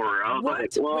before." I was like,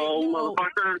 "Well,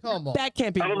 motherfucker, Come on. That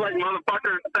can't be. I was like,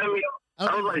 "Motherfucker, send me."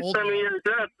 I was like, "Send me your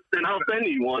address, and I'll send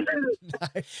you one."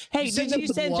 Hey, did you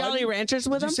send Jolly Ranchers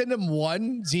with Did him? you send him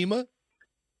one Zima?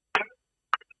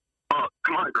 Oh,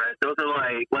 come on, Greg. Those are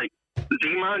like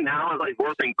Zima now is like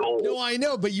worth in gold. No, I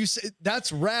know, but you said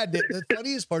that's rad. The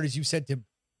funniest part is you said to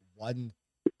one.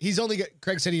 He's only got.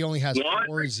 Craig said he only has What?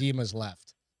 4 Zimas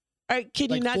left. All right, can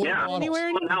you Like not four get bottles.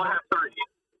 anywhere? Well, now I have 30.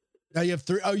 Now you have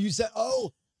 3. Oh, you said.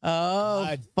 Oh, Oh,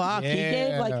 God, fuck. He gave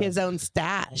yeah. like his own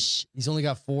stash. he's only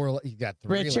got 4. He got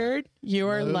 3. left. Richard,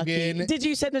 you're lucky. Logan. Did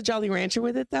you send a Jolly Rancher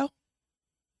with it, though?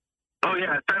 Oh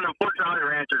yeah, send them 4 Jolly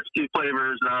Ranchers, 2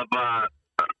 flavors of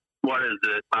what is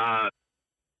it?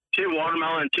 2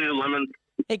 watermelon, 2 lemon,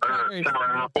 Hey, Crackers,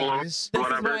 sour apple, or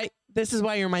whatever. this is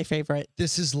why you're my favorite.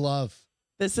 This is love.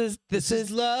 This is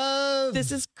love.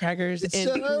 this is Crackers it's in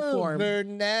true form. over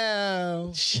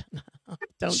now. Shut up.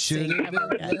 Don't sing Should've ever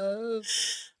been again. love.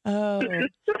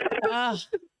 Oh,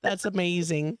 that's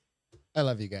amazing. I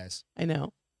love you guys. I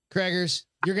know. Craggers,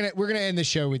 we're gonna end the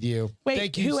show with you. Wait,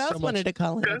 Thank you who so else much. wanted to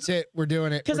call in? That's it. We're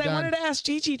doing it. Because We're I done. wanted to ask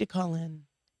Gigi to call in.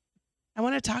 I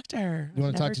want to talk to her. You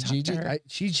want I've to talk never to talked Gigi? her.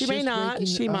 She's She may just not. waking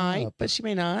She might, up. but she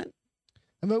may not.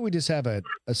 How about we just have a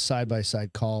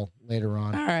side-by-side call later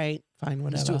on? All right, fine,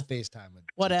 Let's do a whatever. FaceTime with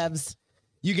Whatevs.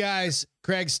 you guys.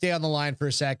 Craig, stay on the line for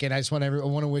a second. I just want I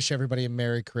want to wish everybody a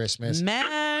Merry Christmas.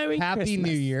 Merry Happy Christmas.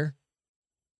 New Year.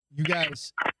 You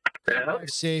guys drive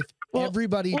safe. Well,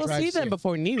 Everybody We'll drive see them safe.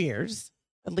 before New Year's,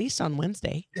 at least on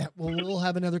Wednesday. Yeah, well, we'll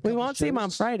have another We couple won't see them on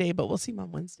shows. Friday, but we'll see them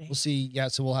on Wednesday. We'll see. Yeah,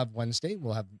 so we'll have Wednesday.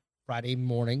 We'll have Friday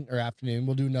morning or afternoon.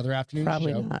 We'll do another afternoon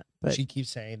Probably show. not, but She keeps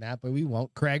saying that, but we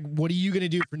won't. Craig, what are you going to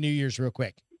do for New Year's real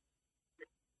quick?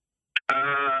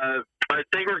 I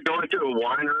think we're going to a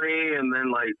winery and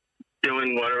then like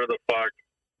doing whatever the fuck.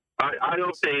 I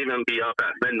don't think even be up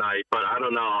at midnight, but I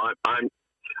don't know.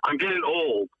 I'm getting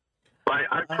old.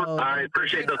 I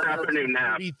appreciate those afternoon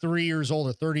naps. 33 years old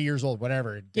or 30 years old,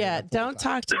 whatever. yeah, don't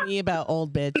talk to me about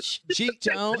old, bitch.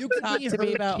 Don't You could talk be to me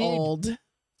her about kid. old.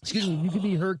 Excuse me, you could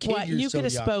be her kid. What? You're You so could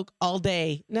have young. spoke all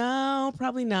day. No,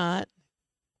 probably not.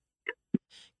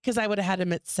 Because I would have had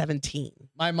him at 17.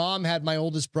 My mom had my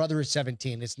oldest brother at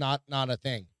 17. It's not a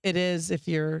thing. It is if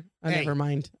you're. Oh, Hey, never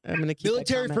mind. I'm going to keep that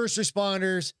Military comment. first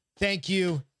responders, thank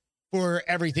you for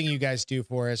everything you guys do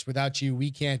for us. Without you,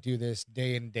 we can't do this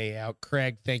day in, day out.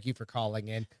 Craig, thank you for calling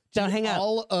in. Don't To hang up.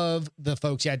 All of the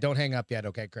folks, yeah, don't hang up yet.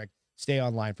 Okay, Craig. Stay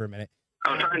online for a minute.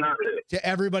 I'm trying not to. To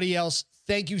everybody else,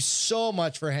 thank you so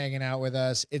much for hanging out with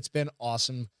us. It's been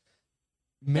awesome.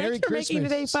 Merry Thanks for Christmas. making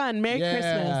today fun. Merry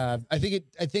yeah, I think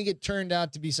it turned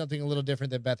out to be something a little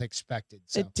different than Beth expected.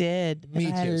 So It did.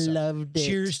 Me I too, so loved it.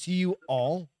 cheers to you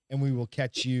all, and we will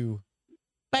catch you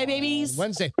Bye, on babies.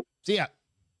 Wednesday. See ya.